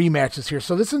inadvertent rematches here.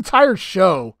 So this entire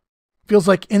show feels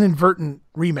like inadvertent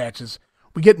rematches.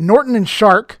 We get Norton and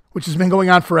Shark, which has been going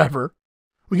on forever.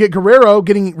 We get Guerrero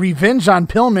getting revenge on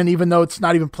Pillman, even though it's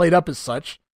not even played up as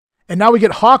such. And now we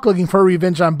get Hawk looking for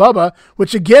revenge on Bubba,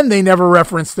 which again, they never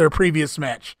referenced their previous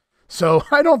match. So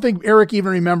I don't think Eric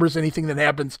even remembers anything that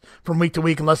happens from week to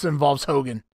week unless it involves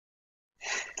Hogan.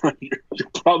 You're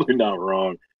probably not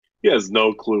wrong. He has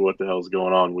no clue what the hell's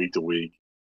going on week to week.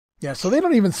 Yeah, so they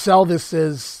don't even sell this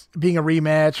as being a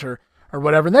rematch or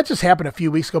whatever. And that just happened a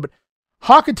few weeks ago. But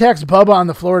Hawk attacks Bubba on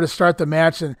the floor to start the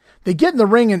match, and they get in the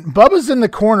ring, and Bubba's in the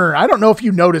corner. I don't know if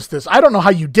you noticed this. I don't know how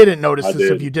you didn't notice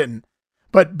this if you didn't.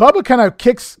 But Bubba kind of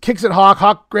kicks at Hawk.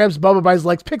 Hawk grabs Bubba by his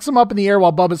legs, picks him up in the air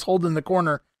while Bubba's holding in the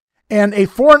corner. And a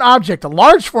foreign object, a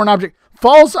large foreign object,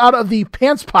 falls out of the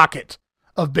pants pocket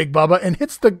of Big Bubba and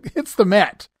hits the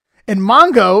mat. And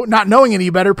Mongo, not knowing any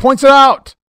better, points it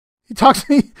out. He talks,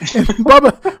 and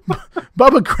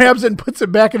Bubba grabs it and puts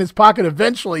it back in his pocket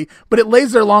eventually, but it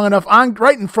lays there long enough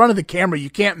right in front of the camera. You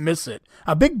can't miss it.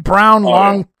 A big brown,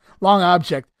 long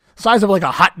object, size of like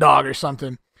a hot dog or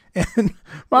something. And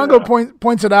Mongo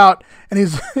points it out,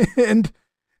 and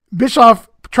Bischoff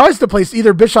tries to play,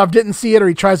 either Bischoff didn't see it or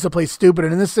he tries to play stupid.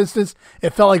 And in this instance,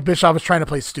 it felt like Bischoff was trying to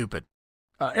play stupid.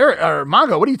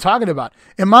 Mongo, what are you talking about?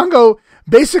 And Mongo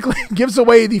basically gives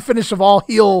away the finish of all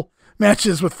heel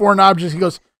matches with foreign objects. He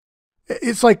goes,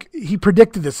 it's like he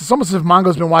predicted this. It's almost as if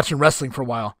Mongo's been watching wrestling for a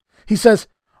while. He says,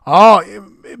 Oh,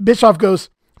 Bischoff goes,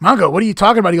 Mongo, what are you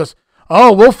talking about? He goes,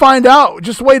 oh, we'll find out.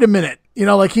 Just wait a minute. You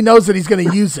know, like he knows that he's going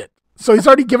to use it. So he's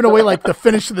already given away like the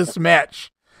finish of this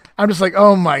match. I'm just like,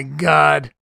 oh my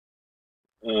God.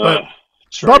 But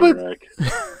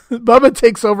Bubba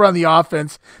takes over on the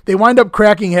offense. They wind up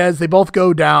cracking heads. They both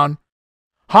go down.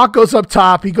 Hawk goes up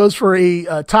top. He goes for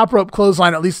a top rope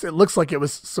clothesline. At least it looks like it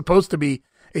was supposed to be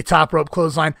a top rope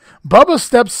clothesline. Bubba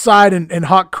steps aside and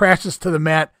Hawk crashes to the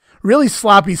mat. Really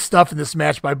sloppy stuff in this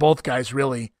match by both guys,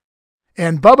 really.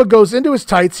 And Bubba goes into his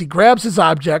tights. He grabs his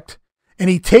object and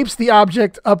he tapes the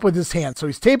object up with his hand. So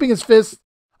he's taping his fist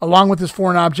along with his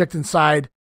foreign object inside.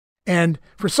 And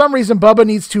for some reason, Bubba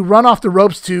needs to run off the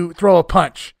ropes to throw a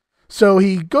punch. So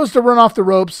he goes to run off the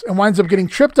ropes and winds up getting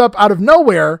tripped up out of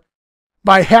nowhere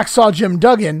by Hacksaw Jim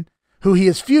Duggan, who he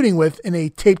is feuding with in a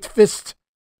taped fist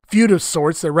feud of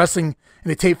sorts. They're wrestling in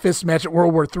a taped fist match at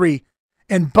World War III.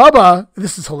 And Bubba,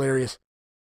 this is hilarious.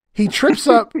 He trips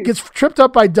up, gets tripped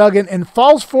up by Duggan and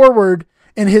falls forward,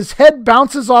 and his head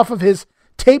bounces off of his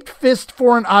taped fist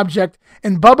foreign object,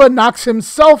 and Bubba knocks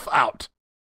himself out.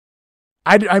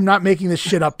 I'm not making this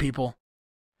shit up, people.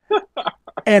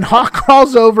 And Hawk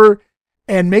crawls over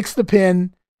and makes the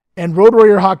pin, and Road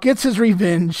Warrior Hawk gets his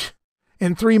revenge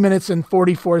in 3 minutes and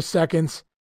 44 seconds.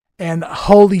 And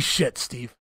holy shit,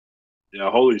 Steve. Yeah,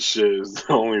 holy shit is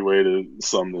the only way to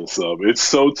sum this up. It's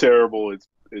so terrible.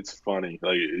 It's funny.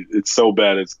 Like it's so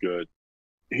bad. It's good.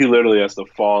 He literally has to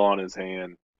fall on his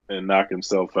hand and knock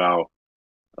himself out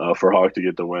for Hawk to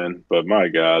get the win. But my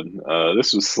God,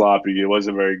 this was sloppy. It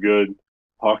wasn't very good.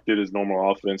 Hawk did his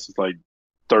normal offense. It's like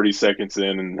 30 seconds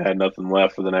in and had nothing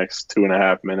left for the next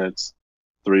 2.5 minutes,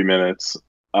 3 minutes.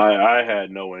 I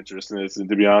had no interest in this. And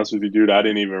to be honest with you, dude, I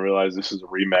didn't even realize this was a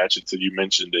rematch until you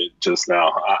mentioned it just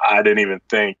now. I didn't even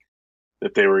think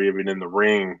that they were even in the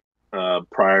ring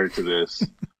prior to this.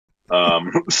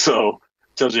 So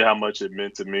tells you how much it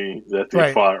meant to me that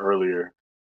they fought earlier.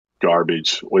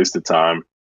 Garbage, waste of time.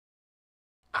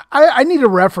 I need to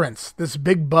reference this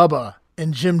Big Bubba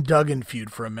and Jim Duggan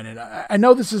feud for a minute. I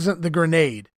know this isn't the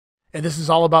Grenade, and this is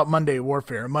all about Monday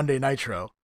Warfare, Monday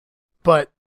Nitro,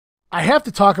 but I have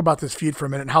to talk about this feud for a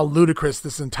minute and how ludicrous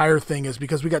this entire thing is,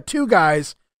 because we got two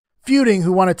guys feuding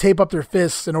who want to tape up their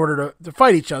fists in order to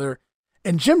fight each other,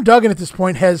 and Jim Duggan at this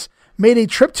point has made a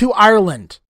trip to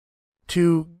Ireland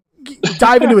to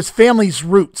dive into his family's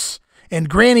roots. And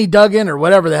Granny Duggan, or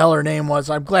whatever the hell her name was,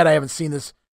 I'm glad I haven't seen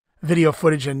this video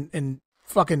footage in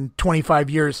fucking 25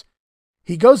 years.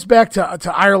 He goes back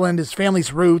to Ireland, his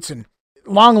family's roots, and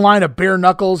long line of bare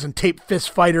knuckles and taped fist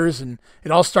fighters. And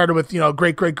it all started with,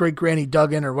 great Granny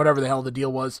Duggan, or whatever the hell the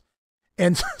deal was.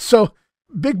 And so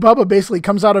Big Bubba basically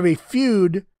comes out of a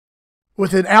feud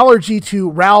with an allergy to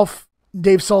Ralph,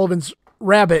 Dave Sullivan's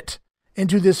rabbit,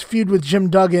 into this feud with Jim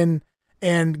Duggan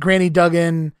and Granny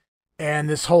Duggan and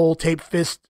this whole taped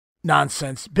fist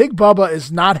nonsense. Big Bubba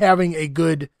is not having a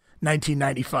good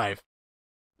 1995.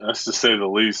 That's to say the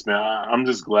least, man. I'm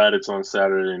just glad it's on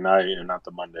Saturday night and not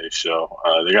the Monday show.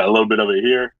 They got a little bit of it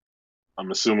here.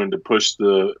 I'm assuming to push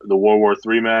the World War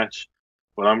III match,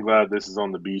 but I'm glad this is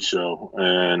on the B show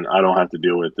and I don't have to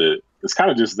deal with it. It's kind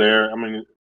of just there. I mean,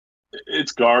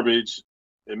 it's garbage.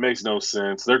 It makes no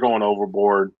sense. They're going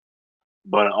overboard.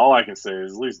 But all I can say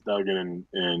is at least Duggan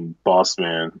and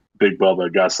Bossman, Big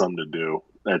Bubba, got something to do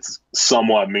that's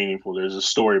somewhat meaningful. There's a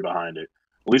story behind it.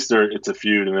 At least it's a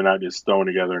feud, and they're not just thrown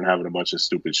together and having a bunch of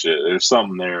stupid shit. There's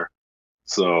something there.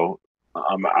 So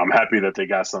I'm happy that they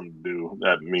got something to do.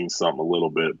 That means something a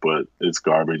little bit, but it's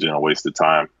garbage and a waste of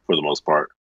time for the most part.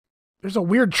 There's a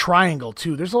weird triangle,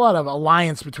 too. There's a lot of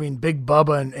alliance between Big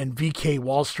Bubba and VK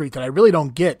Wall Street that I really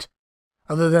don't get,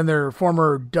 other than their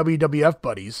former WWF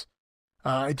buddies.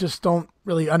 I just don't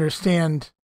really understand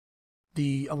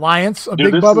the alliance of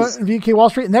Big Bubba and VK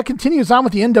Wall Street. And that continues on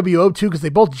with the NWO too, because they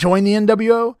both joined the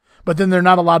NWO, but then they're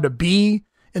not allowed to be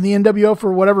in the NWO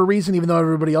for whatever reason, even though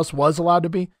everybody else was allowed to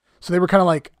be. So they were kind of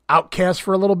like outcasts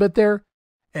for a little bit there,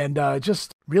 and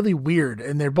just really weird.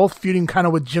 And they're both feuding kind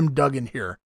of with Jim Duggan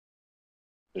here.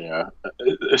 Yeah,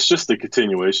 it's just the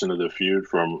continuation of the feud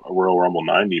from Royal Rumble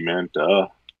 90, man. Duh.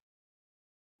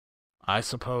 I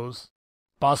suppose.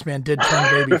 Bossman did turn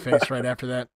babyface right after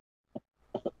that.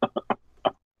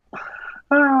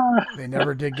 They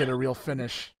never did get a real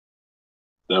finish.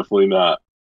 Definitely not.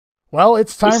 Well,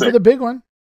 it's time for the big one.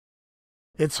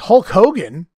 It's Hulk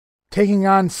Hogan taking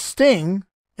on Sting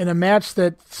in a match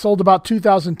that sold about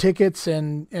 2,000 tickets,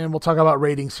 and we'll talk about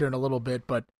ratings here in a little bit.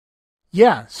 But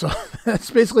yeah, so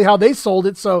that's basically how they sold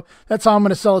it. So that's how I'm going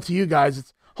to sell it to you guys.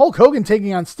 It's Hulk Hogan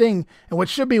taking on Sting in what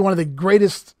should be one of the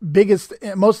greatest, biggest,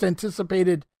 most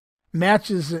anticipated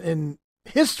matches in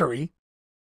history.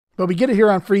 But we get it here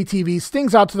on free TV.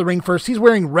 Sting's out to the ring first. He's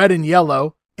wearing red and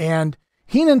yellow, and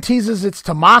Heenan teases it's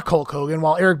to mock Hulk Hogan,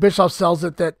 while Eric Bischoff sells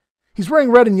it that he's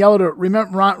wearing red and yellow to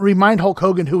remind Hulk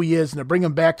Hogan who he is and to bring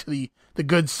him back to the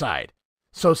good side.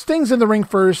 So Sting's in the ring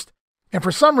first, and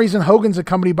for some reason, Hogan's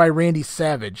accompanied by Randy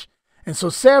Savage. And so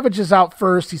Savage is out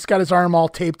first. He's got his arm all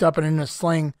taped up and in a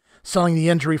sling, selling the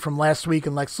injury from last week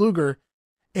in Lex Luger.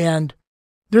 And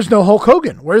there's no Hulk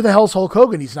Hogan. Where the hell's Hulk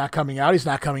Hogan? He's not coming out. He's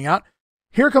not coming out.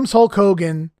 Here comes Hulk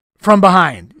Hogan from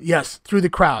behind. Yes, through the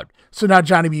crowd. So now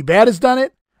Johnny B. Bad has done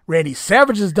it, Randy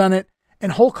Savage has done it,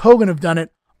 and Hulk Hogan have done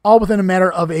it all within a matter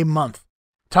of a month.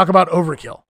 Talk about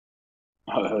overkill.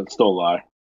 It's no lie.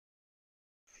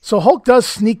 So Hulk does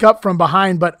sneak up from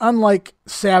behind, but unlike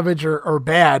Savage or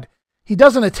Bad, he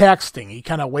doesn't attack Sting. He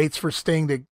kind of waits for Sting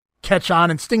to catch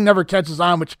on, and Sting never catches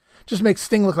on, which just makes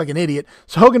Sting look like an idiot.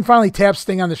 So Hogan finally taps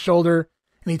Sting on the shoulder,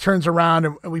 and he turns around,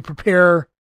 and we prepare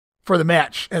for the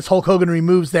match as Hulk Hogan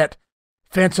removes that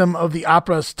Phantom of the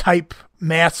Opera's type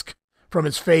mask from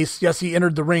his face. Yes, he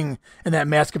entered the ring in that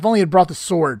mask. If only he had brought the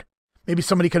sword, maybe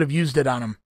somebody could have used it on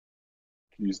him.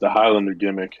 Use the Highlander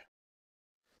gimmick.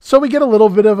 So we get a little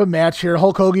bit of a match here.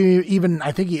 Hulk Hogan even,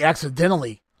 I think he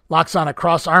accidentally locks on a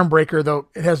cross arm breaker, though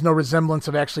it has no resemblance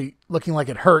of actually looking like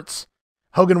it hurts.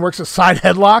 Hogan works a side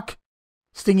headlock.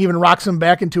 Sting even rocks him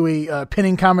back into a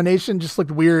pinning combination. Just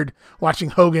looked weird watching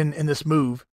Hogan in this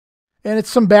move. And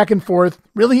it's some back and forth,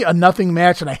 really a nothing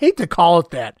match. And I hate to call it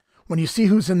that when you see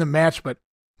who's in the match, but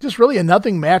just really a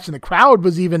nothing match. And the crowd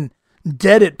was even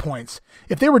dead at points.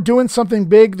 If they were doing something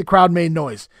big, the crowd made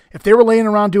noise. If they were laying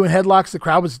around doing headlocks, the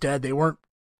crowd was dead. They weren't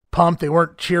pumped. They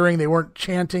weren't cheering. They weren't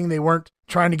chanting. They weren't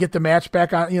trying to get the match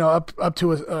back on, up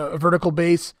to a vertical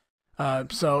base.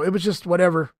 So it was just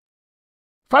whatever.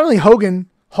 Finally,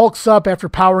 Hogan hulks up after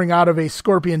powering out of a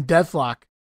Scorpion Deathlock,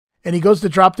 and he goes to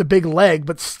drop the big leg,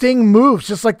 but Sting moves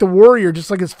just like the Warrior,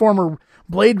 just like his former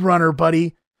Blade Runner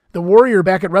buddy, the Warrior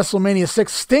back at WrestleMania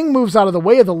 6. Sting moves out of the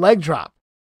way of the leg drop,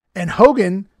 and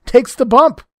Hogan takes the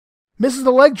bump, misses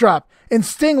the leg drop, and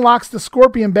Sting locks the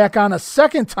Scorpion back on a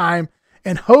second time,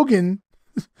 and Hogan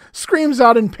screams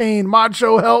out in pain,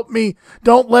 "Macho, help me.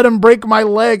 Don't let him break my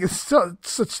leg." It's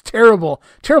such terrible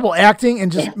acting,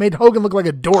 and just made Hogan look like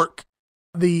a dork.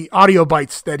 The audio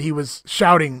bites that he was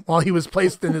shouting while he was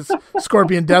placed in his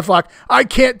Scorpion Deathlock. "I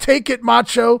can't take it,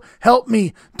 Macho. Help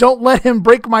me. Don't let him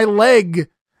break my leg."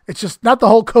 It's just not the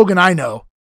Hulk Hogan I know.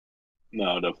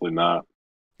 No, definitely not.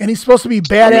 And he's supposed to be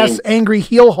badass, angry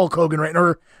heel Hulk Hogan right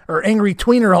now, or angry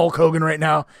tweener Hulk Hogan right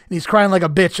now, and he's crying like a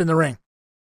bitch in the ring.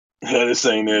 Yeah, this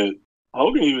ain't it.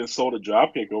 Hogan even sold a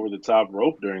dropkick over the top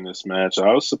rope during this match.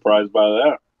 I was surprised by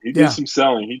that. He did some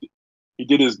selling. He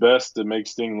did his best to make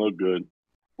Sting look good.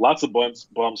 Lots of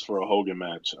bumps for a Hogan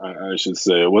match, I should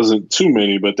say. It wasn't too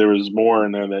many, but there was more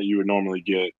in there that you would normally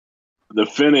get. The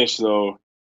finish, though,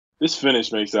 this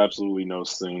finish makes absolutely no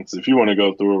sense. If you want to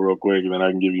go through it real quick, then I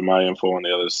can give you my info on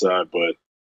the other side. But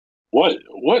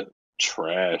what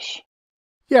trash.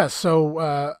 Yeah,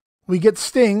 so we get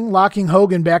Sting locking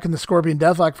Hogan back in the Scorpion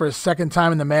Deathlock for a second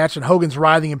time in the match, and Hogan's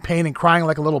writhing in pain and crying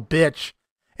like a little bitch.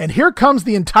 And here comes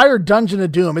the entire Dungeon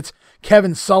of Doom. It's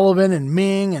Kevin Sullivan and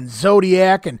Ming and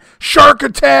Zodiac and Shark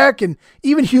Attack, and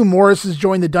even Hugh Morris has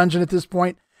joined the dungeon at this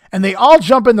point. And they all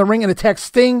jump in the ring and attack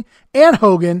Sting and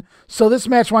Hogan. So this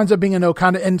match winds up being a no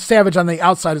contest, and Savage on the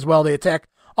outside as well. They attack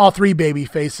all three baby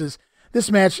faces. This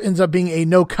match ends up being a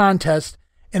no contest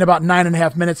in about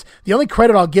 9.5 minutes. The only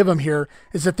credit I'll give them here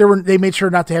is that they made sure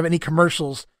not to have any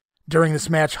commercials during this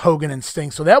match, Hogan and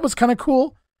Sting. So that was kind of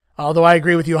cool. Although I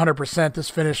agree with you 100%, this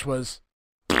finish was...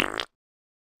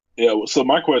 Yeah, so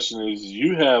my question is,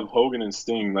 you have Hogan and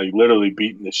Sting like literally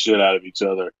beating the shit out of each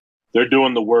other. They're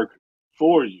doing the work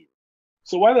for you.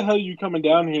 So why the hell are you coming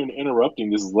down here and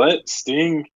interrupting? Just let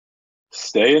Sting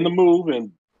stay in the move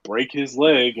and break his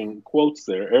leg, in quotes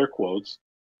there, air quotes,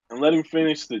 and let him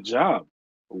finish the job.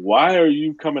 Why are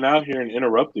you coming out here and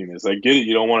interrupting this? I get it,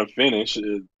 you don't want to finish.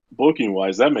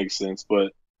 Booking-wise, that makes sense,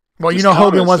 but... Well, you know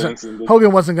Hogan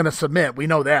wasn't going to submit. We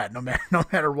know that, no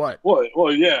matter what.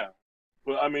 Well, yeah.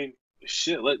 But, I mean,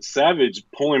 shit, let Savage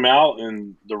pull him out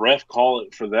and the ref call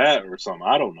it for that or something.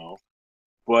 I don't know.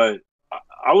 But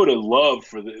I would have loved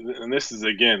for and this is,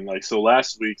 again, like, so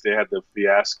last week they had the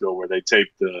fiasco where they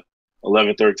taped the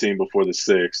 11-13 before the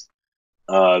 6th.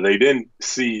 They didn't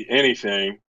see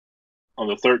anything on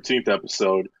the 13th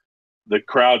episode. The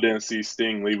crowd didn't see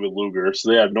Sting leave with Luger,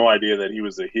 so they had no idea that he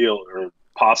was a heel or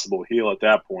possible heel at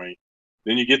that point.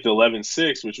 Then you get the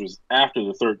 11-6, which was after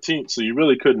the 13th, so you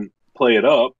really couldn't play it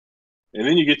up. And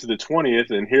then you get to the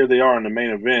 20th, and here they are in the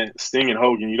main event, Sting and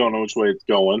Hogan. You don't know which way it's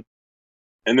going.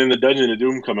 And then the Dungeon of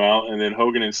Doom come out, and then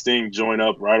Hogan and Sting join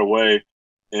up right away.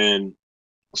 And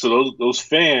so those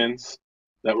fans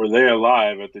that were there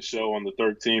live at the show on the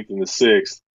 13th and the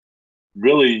 6th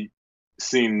really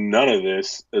seen none of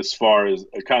this as far as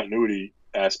a continuity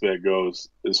aspect goes,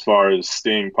 as far as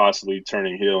Sting possibly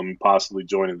turning heel and possibly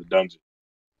joining the Dungeon.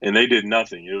 And they did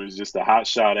nothing. It was just a hot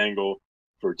shot angle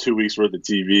for 2 weeks worth of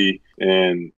TV.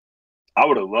 And I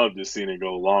would have loved to seen it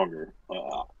go longer.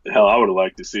 Hell, I would have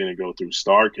liked to seen it go through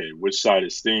Starrcade. Which side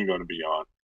is Sting going to be on?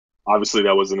 Obviously,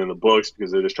 that wasn't in the books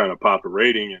because they're just trying to pop a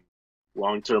rating and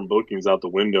long-term bookings out the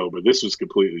window. But this was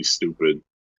completely stupid.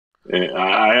 And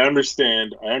I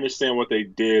understand what they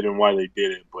did and why they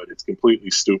did it, but it's completely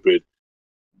stupid.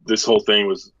 This whole thing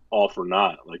was all for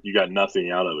naught. Like, you got nothing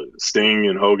out of it. Sting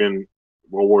and Hogan,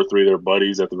 World War III, they're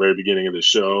buddies at the very beginning of the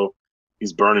show.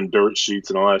 He's burning dirt sheets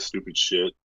and all that stupid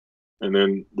shit. And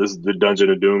then the Dungeon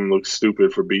of Doom looks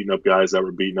stupid for beating up guys that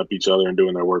were beating up each other and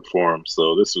doing their work for him.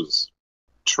 So this was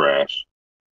trash.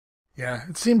 Yeah,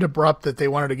 it seemed abrupt that they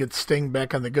wanted to get Sting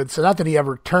back on the good side. Not that he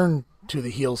ever turned to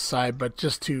the heel side, but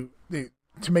just to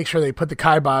make sure they put the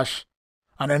kibosh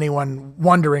on anyone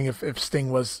wondering if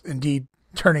Sting was indeed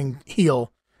turning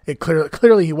heel. It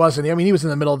clearly he wasn't. I mean, he was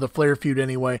in the middle of the Flair feud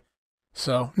anyway.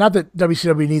 So not that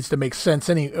WCW needs to make sense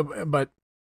but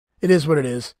it is what it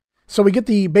is. So we get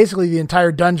basically the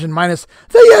entire Dungeon minus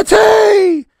the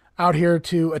Yeti out here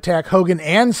to attack Hogan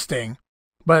and Sting,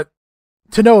 but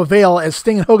to no avail as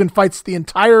Sting and Hogan fights the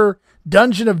entire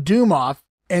Dungeon of Doom off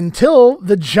until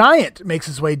the Giant makes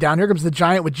his way down. Here comes the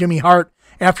Giant with Jimmy Hart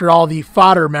after all the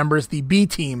fodder members, the B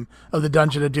team of the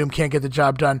Dungeon of Doom, can't get the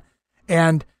job done.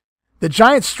 And the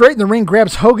Giant straight in the ring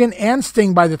grabs Hogan and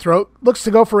Sting by the throat, looks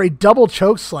to go for a double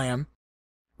choke slam.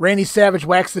 Randy Savage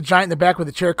whacks the Giant in the back with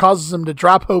a chair, causes him to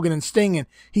drop Hogan and Sting, and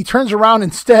he turns around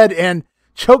instead and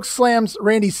choke slams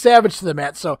Randy Savage to the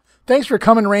mat. So thanks for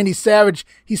coming, Randy Savage.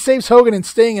 He saves Hogan and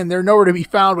Sting, and they're nowhere to be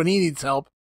found when he needs help.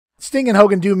 Sting and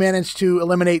Hogan do manage to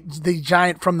eliminate the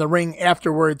Giant from the ring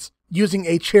afterwards, using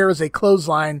a chair as a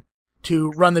clothesline to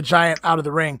run the Giant out of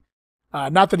the ring.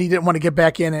 Not that he didn't want to get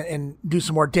back in and do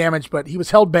some more damage, but he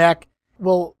was held back.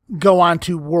 We'll go on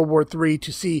to World War III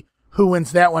to see who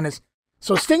wins that one.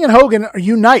 So Sting and Hogan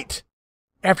unite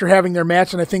after having their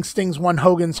match, and I think Sting's won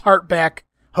Hogan's heart back.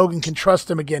 Hogan can trust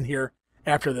him again here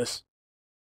after this.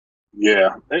 Yeah,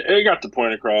 it got the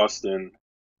point across, and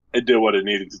it did what it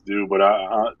needed to do,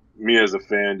 but me as a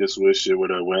fan just wish it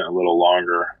would have went a little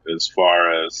longer as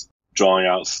far as drawing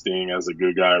out Sting as a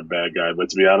good guy or bad guy. But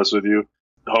to be honest with you,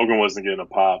 Hogan wasn't getting a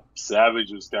pop.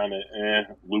 Savage was kind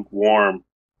of lukewarm.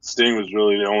 Sting was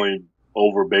really the only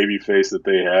over baby face that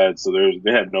they had, so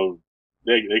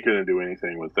they couldn't do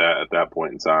anything with that at that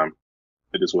point in time.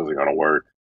 It just wasn't going to work.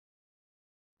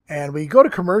 And we go to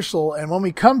commercial, and when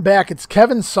we come back, it's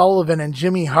Kevin Sullivan and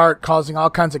Jimmy Hart causing all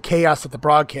kinds of chaos at the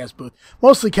broadcast booth.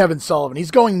 Mostly Kevin Sullivan.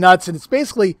 He's going nuts, and it's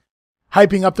basically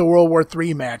hyping up the World War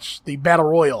III match, the Battle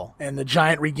Royal, and the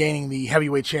Giant regaining the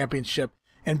heavyweight championship.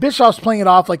 And Bischoff's playing it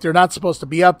off like they're not supposed to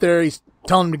be up there. He's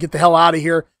telling them to get the hell out of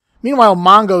here. Meanwhile,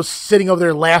 Mongo's sitting over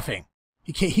there laughing.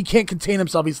 He can't contain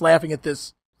himself. He's laughing at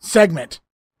this segment.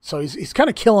 So he's kind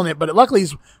of killing it, but luckily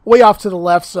he's way off to the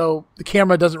left, so the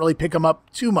camera doesn't really pick him up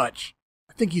too much.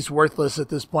 I think he's worthless at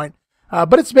this point.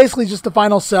 But it's basically just the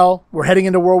final sell. We're heading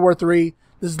into World War III.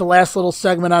 This is the last little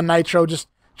segment on Nitro, just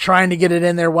trying to get it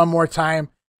in there one more time.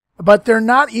 But they're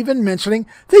not even mentioning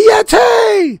the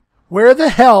Yeti! Where the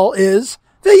hell is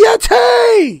the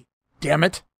Yeti? Damn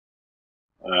it.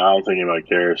 I don't think anybody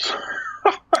cares.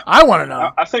 I want to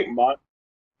know. I think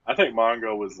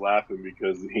Mongo was laughing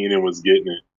because Heenan was getting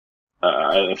it.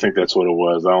 I think that's what it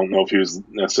was. I don't know if he was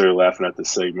necessarily laughing at the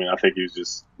segment. I think he was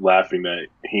just laughing that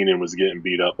Heenan was getting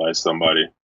beat up by somebody.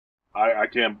 I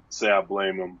can't say I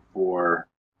blame him for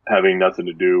having nothing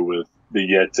to do with the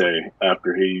Yeti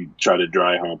after he tried to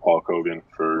dry hump Hulk Hogan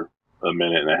for a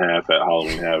minute and a half at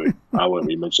Halloween Havoc. I wouldn't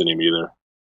be mentioning him either.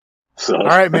 So. All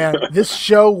right, man. This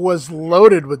show was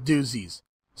loaded with doozies.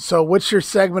 So what's your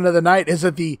segment of the night? Is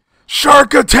it the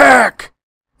Shark Attack?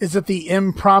 Is it the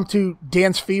impromptu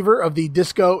dance fever of the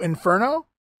Disco Inferno?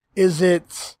 Is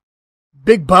it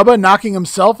Big Bubba knocking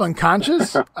himself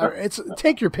unconscious?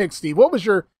 Take your pick, Steve. What was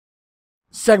your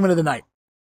segment of the night?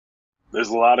 There's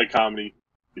a lot of comedy.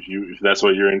 If that's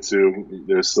what you're into,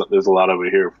 there's a lot over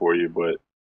here for you. But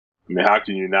I mean, how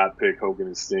can you not pick Hogan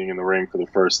and Sting in the ring for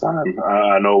the first time?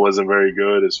 I know it wasn't very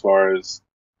good as far as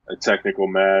a technical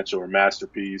match or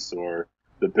masterpiece, or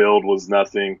the build was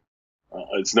nothing.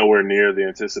 It's nowhere near the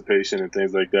anticipation and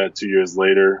things like that 2 years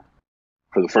later.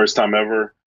 For the first time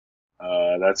ever,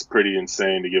 that's pretty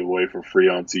insane to give away for free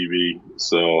on TV.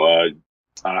 So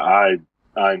I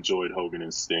I enjoyed Hogan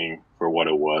and Sting for what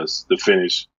it was. The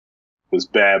finish was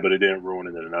bad, but it didn't ruin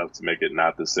it enough to make it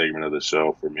not the segment of the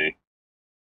show for me.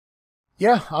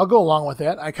 Yeah, I'll go along with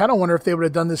that. I kind of wonder if they would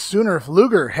have done this sooner if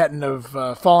Luger hadn't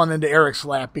have fallen into Eric's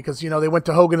lap, because, they went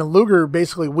to Hogan and Luger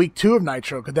basically week 2 of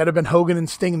Nitro. Could that have been Hogan and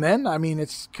Sting then? I mean,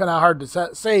 it's kind of hard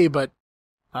to say, but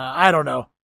I don't know.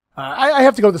 I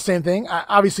have to go with the same thing.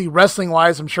 Obviously,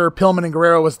 wrestling-wise, I'm sure Pillman and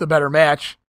Guerrero was the better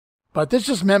match, but this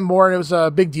just meant more, and it was a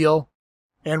big deal.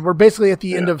 And we're basically at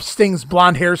the end of Sting's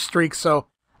blonde hair streak, so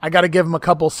I got to give him a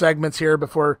couple segments here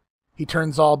before he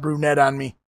turns all brunette on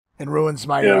me and ruins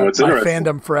my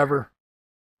fandom forever.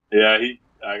 Yeah,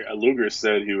 Luger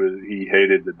said he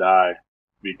hated to die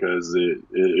because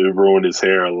it ruined his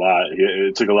hair a lot.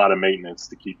 It took a lot of maintenance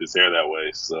to keep his hair that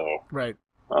way. So right,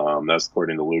 that's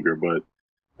according to Luger. But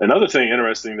another thing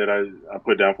interesting that I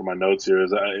put down for my notes here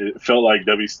is it felt like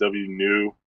WCW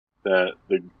knew that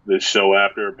the show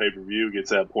after a pay-per-view gets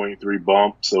that 0.3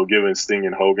 bump, so giving Sting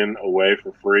and Hogan away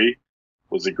for free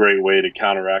was a great way to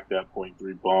counteract that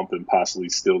 0.3 bump and possibly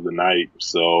steal the night.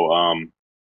 So I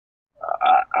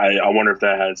wonder if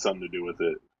that had something to do with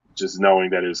it, just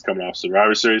knowing that it was coming off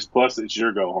Survivor Series, plus it's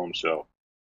your go-home show.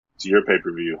 It's your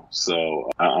pay-per-view. So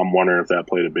I'm wondering if that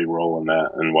played a big role in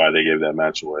that and why they gave that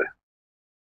match away.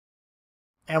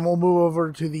 And we'll move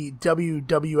over to the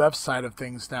WWF side of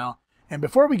things now. And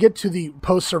before we get to the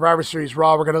post-Survivor Series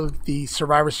Raw, we're going to look at the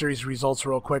Survivor Series results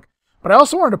real quick. But I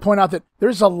also wanted to point out that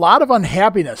there's a lot of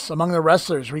unhappiness among the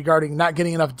wrestlers regarding not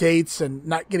getting enough dates and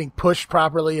not getting pushed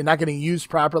properly and not getting used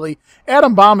properly.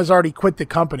 Adam Bomb has already quit the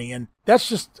company, and that's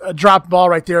just a dropped ball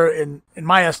right there in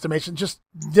my estimation. Just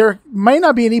there may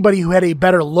not be anybody who had a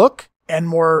better look and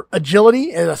more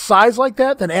agility at a size like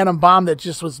that than Adam Bomb that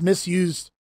just was misused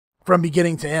from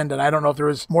beginning to end. And I don't know if there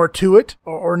was more to it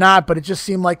or not, but it just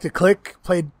seemed like the Click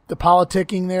played the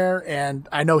politicking there. And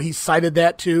I know he cited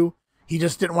that too. He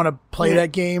just didn't want to play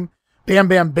that game. Bam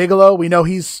Bam Bigelow, we know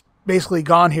he's basically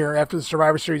gone here after the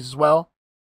Survivor Series as well.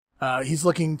 He's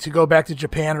looking to go back to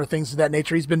Japan or things of that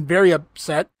nature. He's been very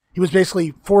upset. He was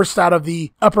basically forced out of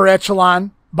the upper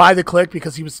echelon by the Click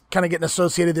because he was kind of getting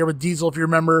associated there with Diesel, if you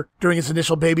remember, during his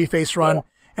initial babyface run. Yeah.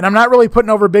 And I'm not really putting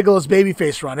over Bigelow's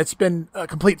babyface run. It's been a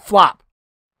complete flop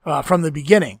from the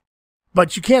beginning.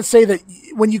 But you can't say that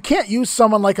when you can't use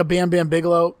someone like a Bam Bam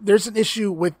Bigelow, there's an issue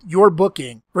with your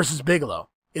booking versus Bigelow.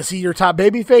 Is he your top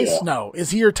babyface? Yeah. No.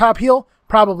 Is he your top heel?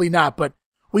 Probably not. But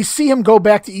we see him go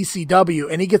back to ECW,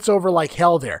 and he gets over like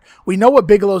hell there. We know what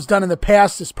Bigelow's done in the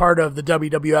past as part of the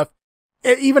WWF,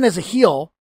 even as a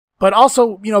heel, but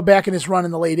also, back in his run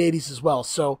in the late 80s as well.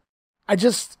 So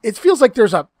it feels like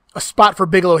there's a spot for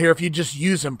Bigelow here if you just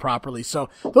use him properly. So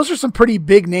those are some pretty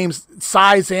big names,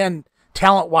 size and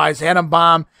talent-wise. Adam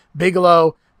Bomb,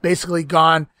 Bigelow, basically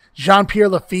gone. Jean-Pierre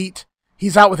Lafitte,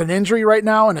 he's out with an injury right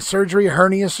now and a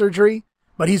hernia surgery,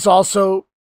 but he's also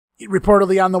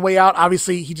reportedly on the way out.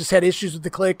 Obviously, he just had issues with the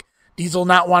Click. Diesel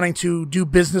not wanting to do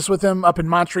business with him up in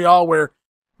Montreal, where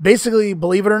basically,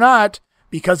 believe it or not,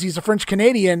 because he's a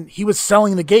French-Canadian, he was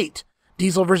selling the gate.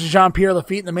 Diesel versus Jean-Pierre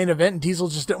Lafitte in the main event, and Diesel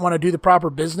just didn't want to do the proper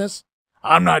business.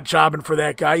 I'm not jobbing for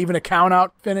that guy, even a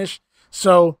count-out finish.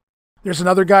 So there's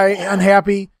another guy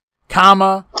unhappy.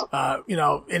 Kama,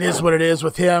 it is what it is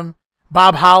with him.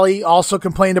 Bob Holly also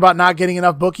complained about not getting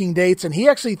enough booking dates, and he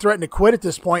actually threatened to quit at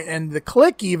this point, and the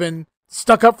Click even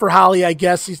stuck up for Holly, I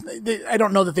guess. I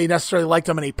don't know that they necessarily liked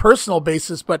him on a personal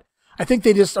basis, but I think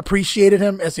they just appreciated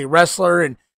him as a wrestler,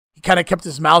 and he kind of kept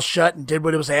his mouth shut and did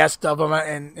what it was asked of him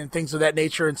and things of that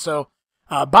nature. And so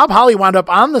Bob Holly wound up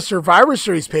on the Survivor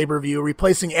Series pay-per-view,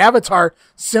 replacing Avatar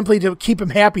simply to keep him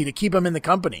happy, to keep him in the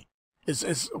company,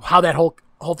 is how that whole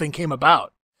thing came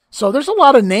about. So there's a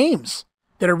lot of names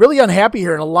that are really unhappy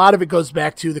here, and a lot of it goes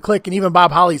back to the Click. And even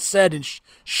Bob Holly said in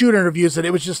shoot interviews that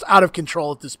it was just out of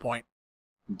control at this point.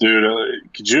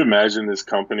 Dude, could you imagine this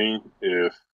company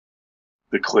if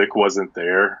the Click wasn't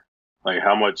there? Like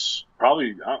how much,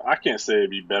 probably, I can't say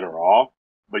it'd be better off,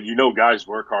 but guys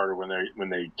work harder when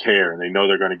they care and they know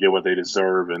they're going to get what they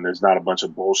deserve and there's not a bunch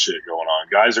of bullshit going on.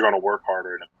 Guys are going to work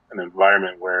harder in an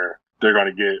environment where they're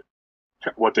going to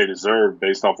get what they deserve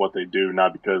based off what they do,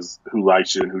 not because who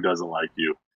likes you and who doesn't like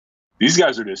you. These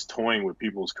guys are just toying with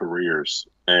people's careers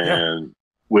and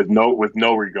with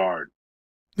no regard.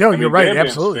 No, you're right,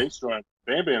 absolutely.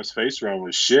 Bam Bam's face run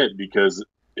was shit because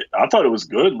I thought it was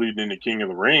good leading into King of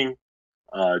the Ring.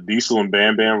 Diesel and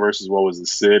Bam Bam versus what was it,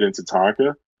 Sid and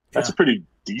Tatanka. That's a pretty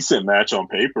decent match on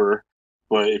paper,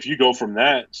 but if you go from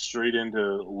that straight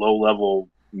into low level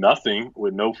nothing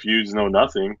with no feuds, no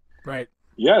nothing, right?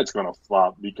 Yeah, it's gonna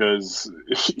flop because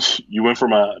you went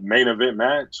from a main event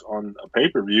match on a pay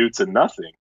per view to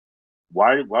nothing.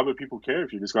 why would people care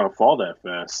if you're just going to fall that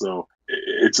fast? So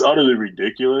it's utterly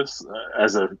ridiculous.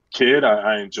 As a kid,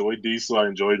 I enjoyed Diesel. I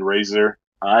enjoyed Razor.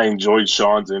 I enjoyed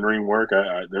Sean's in-ring work.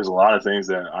 There's a lot of things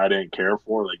that I didn't care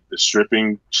for, like the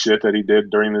stripping shit that he did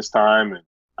during this time. And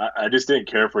I just didn't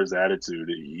care for his attitude.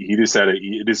 He just had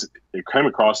it came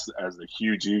across as a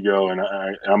huge ego. And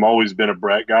I'm always been a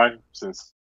Bret guy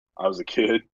since I was a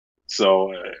kid.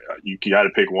 So you got to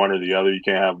pick one or the other. You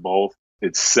can't have both.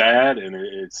 It's sad, and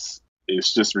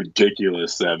it's just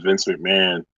ridiculous that Vince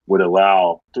McMahon would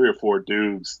allow 3 or 4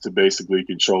 dudes to basically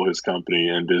control his company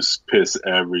and just piss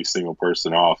every single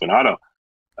person off. And I don't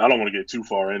want to get too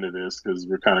far into this because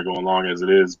we're kind of going long as it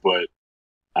is, but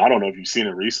I don't know if you've seen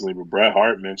it recently, but Bret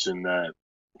Hart mentioned that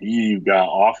he got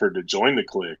offered to join the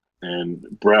Clique. And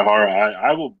Bret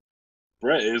Hart,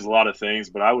 Bret is a lot of things,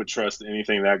 but I would trust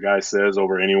anything that guy says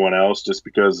over anyone else, just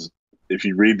because if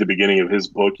you read the beginning of his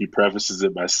book, he prefaces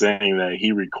it by saying that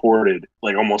he recorded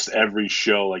like almost every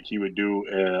show, like he would do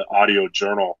an audio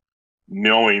journal,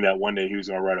 knowing that one day he was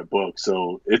going to write a book.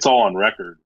 So it's all on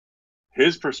record,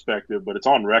 his perspective, but it's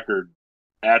on record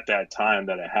at that time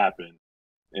that it happened.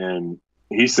 And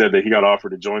he said that he got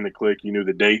offered to join the Clique. He knew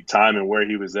the date, time, and where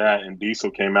he was at. And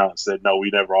Diesel came out and said, no,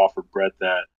 we never offered Bret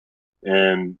that.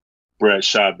 And Bret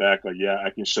shot back like, yeah, I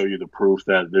can show you the proof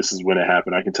that this is when it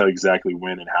happened. I can tell you exactly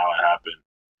when and how it happened.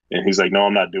 And he's like, no,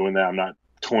 I'm not doing that. I'm not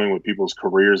toying with people's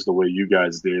careers the way you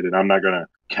guys did. And I'm not going to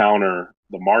counter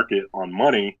the market on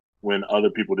money when other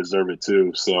people deserve it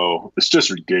too. So it's just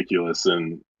ridiculous.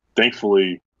 And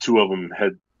thankfully, 2 of them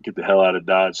had get the hell out of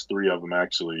Dodge. 3 of them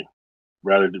actually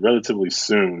relatively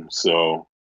soon. So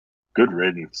good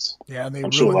riddance. Yeah, and they I'm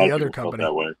ruined sure a lot the of other people company.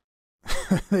 felt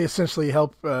that way. They essentially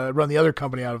help run the other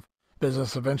company out of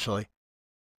business eventually.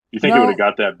 You think it would have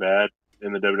got that bad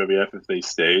in the WWF if they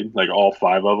stayed, like all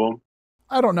 5 of them?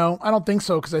 I don't know. I don't think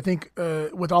so, because I think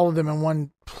with all of them in one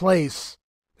place,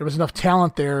 there was enough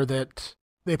talent there that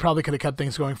they probably could have kept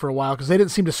things going for a while, because they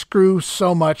didn't seem to screw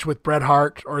so much with Bret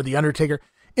Hart or The Undertaker.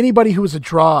 Anybody who was a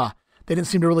draw, they didn't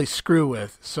seem to really screw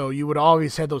with. So you would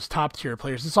always have those top-tier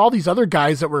players. It's all these other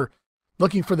guys that were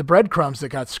looking for the breadcrumbs that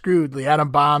got screwed. The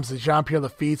Adam Bombs, the Jean-Pierre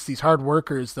Lafitte's, these hard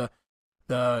workers, the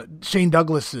Shane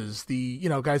Douglases,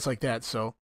 guys like that.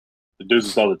 So the dudes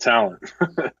with all the talent.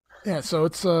 yeah, so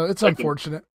it's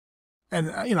unfortunate.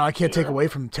 And I can't take away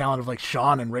from the talent of like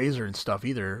Shawn and Razor and stuff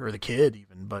either, or the Kid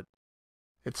even, but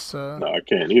it's no, I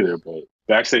can't either, but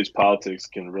backstage politics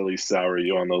can really sour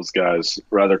you on those guys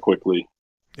rather quickly.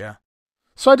 Yeah.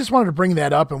 So I just wanted to bring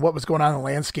that up and what was going on in the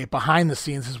landscape behind the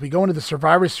scenes as we go into the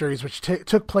Survivor Series, which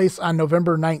took place on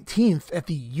November 19th at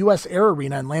the U.S. Air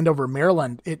Arena in Landover,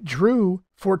 Maryland. It drew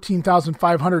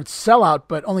 14,500 sellout,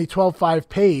 but only 12,500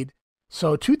 paid.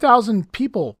 So 2,000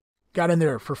 people got in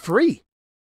there for free.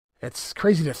 It's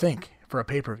crazy to think for a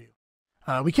pay-per-view.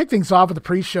 We kick things off with the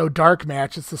pre-show dark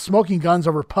match. It's the Smoking Guns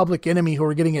over Public Enemy who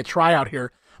are getting a tryout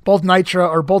here. Both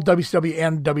WCW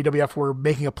and WWF were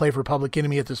making a play for Public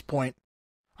Enemy at this point.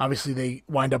 Obviously, they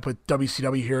wind up with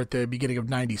WCW here at the beginning of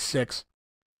 '96.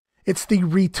 It's the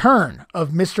return of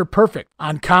Mr. Perfect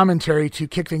on commentary to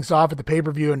kick things off at the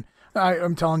pay-per-view. And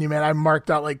I'm telling you, man, I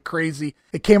marked out like crazy.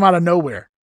 It came out of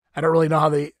nowhere. I don't really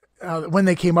know when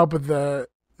they came up with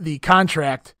the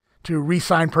contract to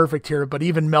re-sign Perfect here, but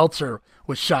even Meltzer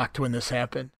was shocked when this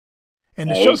happened. And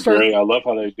the show started. Great. I love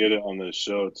how they did it on the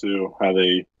show too. How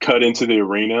they cut into the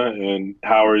arena and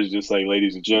Howard's just like,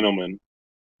 ladies and gentlemen,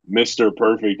 Mr.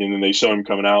 Perfect, and then they show him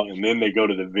coming out, and then they go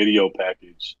to the video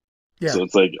package. Yeah. So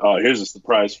it's like, oh, here's a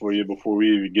surprise for you before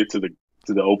we even get to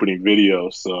the opening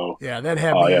video. So yeah, that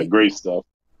had great stuff.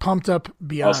 Pumped up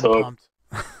beyond pumped.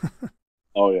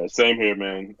 Oh yeah, same here,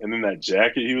 man. And then that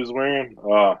jacket he was wearing,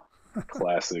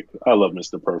 classic. I love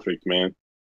Mr. Perfect, man.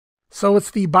 So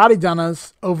it's the Body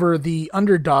Donnas over the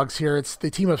Underdogs here. It's the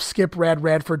team of Skip, Rad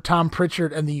Radford, Tom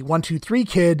Pritchard, and the 1-2-3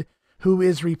 Kid, who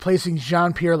is replacing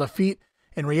Jean-Pierre Lafitte.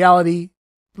 In reality,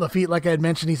 Lafitte, like I had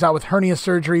mentioned, he's out with hernia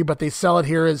surgery, but they sell it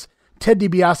here as Ted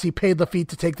DiBiase paid Lafitte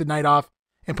to take the night off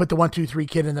and put the 1-2-3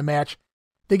 Kid in the match.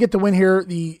 They get the win here.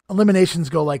 The eliminations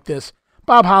go like this.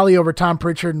 Bob Holly over Tom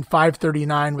Pritchard in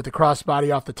 5:39 with the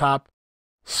crossbody off the top.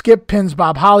 Skip pins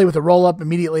Bob Holly with a roll-up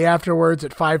immediately afterwards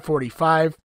at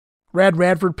 5:45. Rad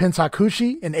Radford pins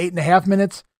Hakushi in 8.5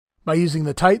 minutes by using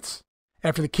the tights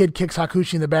after the Kid kicks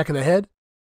Hakushi in the back of the head.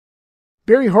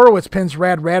 Barry Horowitz pins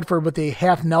Rad Radford with a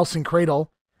half Nelson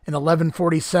cradle in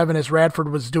 11:47 as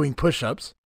Radford was doing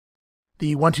push-ups.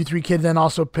 The 1-2-3 Kid then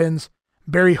also pins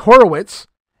Barry Horowitz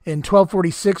in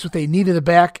 12:46 with a knee to the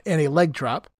back and a leg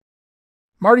drop.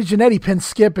 Marty Jannetty pins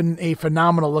Skip in a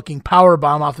phenomenal-looking power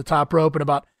bomb off the top rope in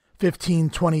about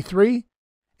 15:23.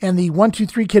 and the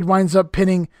 1-2-3 Kid winds up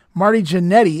pinning Marty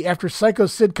Jannetty after Psycho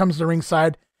Sid comes to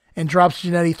ringside and drops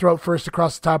Jannetty throat first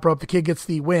across the top rope. The Kid gets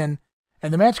the win,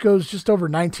 and the match goes just over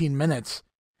 19 minutes.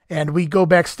 And we go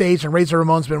backstage, and Razor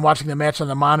Ramon's been watching the match on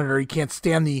the monitor. He can't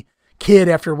stand the Kid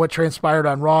after what transpired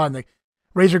on Raw, and the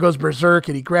Razor goes berserk,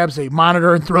 and he grabs a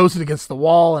monitor and throws it against the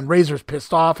wall, and Razor's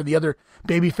pissed off, and the other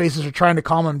baby faces are trying to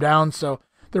calm him down, so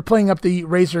they're playing up the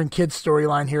Razor and Kid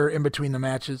storyline here in between the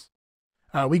matches.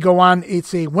 We go on.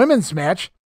 It's a women's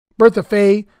match. Bertha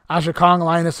Faye, Aja Kong,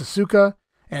 Lioness Asuka,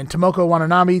 and Tomoko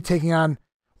Watanabe taking on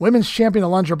women's champion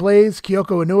Alundra Blaze,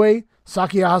 Kyoko Inoue,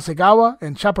 Sakia Hasegawa,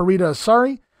 and Chaparita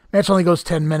Asari. Match only goes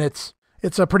 10 minutes.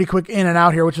 It's a pretty quick in and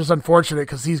out here, which is unfortunate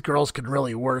because these girls can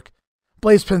really work.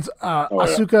 Blaze pins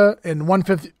Asuka in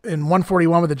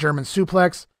 141 with a German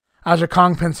suplex. Aja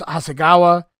Kong pins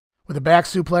Hasegawa with a back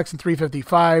suplex in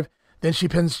 355. Then she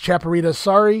pins Chaparita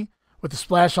Asari with a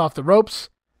splash off the ropes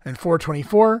in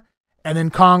 424. And then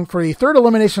Kong, for the third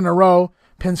elimination in a row,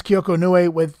 pins Kyoko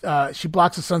Inoue with, she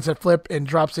blocks a sunset flip and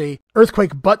drops a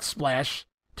earthquake butt splash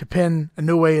to pin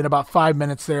Inoue in about 5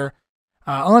 minutes there.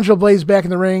 Alundra Blaze back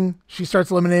in the ring. She starts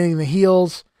eliminating the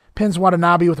heels, pins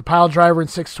Watanabe with a pile driver in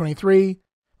 623,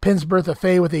 pins Bertha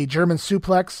Faye with a German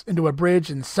suplex into a bridge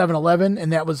in 711,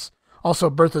 and that was also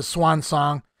Bertha's swan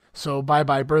song, so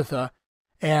bye-bye Bertha.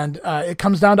 And it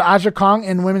comes down to Aja Kong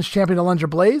and women's champion Alundra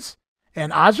Blaze,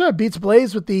 and Aja beats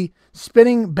Blaze with the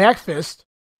spinning back fist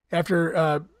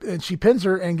after and she pins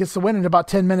her and gets the win in about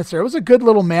 10 minutes there. It was a good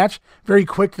little match, very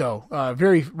quick though,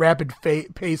 very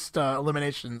rapid-paced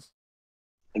eliminations.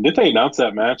 And did they announce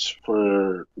that match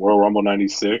for Royal Rumble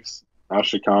 96?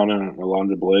 Aja Kong and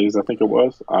Alundra Blaze, I think it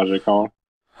was. Aja Kong.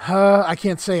 I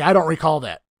can't say. I don't recall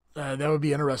that. That would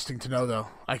be interesting to know, though.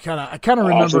 I kind of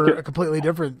remember a completely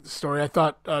different story. I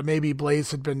thought maybe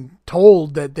Blaze had been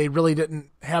told that they really didn't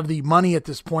have the money at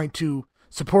this point to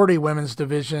support a women's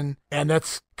division, and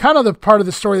that's kind of the part of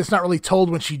the story that's not really told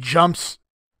when she jumps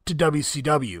to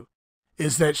WCW.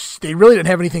 Is that they really didn't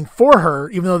have anything for her,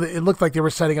 even though it looked like they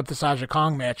were setting up this Aja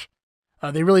Kong match.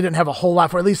 They really didn't have a whole lot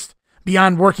for, at least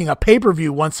beyond working a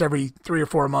pay-per-view once every 3 or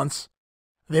 4 months.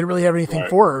 They didn't really have anything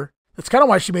for her. That's kind of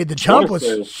why she made the jump,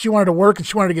 was she wanted to work and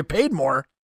she wanted to get paid more.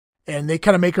 And they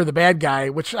kind of make her the bad guy,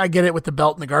 which I get it with the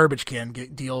belt and the garbage can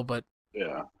deal, but...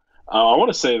 Yeah. I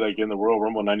want to say, like, in the Royal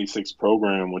Rumble 96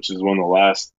 program, which is one of the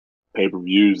last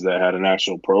pay-per-views that had an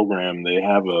actual program, they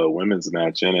have a women's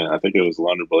match in it. I think it was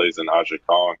Alundra Blaze and Aja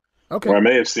Kong. Okay. Or I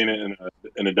may have seen it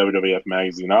in a WWF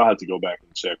magazine. I'll have to go back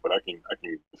and check, but I can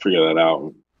figure that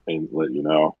out and let you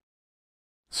know.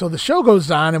 So the show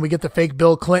goes on, and we get the fake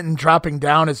Bill Clinton dropping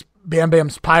down as Bam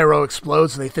Bam's pyro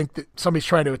explodes, and they think that somebody's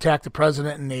trying to attack the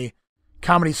president in a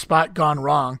comedy spot gone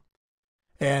wrong.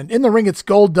 And in the ring, it's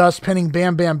Goldust pinning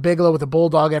Bam Bam Bigelow with a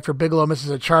bulldog after Bigelow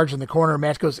misses a charge in the corner.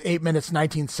 Match goes 8 minutes,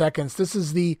 19 seconds. This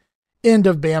is the end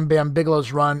of Bam Bam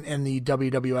Bigelow's run in the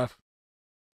WWF.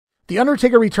 The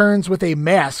Undertaker returns with a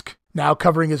mask now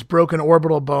covering his broken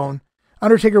orbital bone.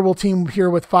 Undertaker will team here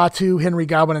with Fatu, Henry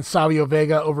Godwin, and Savio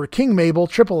Vega over King Mabel,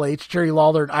 Triple H, Jerry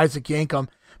Lawler, and Isaac Yankem.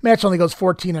 Match only goes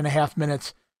 14 and a half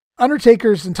minutes.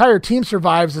 Undertaker's entire team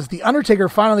survives as The Undertaker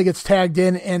finally gets tagged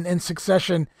in, and in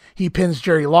succession, he pins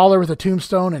Jerry Lawler with a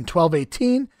tombstone in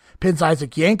 12:18, pins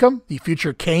Isaac Yankem, the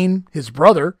future Kane, his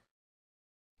brother,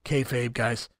 kayfabe,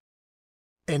 guys,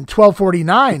 in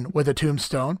 12:49 with a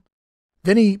tombstone.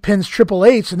 Then he pins Triple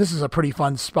H, and this is a pretty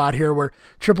fun spot here where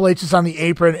Triple H is on the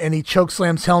apron and he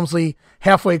chokeslams Helmsley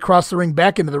halfway across the ring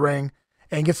back into the ring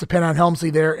and gets the pin on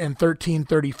Helmsley there in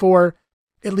 13:34.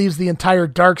 It leaves the entire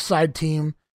Dark Side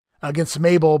team against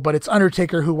Mabel, but it's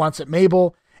Undertaker who wants it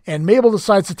Mabel, and Mabel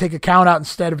decides to take a count out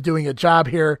instead of doing a job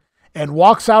here and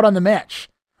walks out on the match,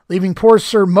 leaving poor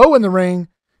Sir Mo in the ring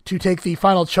to take the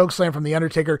final chokeslam from the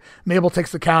Undertaker. Mabel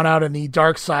takes the count out, and the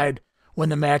Dark Side win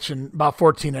the match in about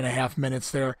 14 and a half minutes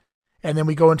there. And then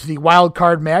we go into the wild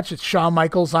card match. It's Shawn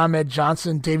Michaels, Ahmed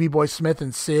Johnson, Davey Boy Smith,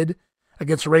 and Sid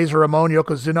against Razor Ramon,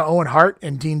 Yokozuna, Owen Hart,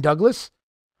 and Dean Douglas.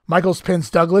 Michaels pins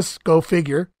Douglas, go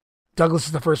figure. Douglas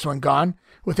is the first one gone,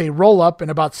 with a roll-up in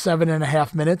about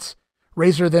 7.5 minutes.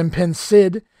 Razor then pins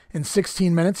Sid in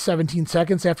 16 minutes, 17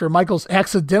 seconds after Michaels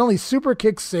accidentally super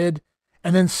kicks Sid,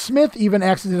 and then Smith even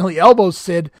accidentally elbows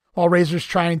Sid while Razor's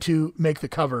trying to make the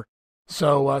cover.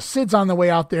 So Sid's on the way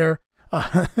out there,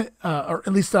 or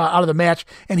at least out of the match,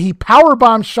 and he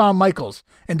powerbombs Shawn Michaels,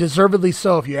 and deservedly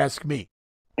so, if you ask me.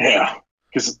 Yeah,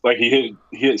 because like he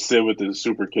hit Sid with the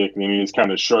super kick, and then he just kind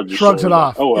of shrugs it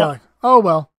off. Oh well. Yeah, like, oh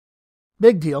well,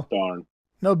 big deal. Darn.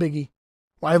 No biggie.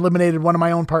 Well, I eliminated one of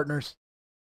my own partners.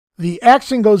 The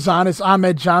action goes on as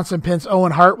Ahmed Johnson pins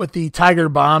Owen Hart with the Tiger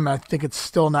Bomb. I think it's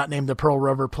still not named the Pearl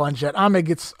River Plunge yet. Ahmed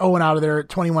gets Owen out of there at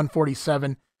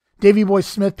 21:47. Davey Boy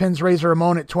Smith pins Razor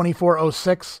Ramon at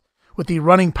 24:06 with the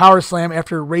running power slam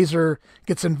after Razor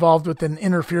gets involved with an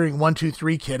interfering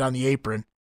 1-2-3 kid on the apron.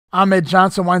 Ahmed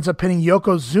Johnson winds up pinning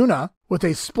Yokozuna with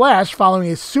a splash following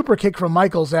a super kick from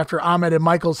Michaels after Ahmed and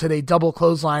Michaels hit a double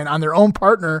clothesline on their own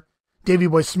partner, Davey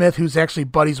Boy Smith, who's actually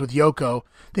buddies with Yoko.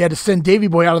 They had to send Davey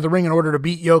Boy out of the ring in order to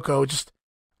beat Yoko. Just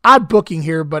odd booking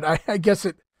here, but I guess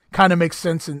it kind of makes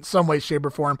sense in some way, shape, or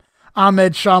form.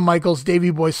 Ahmed, Shawn Michaels,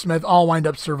 Davey Boy Smith all wind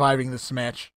up surviving this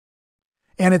match.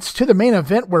 And it's to the main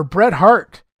event where Bret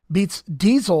Hart beats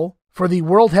Diesel for the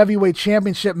World Heavyweight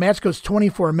Championship. Match goes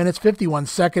 24 minutes, 51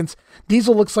 seconds.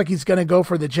 Diesel looks like he's going to go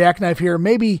for the jackknife here.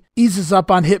 Maybe eases up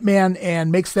on Hitman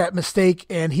and makes that mistake,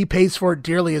 and he pays for it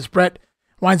dearly as Bret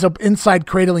winds up inside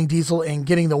cradling Diesel and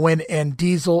getting the win, and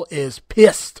Diesel is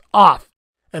pissed off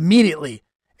immediately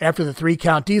after the 3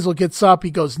 count. Diesel gets up,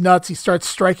 he goes nuts, he starts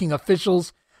striking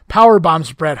officials, power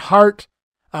bombs Bret Hart.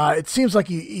 It seems like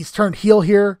he's turned heel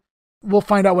here. We'll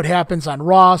find out what happens on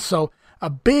Raw. So a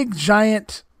big,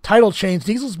 giant title change.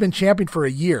 Diesel's been champion for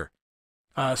a year.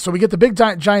 So we get the big,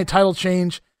 giant title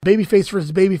change, babyface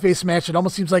versus babyface match. It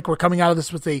almost seems like we're coming out of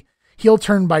this with a heel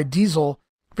turn by Diesel.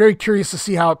 Very curious to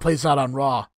see how it plays out on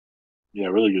Raw. Yeah,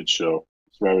 really good show.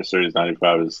 Survivor Series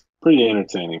 95 is pretty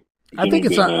entertaining. I think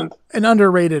it's an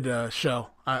underrated show,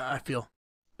 I feel.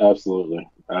 Absolutely.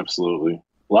 Absolutely.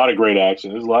 A lot of great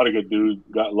action. There's a lot of good dudes,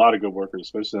 got a lot of good workers,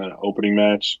 especially in that opening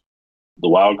match. The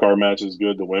wild card match is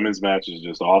good. The women's match is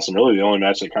just awesome. Really, the only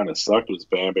match that kind of sucked was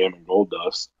Bam Bam and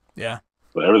Goldust. Yeah.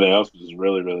 But everything else was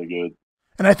really, really good.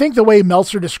 And I think the way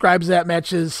Meltzer describes that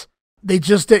match is they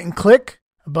just didn't click.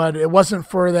 But it wasn't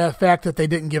for the fact that they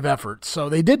didn't give effort. So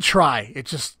they did try. It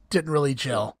just didn't really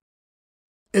gel.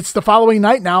 It's the following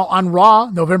night now on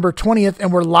Raw, November 20th,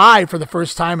 and we're live for the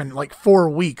first time in like 4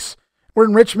 weeks. We're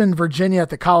in Richmond, Virginia at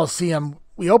the Coliseum.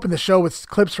 We open the show with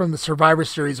clips from the Survivor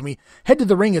Series, and we head to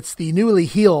the ring. It's the newly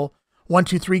heel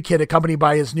 1-2-3 kid accompanied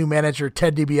by his new manager,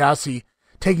 Ted DiBiase,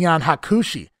 taking on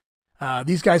Hakushi.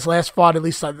 These guys last fought, at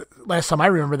least last time I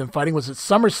remember them fighting, was at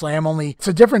SummerSlam, only it's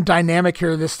a different dynamic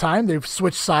here this time. They've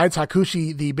switched sides.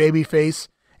 Hakushi, the babyface,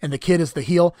 and the kid is the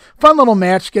heel. Fun little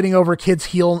match, getting over Kid's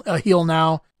heel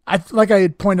now. Like I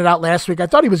had pointed out last week, I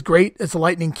thought he was great as a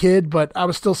Lightning Kid, but I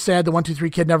was still sad the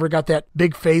 1-2-3 Kid never got that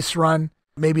big face run,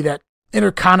 maybe that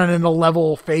intercontinental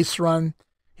level face run.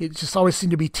 He just always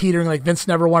seemed to be teetering, like Vince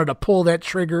never wanted to pull that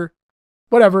trigger.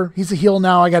 Whatever, he's a heel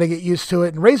now, I got to get used to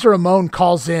it. And Razor Ramon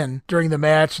calls in during the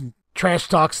match and trash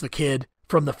talks the kid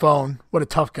from the phone. What a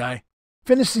tough guy.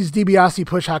 Finishes DiBiase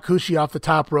push Hakushi off the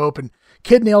top rope, and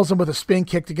Kid nails him with a spin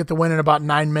kick to get the win in about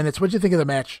 9 minutes. What'd you think of the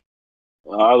match?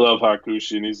 I love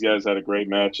Hakushi, and these guys had a great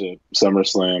match at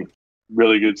SummerSlam.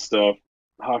 Really good stuff.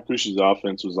 Hakushi's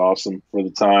offense was awesome for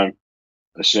the time.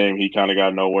 A shame he kind of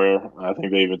got nowhere. I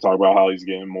think they even talk about how he's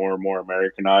getting more and more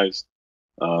Americanized.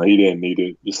 He didn't need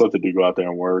it. Just let the dude go out there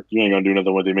and work. You ain't going to do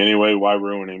nothing with him anyway. Why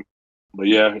ruin him? But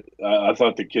yeah, I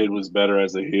thought the kid was better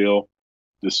as a heel.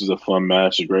 This was a fun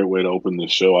match, a great way to open the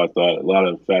show, I thought. A lot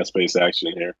of fast-paced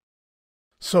action here.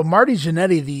 So Marty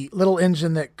Jannetty, the little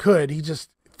engine that could, he just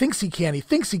thinks he can,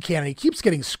 and he keeps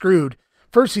getting screwed.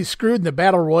 First, he's screwed in the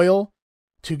Battle Royal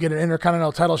to get an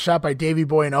Intercontinental title shot by Davey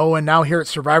Boy and Owen. Now here at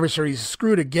Survivor Series, he's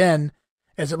screwed again,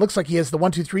 as it looks like he has the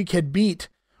 1-2-3 Kid beat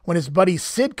when his buddy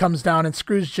Sid comes down and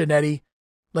screws Jannetty,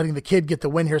 letting the kid get the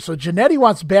win here. So Jannetty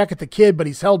wants back at the kid, but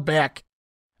he's held back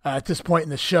at this point in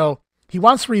the show. He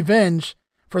wants revenge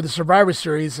for the Survivor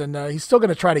Series, and he's still going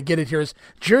to try to get it here. As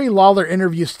Jerry Lawler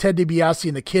interviews Ted DiBiase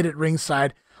and the kid at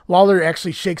ringside, Lawler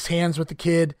actually shakes hands with the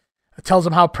kid, tells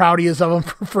him how proud he is of him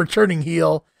for turning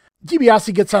heel.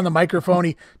 DiBiase gets on the microphone.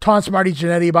 He taunts Marty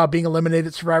Jannetty about being eliminated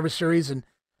at Survivor Series, and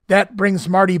that brings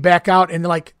Marty back out. And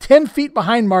like 10 feet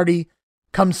behind Marty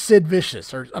comes Sid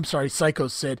Vicious, or I'm sorry, Psycho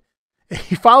Sid.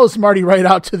 He follows Marty right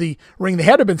out to the ring. They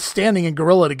had to have been standing in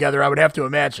gorilla together, I would have to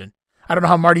imagine. I don't know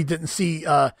how Marty didn't see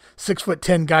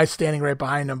 6'10" guy standing right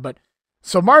behind him. But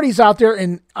so Marty's out there,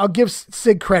 and I'll give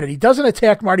Sid credit. He doesn't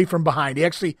attack Marty from behind. He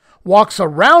actually walks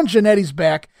around Jannetty's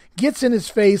back, gets in his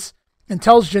face, and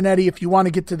tells Jannetty, if you want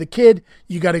to get to the kid,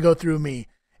 you got to go through me.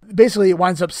 Basically, it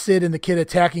winds up Sid and the kid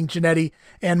attacking Jannetty,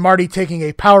 and Marty taking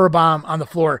a power bomb on the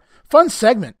floor. Fun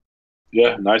segment.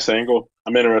 Yeah, nice angle.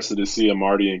 I'm interested to see a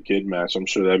Marty and Kid match. I'm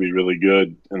sure that'd be really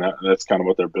good, and that's kind of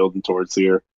what they're building towards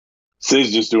here.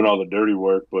 Sid's just doing all the dirty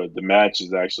work, but the match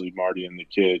is actually Marty and the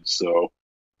Kid, so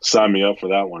sign me up for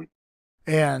that one.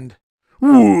 And,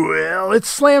 well, it's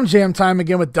Slam Jam time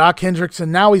again with Doc Hendricks,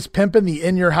 and now he's pimping the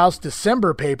In Your House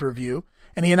December pay-per-view.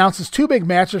 and he announces two big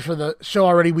matches for the show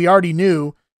already. We already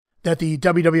knew that the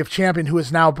WWF champion, who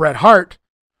is now Bret Hart,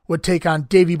 would take on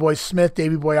Davey Boy Smith.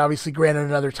 Davey Boy obviously granted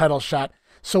another title shot.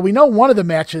 So we know one of the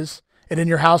matches at In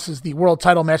Your House is the world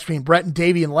title match between Bret and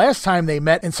Davey, and last time they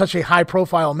met in such a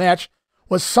high-profile match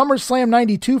was SummerSlam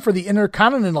 92 for the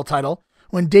Intercontinental title,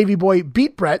 when Davey Boy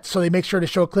beat Bret, so they make sure to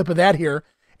show a clip of that here,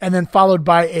 and then followed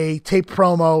by a taped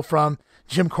promo from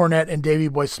Jim Cornette and Davey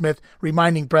Boy Smith,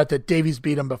 reminding Bret that Davey's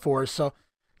beat him before. So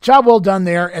job well done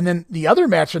there. And then the other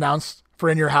match announced for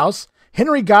In Your House,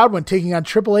 Henry Godwinn taking on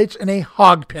Triple H in a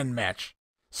hog pin match.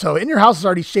 So In Your House is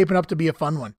already shaping up to be a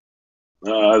fun one.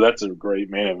 That's a great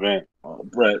main event.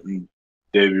 Bret and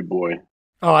Davey Boy.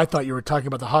 Oh, I thought you were talking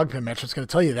about the hog pin match. I was going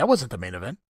to tell you that wasn't the main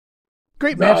event.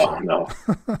 Great match. No.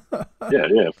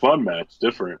 Yeah, fun match.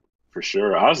 Different, for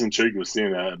sure. I was intrigued with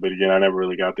seeing that, but again, I never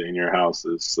really got the In Your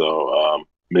Houses, so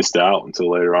missed out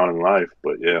until later on in life.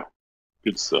 But yeah,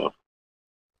 good stuff.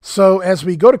 So as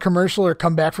we go to commercial or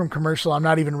come back from commercial, I'm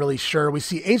not even really sure. We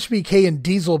see HBK and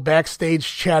Diesel backstage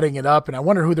chatting it up, and I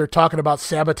wonder who they're talking about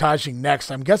sabotaging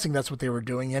next. I'm guessing that's what they were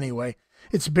doing anyway.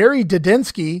 It's Barry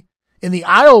Dudinsky in the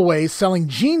aisleway selling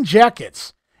jean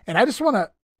jackets, and I just want to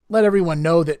let everyone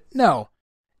know that, no,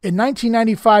 in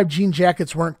 1995, jean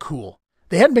jackets weren't cool.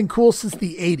 They hadn't been cool since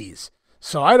the 80s.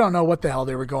 So I don't know what the hell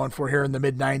they were going for here in the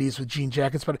mid-90s with jean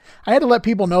jackets, but I had to let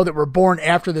people know that were born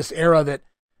after this era that,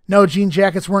 no, jean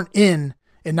jackets weren't in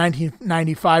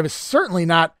 1995. It's certainly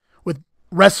not with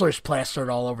wrestlers plastered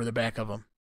all over the back of them.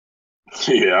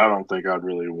 Yeah, I don't think I'd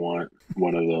really want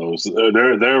one of those.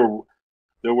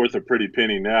 They're worth a pretty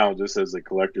penny now just as a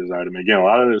collector's item. Again, a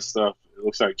lot of this stuff, it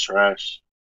looks like trash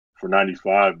for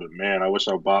 95, but man, I wish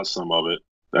I bought some of it.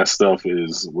 That stuff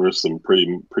is worth some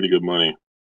pretty good money.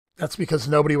 That's because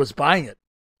nobody was buying it.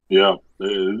 Yeah,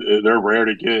 they're rare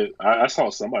to get. I saw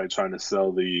somebody trying to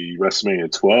sell the WrestleMania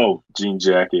 12 jean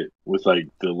jacket with like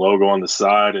the logo on the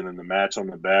side and then the match on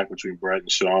the back between Bret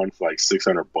and Shawn for like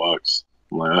 $600.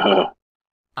 I'm like,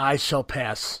 I shall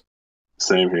pass.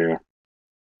 Same here.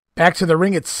 Back to the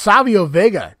ring, it's Savio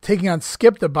Vega taking on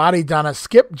Skip the Body Donna.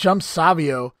 Skip jumps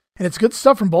Savio, and it's good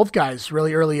stuff from both guys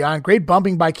really early on. Great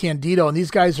bumping by Candido, and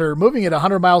these guys are moving at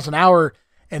 100 miles an hour,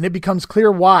 and it becomes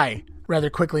clear why rather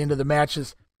quickly into the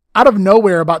matches. Out of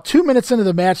nowhere, about 2 minutes into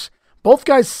the match, both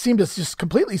guys seem to just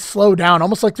completely slow down,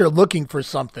 almost like they're looking for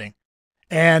something.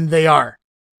 And they are.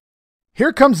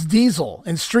 Here comes Diesel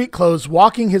in street clothes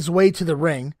walking his way to the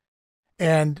ring.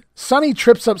 And Sonny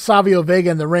trips up Savio Vega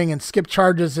in the ring, and Skip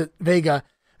charges at Vega.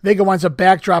 Vega winds up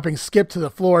backdropping Skip to the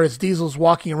floor as Diesel's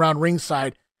walking around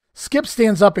ringside. Skip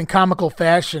stands up in comical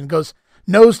fashion, goes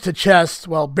nose to chest,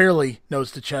 well, barely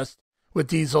nose to chest, with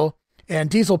Diesel. And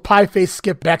Diesel pie-faced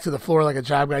Skip back to the floor like a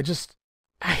job guy.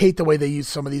 I hate the way they use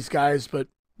some of these guys, but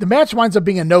the match winds up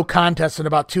being a no contest in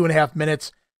about 2.5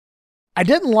 minutes. I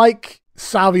didn't like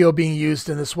Savio being used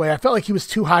in this way. I felt like he was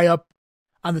too high up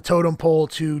on the totem pole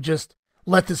to just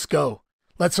let this go.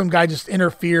 Let some guy just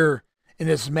interfere in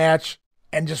this match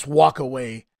and just walk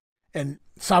away. And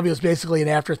Savio's basically an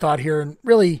afterthought here. And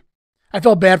really, I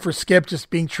felt bad for Skip just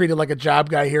being treated like a job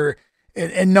guy here.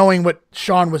 And knowing what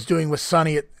Shawn was doing with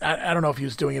Sonny, I don't know if he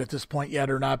was doing it at this point yet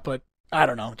or not, but I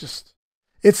don't know. Just,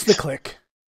 it's the click.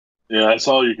 Yeah, that's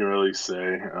all you can really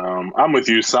say. I'm with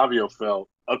you. Savio felt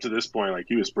up to this point like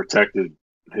he was protected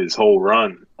his whole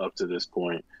run up to this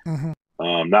point.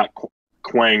 Mm-hmm. Not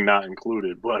Quang not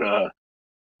included, but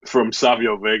from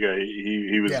Savio Vega,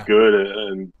 he was good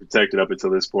and protected up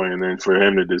until this point, and then for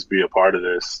him to just be a part of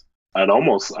this, I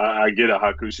get it.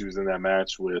 Hakushi was in that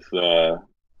match with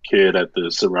Kid at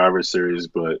the Survivor Series,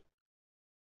 but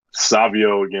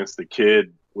Savio against the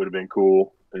Kid would have been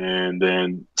cool, and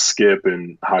then Skip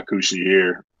and Hakushi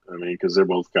here. I mean, because they're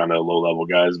both kind of low-level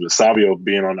guys, but Savio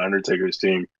being on Undertaker's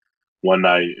team one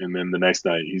night, and then the next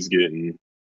night he's getting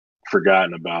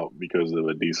forgotten about because of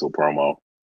a Diesel promo.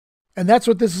 And that's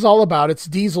what this is all about. It's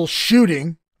Diesel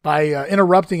shooting by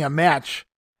interrupting a match,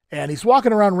 and he's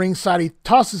walking around ringside. He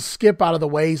tosses Skip out of the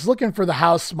way. He's looking for the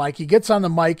house mic. He gets on the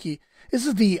mic. This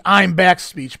is the I'm back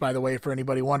speech, by the way, for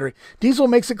anybody wondering. Diesel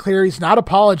makes it clear he's not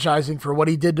apologizing for what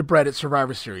he did to Bret at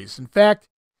Survivor Series. In fact,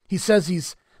 he says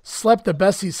he's slept the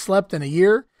best he's slept in a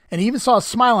year, and he even saw a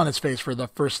smile on his face for the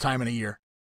first time in a year.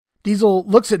 Diesel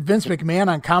looks at Vince McMahon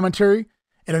on commentary,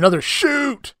 and another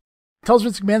shoot tells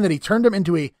Vince McMahon that he turned him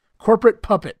into a corporate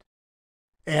puppet,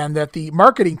 and that the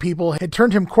marketing people had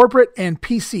turned him corporate and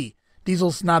PC.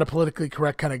 Diesel's not a politically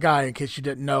correct kind of guy, in case you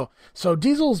didn't know. So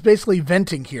Diesel's basically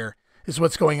venting here, is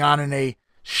what's going on in a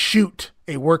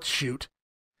work shoot.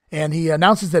 And he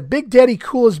announces that Big Daddy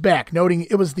Cool is back, noting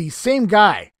it was the same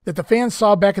guy that the fans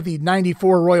saw back at the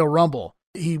 94 Royal Rumble.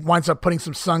 He winds up putting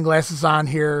some sunglasses on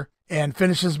here and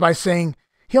finishes by saying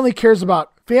he only cares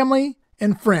about family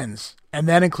and friends, and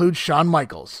that includes Shawn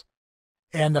Michaels.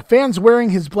 And the fans wearing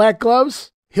his black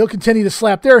gloves, he'll continue to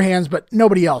slap their hands, but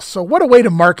nobody else. So what a way to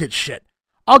market shit.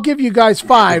 I'll give you guys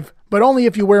 5, but only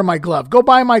if you wear my glove. Go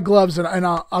buy my gloves and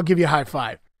I'll give you a high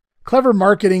 5. Clever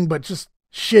marketing, but just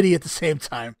shitty at the same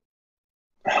time.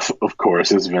 Of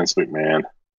course, it's Vince McMahon.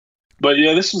 But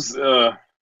yeah, this was,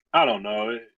 I don't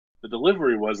know. The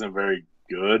delivery wasn't very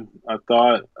good, I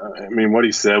thought. I mean, what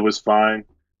he said was fine.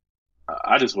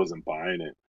 I just wasn't buying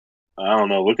it. I don't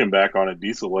know. Looking back on it,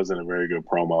 Diesel wasn't a very good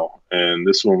promo, and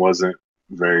this one wasn't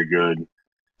very good. It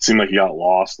seemed like he got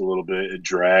lost a little bit. It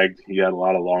dragged. He had a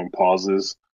lot of long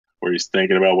pauses where he's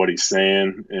thinking about what he's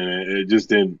saying, and it just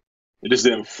didn't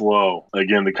flow.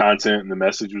 Again, the content and the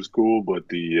message was cool, but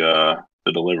the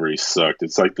delivery sucked.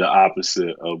 It's like the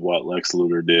opposite of what Lex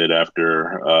Luger did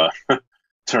after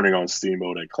turning on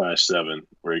Steamboat at Clash 7,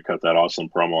 where he cut that awesome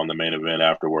promo on the main event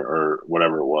afterward, or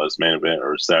whatever it was, main event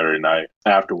or Saturday night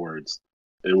afterwards.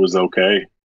 It was okay.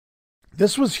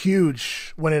 This was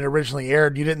huge when it originally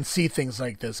aired. You didn't see things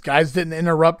like this. Guys didn't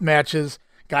interrupt matches.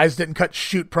 Guys didn't cut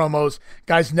shoot promos.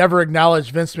 Guys never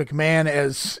acknowledged Vince McMahon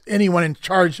as anyone in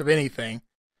charge of anything,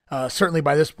 certainly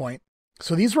by this point.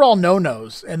 So these were all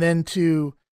no-nos. And then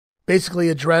to basically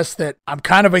address that I'm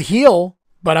kind of a heel,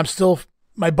 but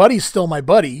my buddy's still my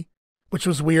buddy, which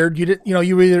was weird. You were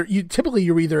either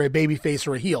a babyface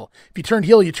or a heel. If you turned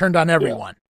heel, you turned on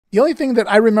everyone. Yeah. The only thing that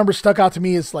I remember stuck out to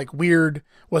me as like weird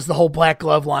was the whole black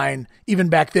glove line. Even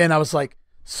back then I was like,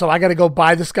 so I got to go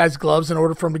buy this guy's gloves in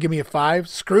order for him to give me a 5?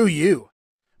 Screw you.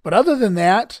 But other than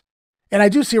that, and I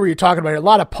do see what you're talking about here, a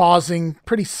lot of pausing,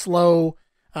 pretty slow.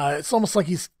 It's almost like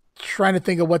he's trying to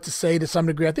think of what to say to some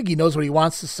degree. I think he knows what he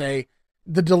wants to say.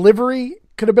 The delivery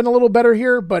could have been a little better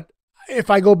here, but if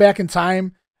I go back in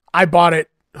time, I bought it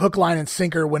hook, line, and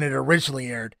sinker when it originally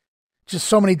aired. Just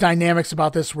so many dynamics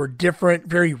about this were different,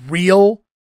 very real.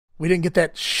 We didn't get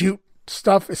that shoot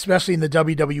stuff, especially in the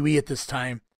WWE at this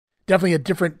time. Definitely a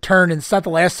different turn, and it's not the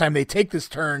last time they take this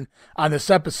turn on this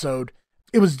episode.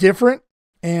 It was different,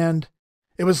 and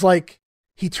it was like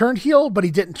he turned heel, but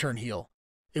he didn't turn heel.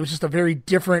 It was just a very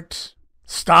different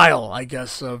style, I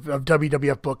guess, of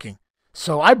WWF booking.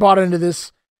 So I bought into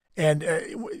this, and,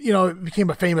 it became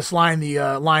a famous line, the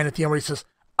line at the end where he says,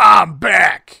 "I'm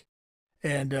back."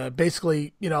 And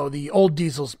basically, the old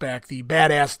Diesel's back, the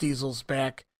badass Diesel's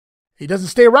back. He doesn't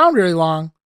stay around very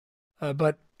long,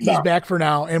 but he's back for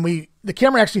now. And the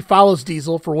camera actually follows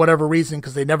Diesel for whatever reason,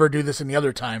 because they never do this any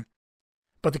other time.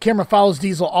 But the camera follows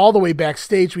Diesel all the way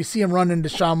backstage. We see him run into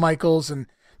Shawn Michaels, and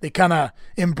they kind of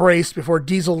embrace before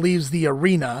Diesel leaves the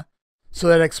arena. So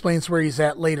that explains where he's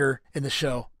at later in the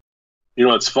show.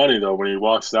 It's funny, though. When he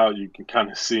walks out, you can kind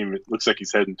of see him. It looks like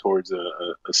he's heading towards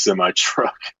a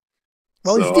semi-truck.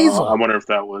 Well, he's Diesel. I wonder if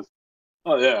that was...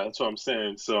 Oh, yeah, that's what I'm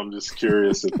saying. So I'm just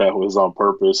curious if that was on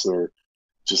purpose or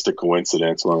just a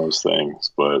coincidence, one of those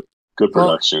things. But good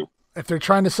production. Well, if they're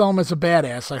trying to sell him as a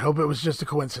badass, I hope it was just a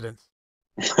coincidence.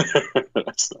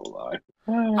 That's no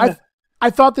lie. I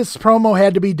thought this promo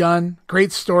had to be done.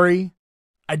 Great story.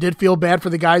 I did feel bad for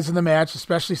the guys in the match,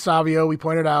 especially Savio, we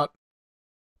pointed out.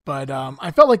 But I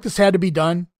felt like this had to be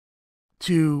done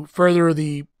to further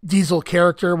the Diesel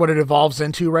character, what it evolves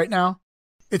into right now.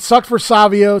 It sucked for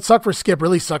Savio. It sucked for Skip.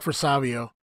 Really sucked for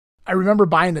Savio. I remember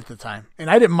buying it at the time, and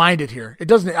I didn't mind it here. It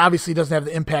obviously doesn't have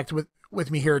the impact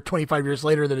with me here 25 years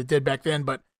later that it did back then,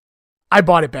 but I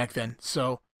bought it back then.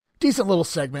 So decent little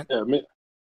segment.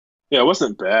 Yeah, it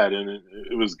wasn't bad, and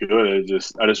it was good.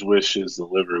 I just wish his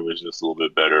delivery was just a little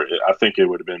bit better. I think it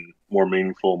would have been more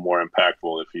meaningful, more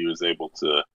impactful if he was able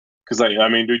to. Because,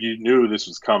 dude, you knew this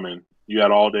was coming. You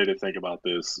had all day to think about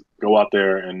this. Go out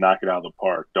there and knock it out of the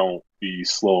park. Don't be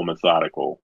slow and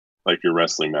methodical like your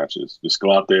wrestling matches. Just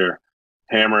go out there,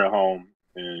 hammer it home,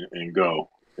 and go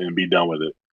and be done with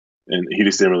it. And he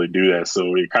just didn't really do that,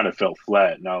 so it kind of felt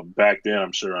flat. Now, back then,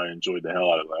 I'm sure I enjoyed the hell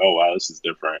out of it. Like, oh, wow, this is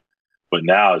different. But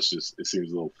now it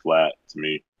seems a little flat to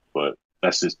me. But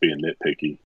that's just being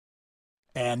nitpicky.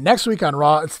 And next week on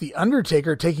Raw, it's The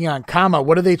Undertaker taking on Kama.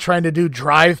 What are they trying to do?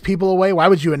 Drive people away? Why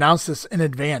would you announce this in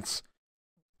advance?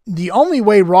 The only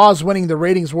way Raw's winning the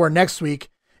ratings war next week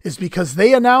is because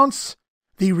they announce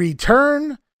the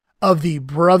return of the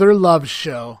Brother Love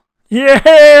Show.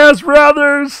 Yes,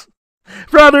 brothers!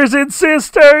 Brothers and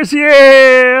sisters,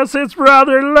 yes! It's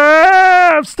Brother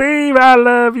Love! Steve, I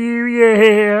love you,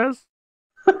 yes!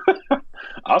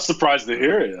 I was surprised to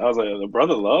hear it. I was like, the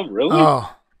Brother Love, really?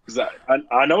 Oh. Because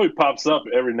I know he pops up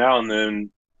every now and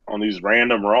then on these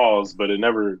random Raws, but it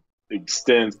never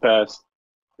extends past.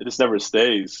 It just never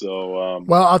stays. So,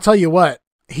 well, I'll tell you what.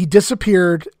 he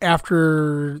disappeared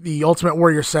after the Ultimate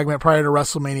Warrior segment prior to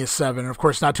WrestleMania 7. And of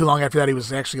course, not too long after that, he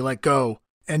was actually let go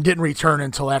and didn't return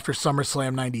until after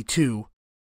SummerSlam 92.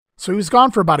 So he was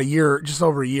gone for about a year, just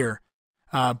over a year.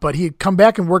 But he had come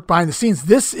back and worked behind the scenes.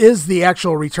 This is the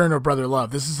actual return of Brother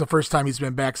Love. This is the first time he's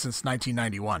been back since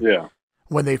 1991. Yeah.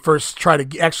 When they first try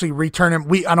to actually return him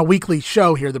on a weekly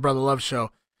show here, the Brother Love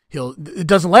show. It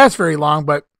doesn't last very long,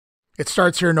 but it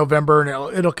starts here in November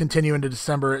and it'll continue into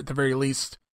December at the very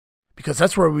least, because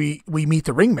that's where we meet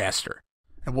the Ringmaster,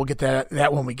 and we'll get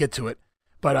that when we get to it.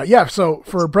 But yeah, so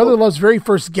for Brother Love's very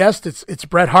first guest, it's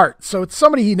Bret Hart. So it's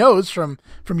somebody he knows from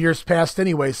years past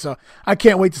anyway. So I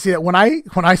can't wait to see that. When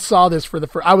I saw this for the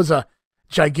first, I was a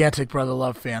gigantic Brother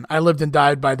Love fan. I lived and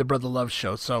died by the Brother Love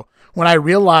show. So when I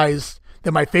realized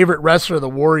that my favorite wrestler, the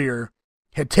Warrior,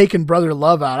 had taken Brother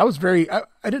Love out,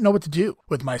 I didn't know what to do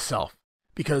with myself,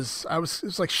 because it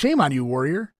was like, shame on you,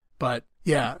 Warrior. But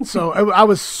yeah, so I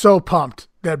was so pumped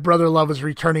that Brother Love was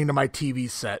returning to my TV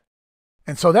set.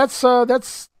 And so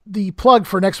that's the plug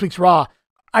for next week's Raw.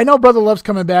 I know Brother Love's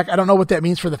coming back. I don't know what that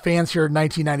means for the fans here in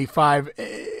 1995.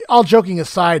 All joking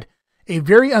aside, a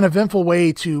very uneventful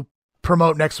way to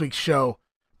promote next week's show.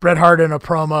 Bret Hart in a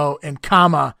promo, and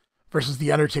Kama versus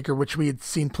The Undertaker, which we had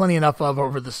seen plenty enough of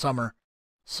over the summer.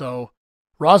 So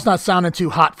Raw's not sounding too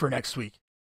hot for next week.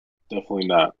 Definitely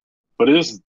not. But it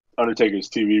is Undertaker's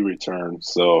TV return,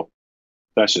 so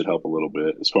that should help a little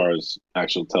bit as far as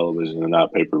actual television and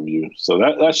not pay-per-view. So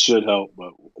that should help,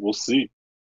 but we'll see.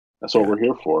 That's what we're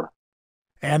here for.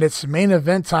 And it's main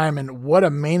event time, and what a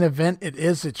main event it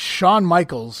is. It's Shawn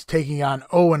Michaels taking on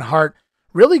Owen Hart.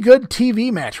 Really good TV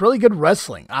match, really good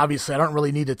wrestling. Obviously, I don't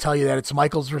really need to tell you that it's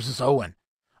Michaels versus Owen.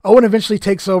 Owen eventually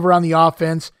takes over on the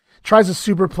offense, tries a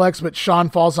superplex, but Shawn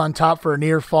falls on top for a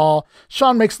near fall.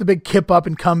 Shawn makes the big kip up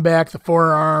and comeback, the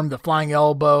forearm, the flying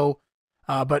elbow.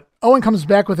 But Owen comes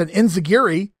back with an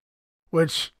enziguri,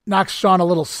 which knocks Shawn a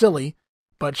little silly.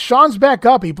 But Shawn's back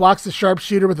up. He blocks the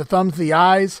sharpshooter with the thumb to the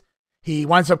eyes. He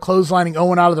winds up clotheslining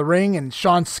Owen out of the ring, and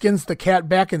Shawn skins the cat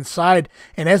back inside.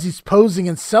 And as he's posing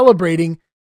and celebrating,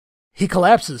 he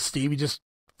collapses, Steve. He just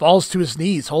falls to his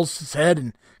knees, holds his head,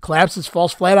 and collapses,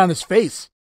 falls flat on his face.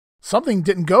 Something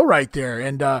didn't go right there.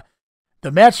 And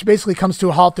the match basically comes to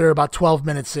a halt there about 12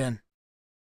 minutes in.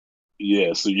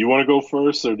 Yeah, so you want to go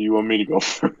first, or do you want me to go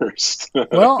first?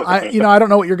 Well, I don't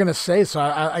know what you're going to say, so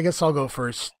I guess I'll go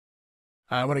first.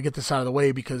 I want to get this out of the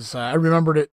way because I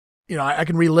remembered it. I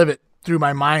can relive it through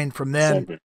my mind from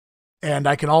then, and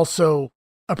I can also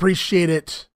appreciate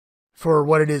it for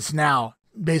what it is now,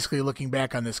 basically looking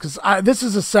back on this. Because this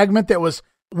is a segment that was,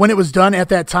 when it was done at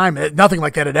that time, nothing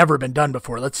like that had ever been done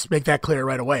before. Let's make that clear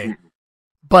right away.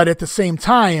 But at the same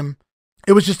time,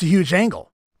 it was just a huge angle.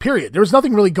 Period. There was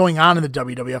nothing really going on in the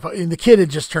WWF. And the Kid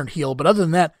had just turned heel, but other than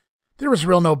that, there was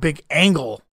no big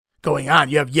angle going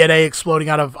on. You have Yeti exploding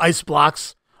out of ice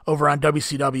blocks over on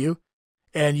WCW,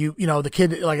 and the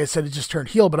Kid, like I said, had just turned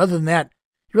heel, but other than that,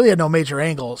 you really had no major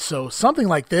angle. So something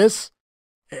like this,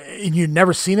 and you'd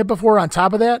never seen it before on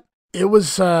top of that, it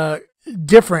was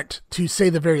different to say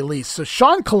the very least. So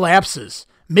Shawn collapses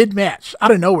mid-match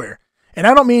out of nowhere, and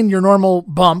I don't mean your normal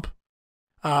bump,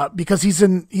 because he's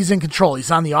in control.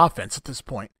 He's on the offense at this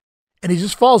point. And he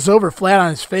just falls over flat on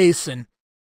his face, and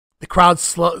the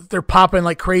crowd's they're popping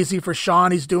like crazy for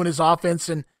Shawn. He's doing his offense,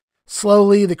 and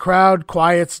slowly the crowd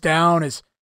quiets down as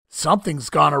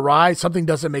something's gone awry. Something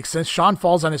doesn't make sense. Shawn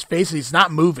falls on his face, and he's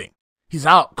not moving. He's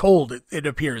out cold, it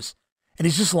appears. And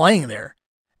he's just laying there.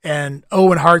 And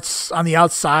Owen Hart's on the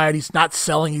outside. He's not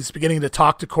selling. He's beginning to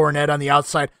talk to Cornette on the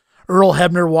outside. Earl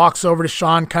Hebner walks over to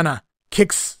Shawn, kind of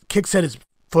kicks at his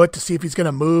foot to see if he's going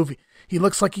to move. He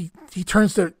looks like he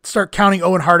turns to start counting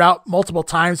Owen Hart out multiple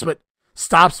times, but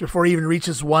stops before he even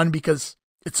reaches one, because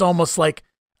it's almost like,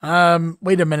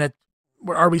 wait a minute,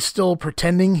 are we still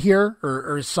pretending here,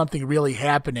 or is something really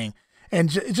happening? And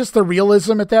just the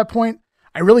realism at that point,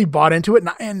 I really bought into it.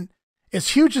 And as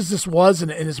huge as this was, and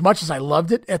as much as I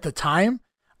loved it at the time,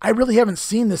 I really haven't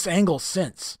seen this angle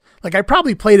since. Like, I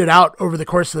probably played it out over the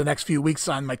course of the next few weeks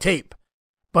on my tape,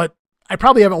 but I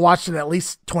probably haven't watched it in at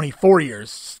least 24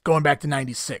 years, going back to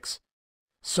 96.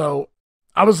 So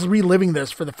I was reliving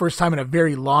this for the first time in a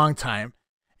very long time.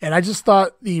 And I just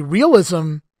thought the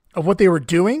realism of what they were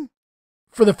doing,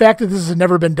 for the fact that this had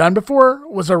never been done before,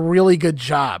 was a really good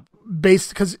job.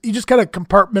 Because you just got to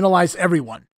compartmentalize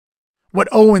everyone. What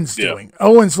Owen's doing.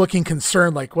 Owen's looking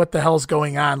concerned, like, what the hell's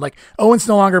going on? Like, Owen's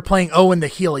no longer playing Owen the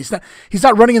heel. He's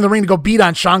not running in the ring to go beat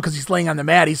on Shawn because he's laying on the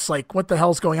mat. He's like, what the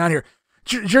hell's going on here?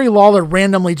 Jerry Lawler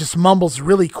randomly just mumbles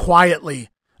really quietly,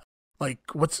 like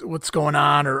what's going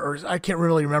on, or I can't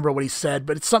really remember what he said,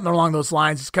 but it's something along those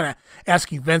lines. He's kind of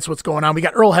asking Vince what's going on. We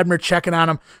got Earl Hebner checking on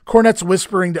him. Cornette's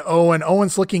whispering to Owen.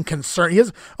 Owen's looking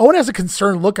concerned. Owen has a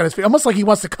concerned look on his face, almost like he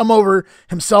wants to come over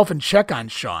himself and check on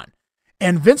Shawn.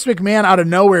 And Vince McMahon out of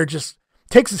nowhere just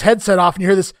takes his headset off, and you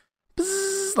hear this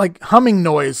bzzz, like humming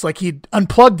noise, like he'd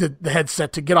unplugged the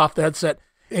headset to get off the headset.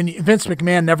 And Vince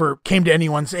McMahon never came to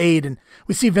anyone's aid. And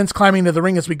we see Vince climbing into the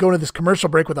ring as we go to this commercial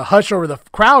break with a hush over the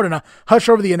crowd and a hush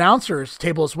over the announcer's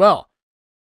table as well.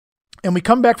 And we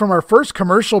come back from our first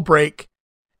commercial break,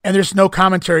 and there's no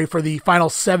commentary for the final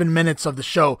 7 minutes of the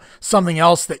show. Something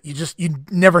else that you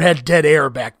never had dead air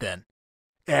back then.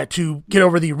 To get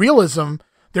over the realism,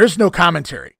 there's no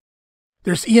commentary.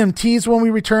 There's EMTs when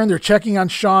we return. They're checking on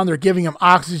Shawn. They're giving him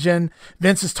oxygen.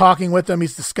 Vince is talking with him.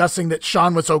 He's discussing that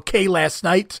Shawn was okay last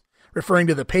night, referring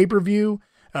to the pay-per-view.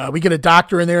 We get a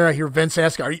doctor in there. I hear Vince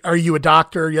ask, are you a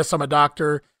doctor? Yes, I'm a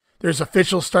doctor. There's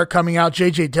officials start coming out.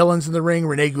 J.J. Dillon's in the ring.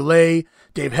 Rene Goulet,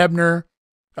 Dave Hebner.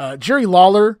 Jerry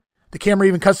Lawler. The camera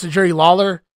even cuts to Jerry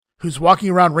Lawler, who's walking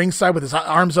around ringside with his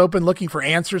arms open, looking for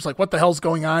answers. Like, what the hell's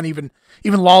going on? Even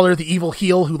Lawler, the evil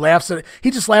heel who laughs at it. He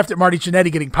just laughed at Marty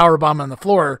Jannetty getting powerbombed on the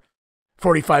floor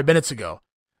 45 minutes ago.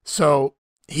 So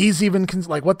he's even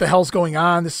like, what the hell's going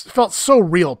on? This felt so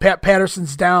real. Pat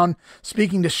Patterson's down,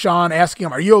 speaking to Shawn, asking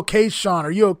him, are you okay, Shawn? Are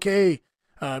you okay?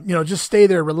 Just stay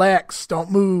there, relax,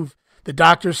 don't move. The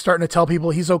doctor's starting to tell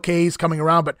people he's okay, he's coming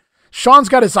around. But Shawn's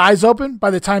got his eyes open by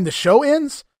the time the show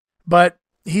ends, but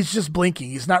he's just blinking.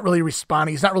 He's not really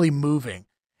responding. He's not really moving.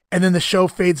 And then the show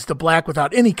fades to black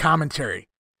without any commentary.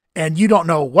 And you don't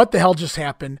know what the hell just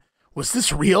happened. Was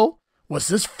this real? Was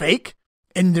this fake?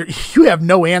 And you have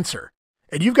no answer.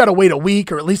 And you've got to wait a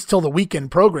week or at least till the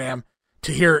weekend program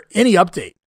to hear any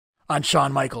update on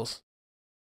Shawn Michaels.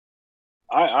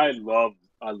 I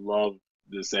love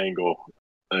this angle.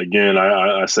 Again,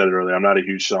 I said it earlier. I'm not a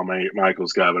huge Shawn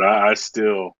Michaels guy, but I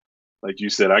still, like you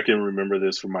said, I can remember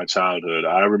this from my childhood.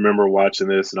 I remember watching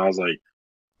this, and I was like,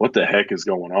 what the heck is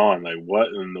going on? Like, what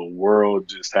in the world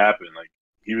just happened? Like,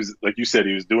 he was, like you said,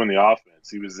 he was doing the offense.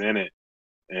 He was in it,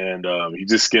 and he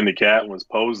just skinned the cat and was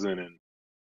posing, and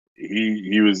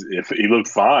he looked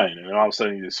fine, and all of a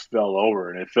sudden he just fell over,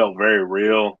 and it felt very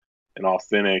real and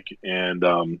authentic, and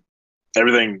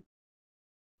everything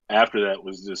after that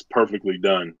was just perfectly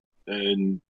done.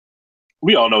 And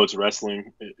we all know it's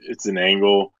wrestling. It's an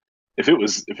angle. If it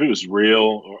was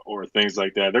real or things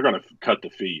like that, they're going to cut the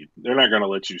feed. They're not going to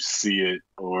let you see it,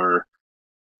 or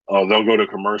they'll go to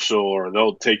commercial, or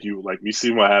they'll take you, like we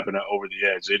see what happened at Over the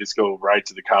Edge. They just go right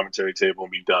to the commentary table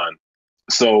and be done.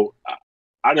 So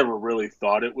I never really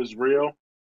thought it was real.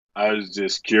 I was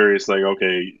just curious, like,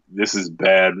 okay, this is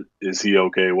bad. Is he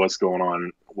okay? What's going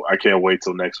on? I can't wait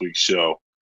till next week's show.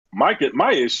 My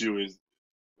issue is,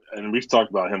 and we've talked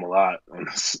about him a lot on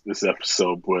this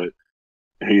episode, but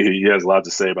he has a lot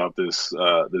to say about this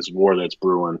war that's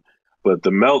brewing. But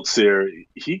the Meltzer,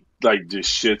 he like just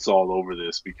shits all over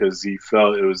this because he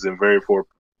felt it was in very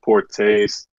poor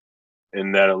taste,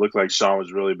 and that it looked like Shawn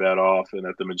was really bad off, and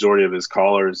that the majority of his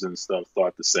callers and stuff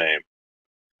thought the same.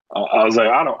 I was like,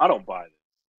 I don't buy this.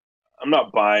 I'm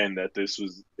not buying that this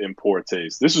was in poor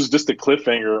taste. This was just a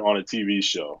cliffhanger on a TV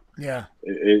show. Yeah,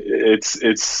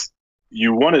 it's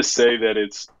you want to say that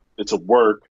it's a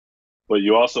work, but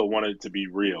you also want it to be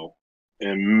real.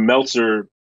 And Meltzer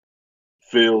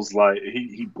feels like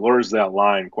he blurs that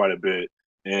line quite a bit,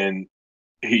 and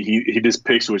he just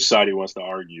picks which side he wants to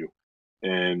argue.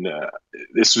 And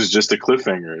this was just a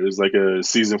cliffhanger. It was like a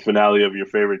season finale of your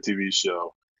favorite TV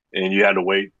show, and you had to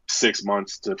wait 6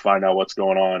 months to find out what's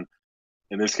going on.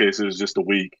 In this case, it was just a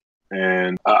week.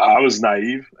 And I was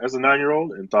naive as a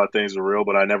 9-year-old and thought things were real,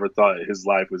 but I never thought his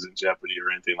life was in jeopardy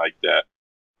or anything like that.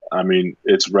 I mean,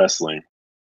 it's wrestling.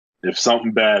 If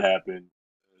something bad happened,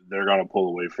 they're going to pull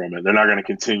away from it. They're not going to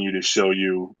continue to show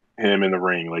you him in the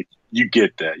ring. Like, you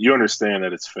get that. You understand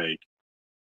that it's fake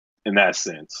in that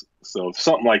sense. So if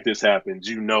something like this happens,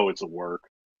 you know it's a work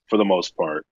for the most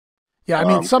part. Yeah, I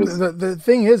mean, the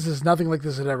thing is nothing like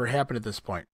this had ever happened at this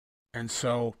point. And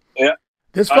so yeah,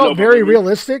 this felt very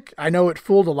realistic. I know it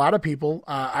fooled a lot of people.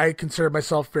 I consider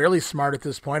myself fairly smart at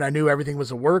this point. I knew everything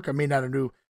was a work. I may not have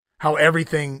knew how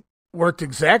everything worked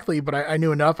exactly, but I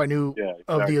knew enough. I knew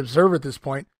of the observer at this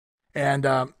point. And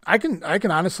I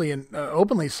can honestly and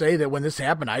openly say that when this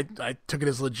happened, I took it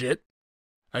as legit.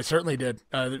 I certainly did.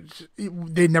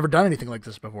 They'd never done anything like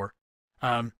this before.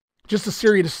 Just the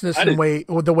seriousness in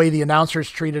the way the announcers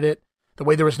treated it, the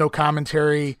way there was no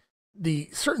commentary, the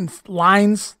certain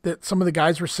lines that some of the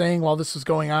guys were saying while this was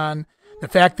going on, the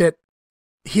fact that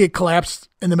he had collapsed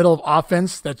in the middle of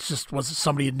offense. That just was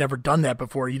somebody had never done that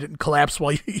before. You didn't collapse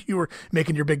while you were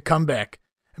making your big comeback.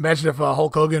 Imagine if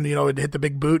Hulk Hogan, had hit the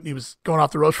big boot and he was going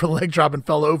off the ropes for the leg drop and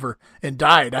fell over and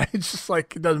died. It's just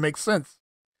like, it doesn't make sense.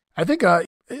 I think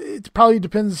it probably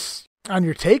depends on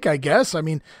your take, I guess. I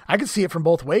mean, I could see it from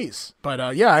both ways. But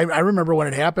I remember when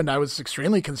it happened, I was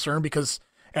extremely concerned because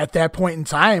at that point in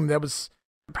time, that was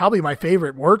probably my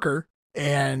favorite worker.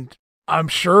 And I'm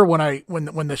sure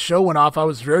when the show went off, I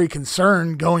was very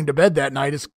concerned going to bed that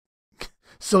night, as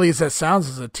silly as that sounds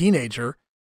as a teenager.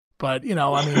 But,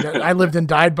 I lived and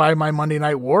died by my Monday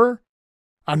Night War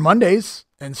on Mondays.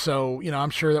 And so,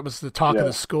 I'm sure that was the talk of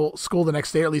the school the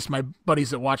next day, or at least my buddies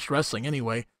that watched wrestling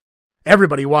anyway.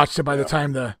 Everybody watched it by the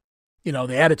time the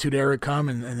Attitude Era had come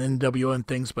and NWO and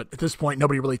things. But at this point,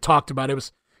 nobody really talked about it. It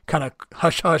was kind of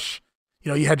hush-hush.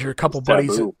 You had your couple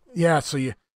buddies. So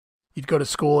you'd go to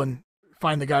school and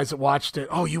find the guys that watched it.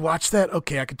 Oh, you watched that?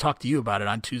 Okay, I could talk to you about it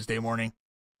on Tuesday morning.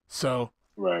 So.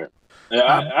 Right.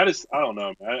 Yeah, I don't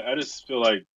know. I just feel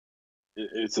like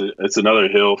it's another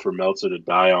hill for Meltzer to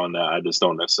die on that I just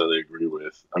don't necessarily agree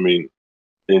with. I mean,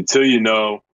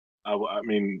 until I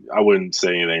wouldn't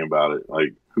say anything about it.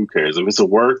 Like, who cares? If it's a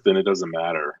work, then it doesn't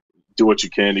matter. Do what you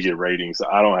can to get ratings.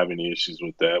 I don't have any issues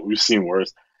with that. We've seen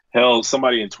worse. Hell,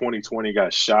 somebody in 2020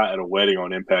 got shot at a wedding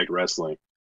on Impact Wrestling.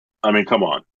 I mean, come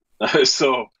on.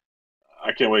 So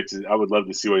I can't wait I would love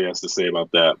to see what he has to say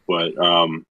about that. But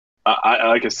I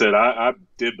like I said, I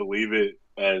did believe it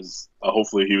as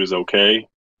hopefully he was okay.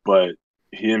 But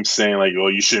him saying like, oh,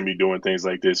 you shouldn't be doing things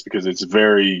like this because it's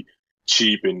very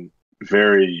cheap and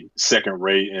very second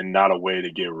rate and not a way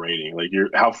to get rating. Like,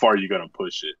 how far are you going to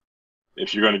push it?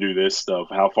 If you're going to do this stuff,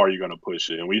 how far are you going to push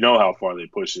it? And we know how far they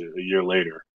push it a year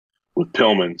later with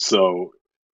Pillman. So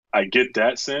I get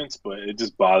that sense, but it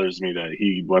just bothers me that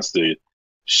he wants to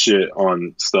shit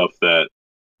on stuff that,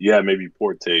 maybe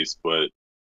poor taste, but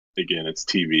again, it's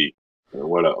TV.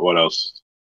 What else?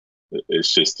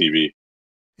 It's just TV.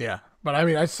 Yeah. But I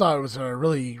mean, I saw it was a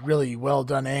really, really well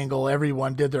done angle.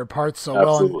 Everyone did their parts so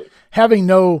Absolutely. well. And having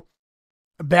no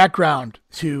background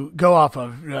to go off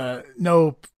of,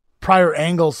 no prior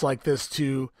angles like this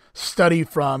to study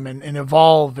from and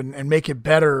evolve and make it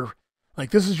better.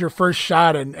 Like, this is your first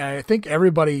shot, and I think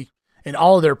everybody in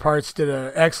all of their parts did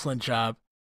an excellent job.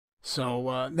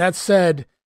 So that said,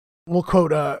 we'll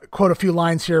quote a few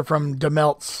lines here from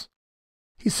DeMeltz.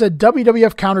 He said,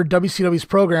 WWF countered WCW's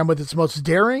program with its most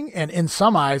daring and, in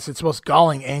some eyes, its most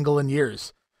galling angle in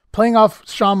years. Playing off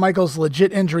Shawn Michaels'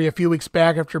 legit injury a few weeks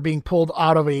back after being pulled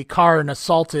out of a car and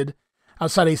assaulted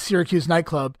outside a Syracuse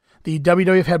nightclub, the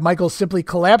WWF had Michaels simply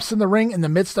collapse in the ring in the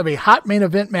midst of a hot main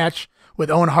event match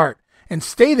with Owen Hart and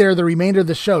stay there the remainder of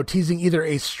the show, teasing either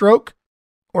a stroke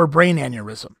or brain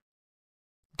aneurysm.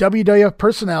 WWF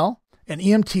personnel and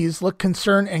EMTs looked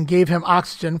concerned and gave him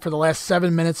oxygen for the last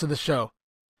 7 minutes of the show.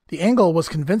 The angle was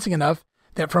convincing enough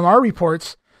that from our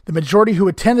reports, the majority who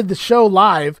attended the show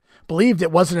live believed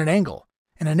it wasn't an angle.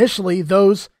 And initially,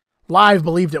 those live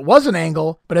believed it was an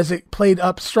angle, but as it played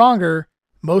up stronger,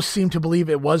 most seemed to believe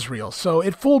it was real. So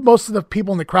it fooled most of the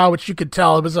people in the crowd, which you could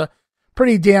tell. It was a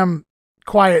pretty damn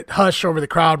quiet hush over the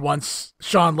crowd once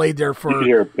Shawn laid there for... You could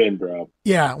hear a pin drop.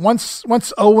 Yeah, once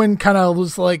Owen kind of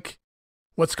was like,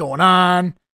 what's going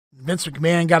on? Vince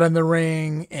McMahon got in the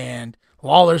ring, and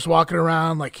Lawler's walking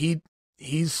around like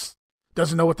he's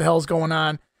doesn't know what the hell's going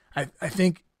on. I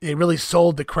think they really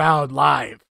sold the crowd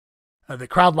live. The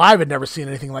crowd live had never seen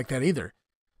anything like that either.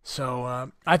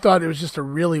 So I thought it was just a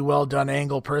really well done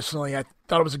angle personally. I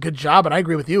thought it was a good job, and I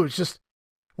agree with you. It's just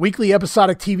weekly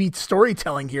episodic TV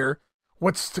storytelling here.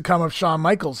 What's to come of Shawn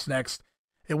Michaels next?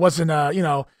 It wasn't,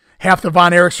 half the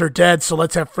Von Erichs are dead, so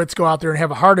let's have Fritz go out there and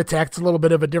have a heart attack. It's a little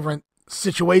bit of a different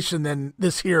situation than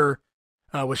this here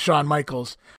with Shawn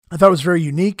Michaels. I thought it was very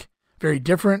unique, very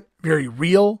different, very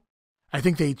real. I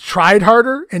think they tried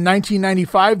harder in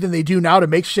 1995 than they do now to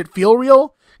make shit feel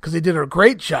real because they did a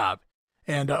great job.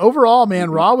 And overall, man,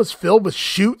 Raw was filled with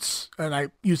shoots, and I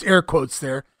use air quotes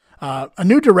there, a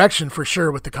new direction for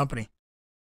sure with the company.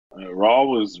 Raw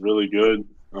was really good.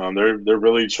 They're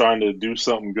really trying to do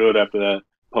something good after that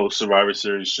post Survivor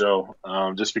Series show,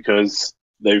 just because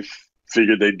they've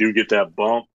figured they do get that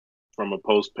bump from a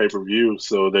post pay-per-view,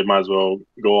 so they might as well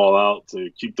go all out to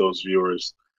keep those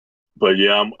viewers. But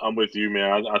yeah, I'm with you,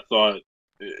 man. I thought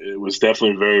it was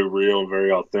definitely very real,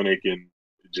 very authentic, and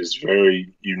just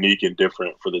very unique and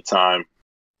different for the time.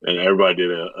 And everybody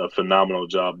did a phenomenal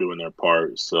job doing their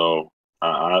part. So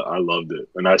I loved it,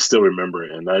 and I still remember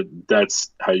it. And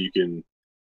that's how you can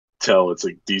tell it's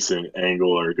a decent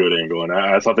angle or a good angle. And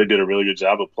I thought they did a really good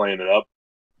job of playing it up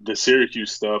the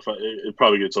Syracuse stuff, it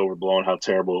probably gets overblown how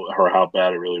terrible or how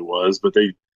bad it really was, but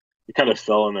it kind of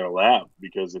fell in their lap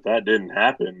because if that didn't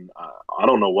happen, I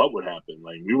don't know what would happen.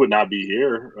 Like, we would not be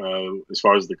here as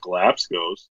far as the collapse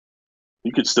goes.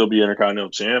 You could still be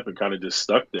Intercontinental champ and kind of just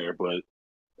stuck there, but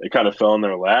it kind of fell in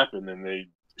their lap, and then they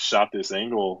shot this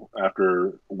angle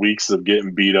after weeks of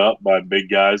getting beat up by big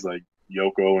guys like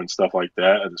Yoko and stuff like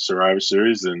that at the Survivor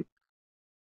Series, and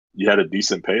you had a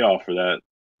decent payoff for that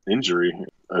injury.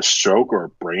 A stroke or a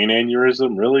brain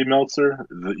aneurysm, really, Meltzer?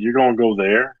 You're going to go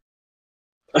there?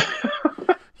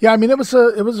 Yeah, I mean, it was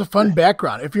a fun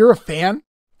background. If you're a fan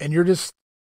and you're just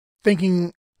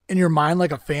thinking in your mind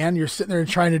like a fan, you're sitting there and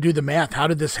trying to do the math. How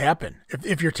did this happen?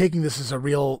 If you're taking this as a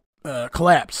real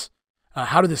collapse,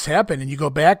 how did this happen? And you go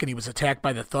back and he was attacked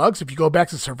by the Thugs. If you go back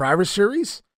to Survivor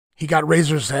Series, he got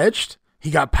razor's edged.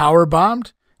 He got power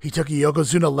bombed. He took a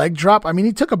Yokozuna leg drop. I mean,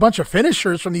 he took a bunch of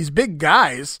finishers from these big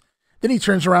guys. Then he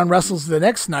turns around, wrestles the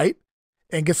next night,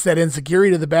 and gets that enziguri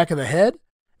to the back of the head,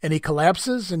 and he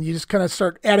collapses, and you just kind of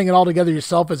start adding it all together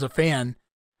yourself as a fan.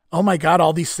 Oh my God,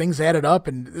 all these things added up,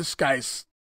 and this guy's,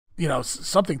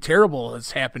 something terrible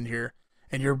has happened here.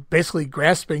 And you're basically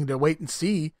grasping to wait and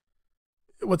see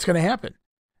what's going to happen.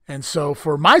 And so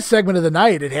for my segment of the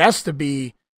night, it has to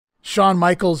be Shawn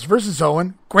Michaels versus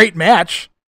Owen. Great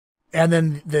match. And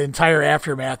then the entire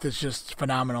aftermath is just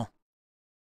phenomenal.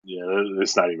 Yeah,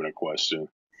 it's not even a question.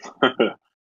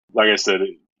 Like I said,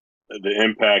 the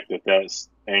impact that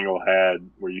angle had,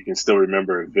 where you can still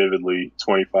remember it vividly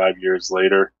 25 years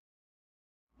later,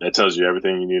 that tells you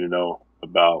everything you need to know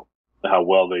about how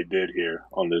well they did here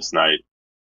on this night.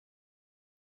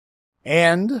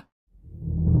 And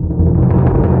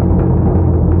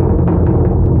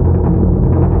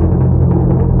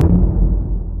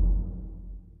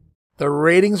the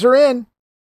ratings are in.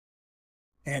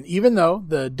 And even though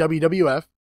the WWF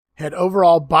had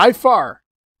overall by far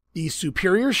the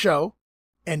superior show,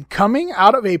 and coming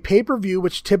out of a pay-per-view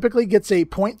which typically gets a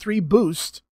 0.3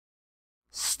 boost,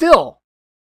 still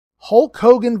Hulk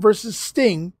Hogan versus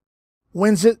Sting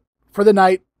wins it for the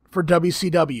night for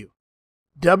WCW.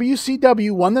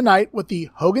 WCW won the night with the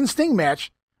Hogan-Sting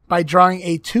match by drawing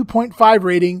a 2.5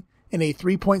 rating and a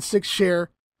 3.6 share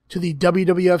to the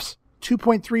WWF's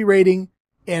 2.3 rating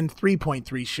and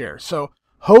 3.3 share. So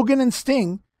Hogan and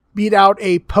Sting beat out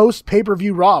a post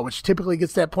pay-per-view Raw, which typically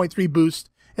gets that 0.3 boost,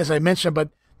 as I mentioned, but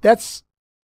that's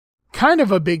kind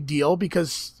of a big deal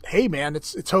because, hey man,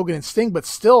 it's Hogan and Sting, but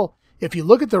still, if you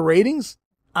look at the ratings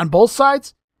on both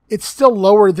sides, it's still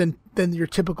lower than your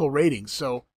typical ratings.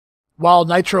 So while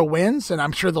Nitro wins, and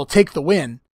I'm sure they'll take the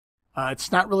win,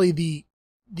 it's not really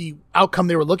the outcome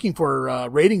they were looking for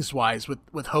ratings-wise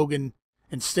with Hogan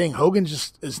and Sting. Hogan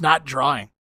just is not drawing.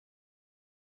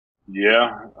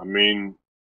 Yeah, I mean,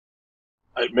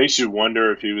 it makes you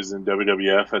wonder if he was in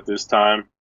WWF at this time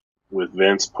with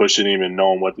Vince pushing him and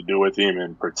knowing what to do with him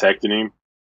and protecting him.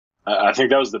 I think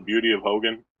that was the beauty of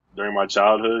Hogan during my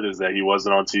childhood, is that he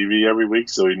wasn't on TV every week,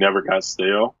 so he never got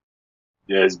stale.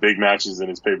 Yeah, his big matches and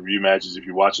his pay-per-view matches, if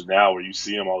you watch it now where you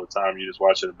see them all the time, you just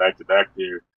watch it back-to-back,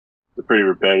 they're pretty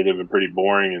repetitive and pretty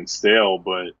boring and stale,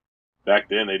 but back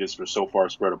then they just were so far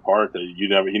spread apart that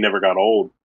he never got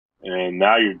old. And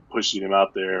now you're pushing him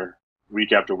out there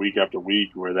week after week after week,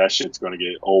 where that shit's going to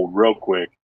get old real quick.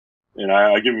 And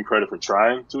I give him credit for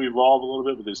trying to evolve a little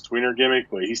bit with his tweener gimmick,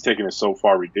 but he's taking it so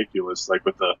far ridiculous, like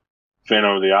with the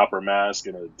Phantom of the Opera mask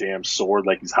and a damn sword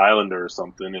like he's Highlander or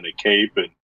something, and a cape and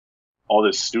all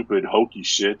this stupid hokey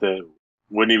shit that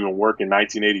wouldn't even work in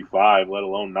 1985, let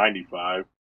alone 95.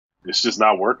 It's just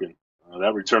not working.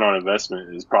 That return on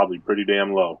investment is probably pretty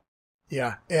damn low.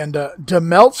 Yeah, and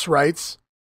DeMeltz writes,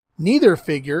 neither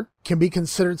figure can be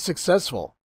considered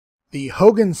successful. The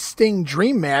Hogan-Sting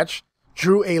Dream match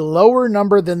drew a lower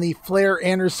number than the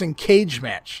Flair-Anderson Cage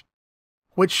match,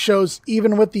 which shows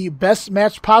even with the best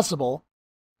match possible,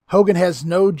 Hogan has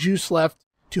no juice left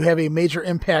to have a major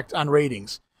impact on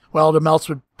ratings. Well, DeMeltz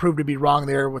would prove to be wrong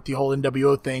there with the whole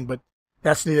NWO thing, but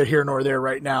that's neither here nor there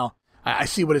right now. I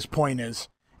see what his point is.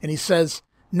 And he says,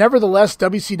 nevertheless,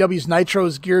 WCW's Nitro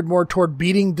is geared more toward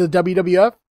beating the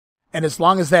WWF, and as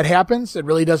long as that happens, it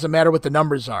really doesn't matter what the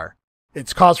numbers are.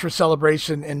 It's cause for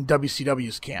celebration in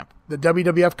WCW's camp. The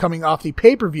WWF coming off the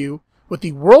pay-per-view with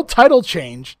the world title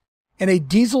change and a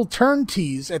Diesel turn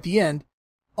tease at the end,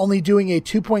 only doing a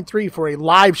 2.3 for a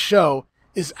live show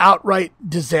is outright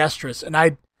disastrous, and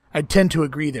I tend to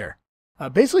agree there.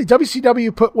 Basically,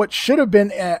 WCW put what should have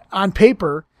been on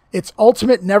paper its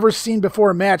ultimate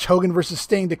never-seen-before match, Hogan versus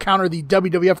Sting, to counter the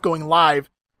WWF going live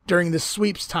during the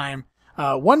sweeps time,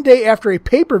 one day after a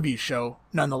pay-per-view show,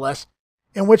 nonetheless,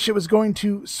 in which it was going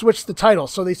to switch the title.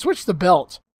 So they switched the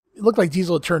belt it looked like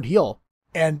Diesel had turned heel,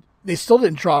 and they still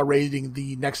didn't draw a rating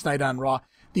the next night on Raw.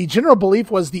 The general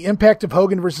belief was the impact of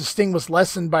Hogan versus Sting was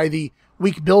lessened by the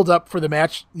weak build-up for the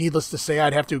match. Needless to say,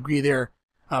 I'd have to agree there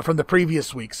from the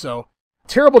previous week. So,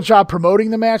 terrible job promoting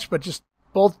the match, but just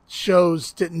both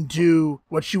shows didn't do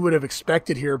what you would have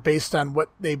expected here based on what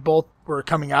they both were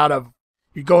coming out of.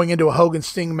 You're going into a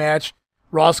Hogan-Sting match.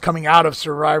 Raw's coming out of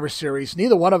Survivor Series.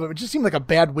 Neither one of them. It just seemed like a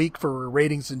bad week for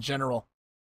ratings in general.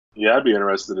 Yeah, I'd be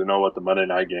interested to know what the Monday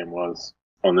night game was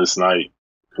on this night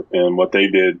and what they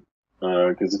did.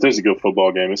 Because if there's a good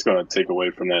football game, it's going to take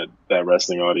away from that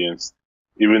wrestling audience.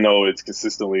 Even though it's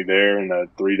consistently there in that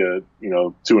 3 to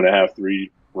 2.5,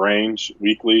 3 range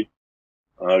weekly,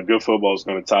 good football is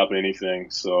going to top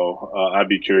anything. So I'd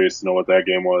be curious to know what that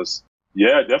game was.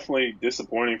 Yeah, definitely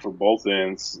disappointing for both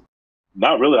ends.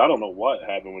 Not really. I don't know what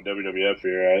happened with WWF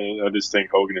here. I just think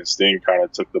Hogan and Sting kind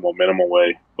of took the momentum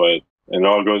away. But it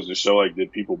all goes to show, like,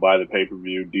 did people buy the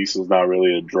pay-per-view? Diesel's not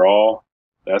really a draw.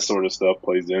 That sort of stuff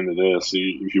plays into this. So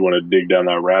if you want to dig down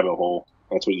that rabbit hole,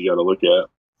 that's what you got to look at.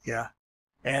 Yeah.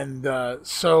 And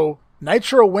so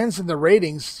Nitro wins in the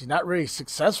ratings. Not really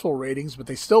successful ratings, but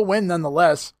they still win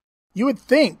nonetheless. You would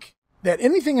think that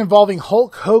anything involving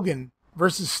Hulk Hogan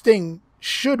versus Sting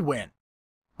should win.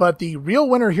 But the real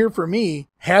winner here for me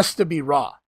has to be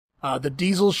Raw. The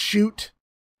Diesel shoot,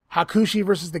 Hakushi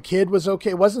versus the Kid was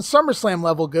okay. It wasn't SummerSlam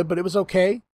level good, but it was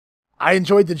okay. I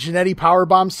enjoyed the Jannetty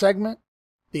powerbomb segment,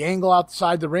 the angle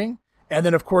outside the ring, and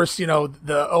then of course,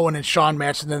 the Owen and Shawn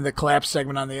match, and then the collapse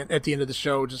segment at the end of the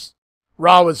show. Just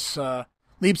Raw was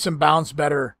leaps and bounds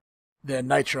better than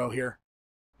Nitro here.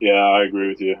 Yeah, I agree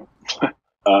with you.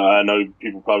 I know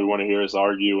people probably want to hear us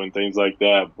argue and things like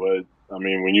that, but I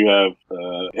mean, when you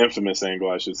have infamous angle,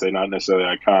 I should say, not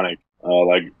necessarily iconic,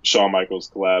 like Shawn Michaels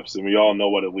collapse, and we all know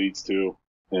what it leads to,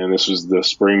 and this was the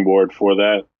springboard for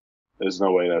that, there's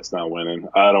no way that's not winning.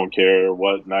 I don't care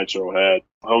what Nitro had.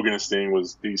 Hogan and Sting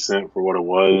was decent for what it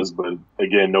was, but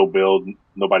again, no build,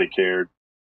 nobody cared.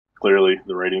 Clearly,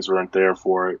 the ratings weren't there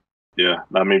for it. Yeah,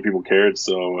 not many people cared,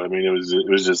 so I mean, it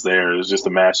was just there. It was just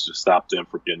a match to stop them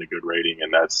from getting a good rating,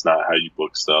 and that's not how you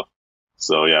book stuff.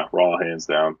 So yeah, Raw hands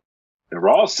down. And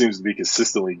Raw seems to be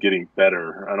consistently getting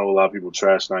better. I know a lot of people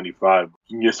trash 95.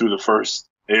 You can get through the first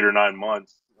 8 or 9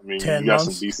 months. I mean, you got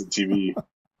some decent TV.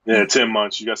 Yeah, 10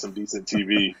 months, you got some decent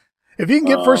TV. If you can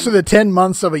get first of the 10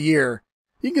 months of a year,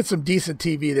 you can get some decent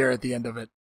TV there at the end of it.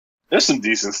 There's some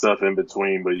decent stuff in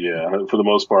between, but yeah, for the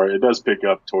most part, it does pick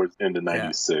up towards the end of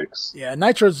 96. Yeah,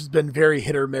 Nitro's has been very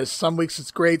hit or miss. Some weeks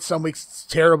it's great, some weeks it's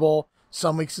terrible,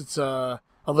 some weeks it's a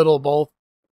little of both.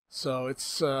 So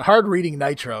it's hard reading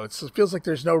Nitro. It feels like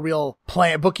there's no real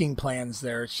booking plans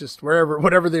there. It's just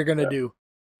whatever they're going to do.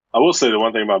 I will say the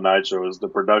one thing about Nitro is the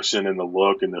production and the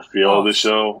look and the feel of the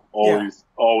show always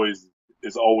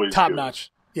top good.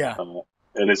 Notch. Yeah.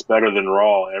 And it's better than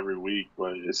Raw every week,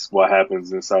 but it's what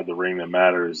happens inside the ring that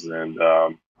matters. And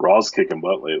Raw's kicking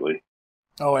butt lately.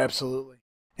 Oh, absolutely.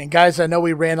 And guys, I know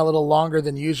we ran a little longer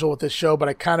than usual with this show, but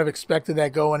I kind of expected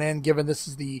that going in, given this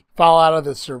is the fallout of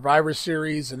the Survivor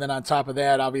Series. And then on top of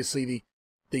that, obviously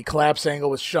the collapse angle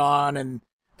with Shawn and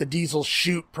the Diesel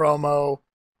shoot promo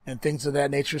and things of that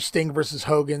nature, Sting versus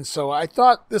Hogan. So I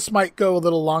thought this might go a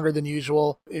little longer than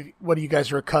usual, what you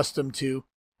guys are accustomed to.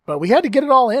 But we had to get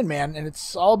it all in, man. And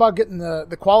it's all about getting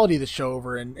the quality of the show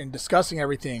over and discussing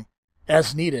everything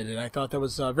as needed. And I thought that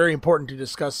was very important to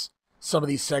discuss some of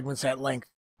these segments at length.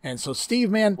 And so,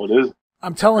 Steve, man,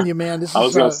 I'm telling you, man, this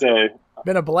has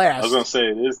been a blast. I was going to say,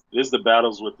 it is the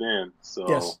battles within. So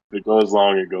If it goes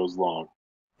long, it goes long.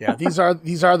 Yeah, these are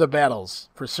the battles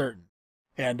for certain.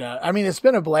 And, I mean, it's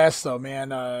been a blast, though, man.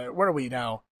 What are we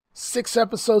now? 6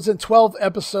 episodes and 12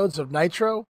 episodes of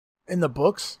Nitro in the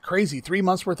books. Crazy. 3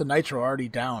 months worth of Nitro already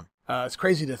down. It's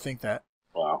crazy to think that.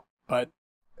 Wow. But,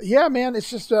 yeah, man, it's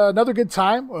just another good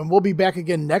time. And we'll be back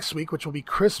again next week, which will be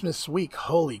Christmas week.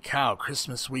 Holy cow,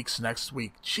 Christmas week's next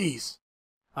week. Jeez.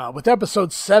 With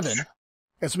episode 7,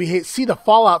 as we see the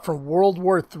fallout from World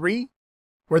War III,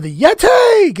 where the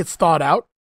Yeti gets thawed out,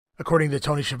 according to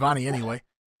Tony Schiavone anyway.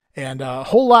 And a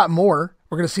whole lot more.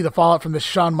 We're going to see the fallout from the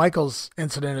Shawn Michaels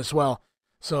incident as well.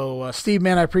 So, Steve,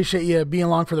 man, I appreciate you being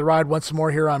along for the ride once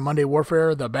more here on Monday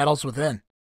Warfare, the Battles Within.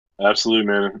 Absolutely,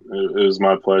 man. It was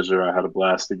my pleasure. I had a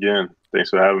blast again. Thanks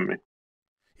for having me.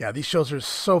 Yeah, these shows are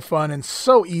so fun and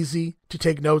so easy to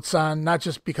take notes on, not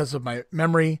just because of my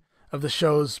memory of the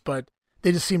shows, but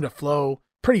they just seem to flow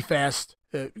pretty fast,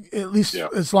 at least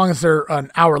as long as they're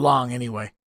an hour long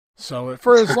anyway. So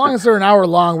for as long as they're an hour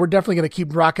long, we're definitely going to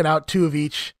keep rocking out 2 of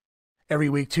each every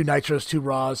week, 2 Nitros, 2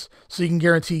 Raws. So you can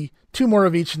guarantee 2 more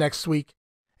of each next week.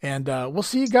 And we'll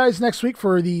see you guys next week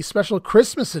for the special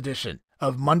Christmas edition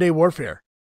of Monday Warfare,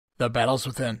 The Battles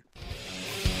Within.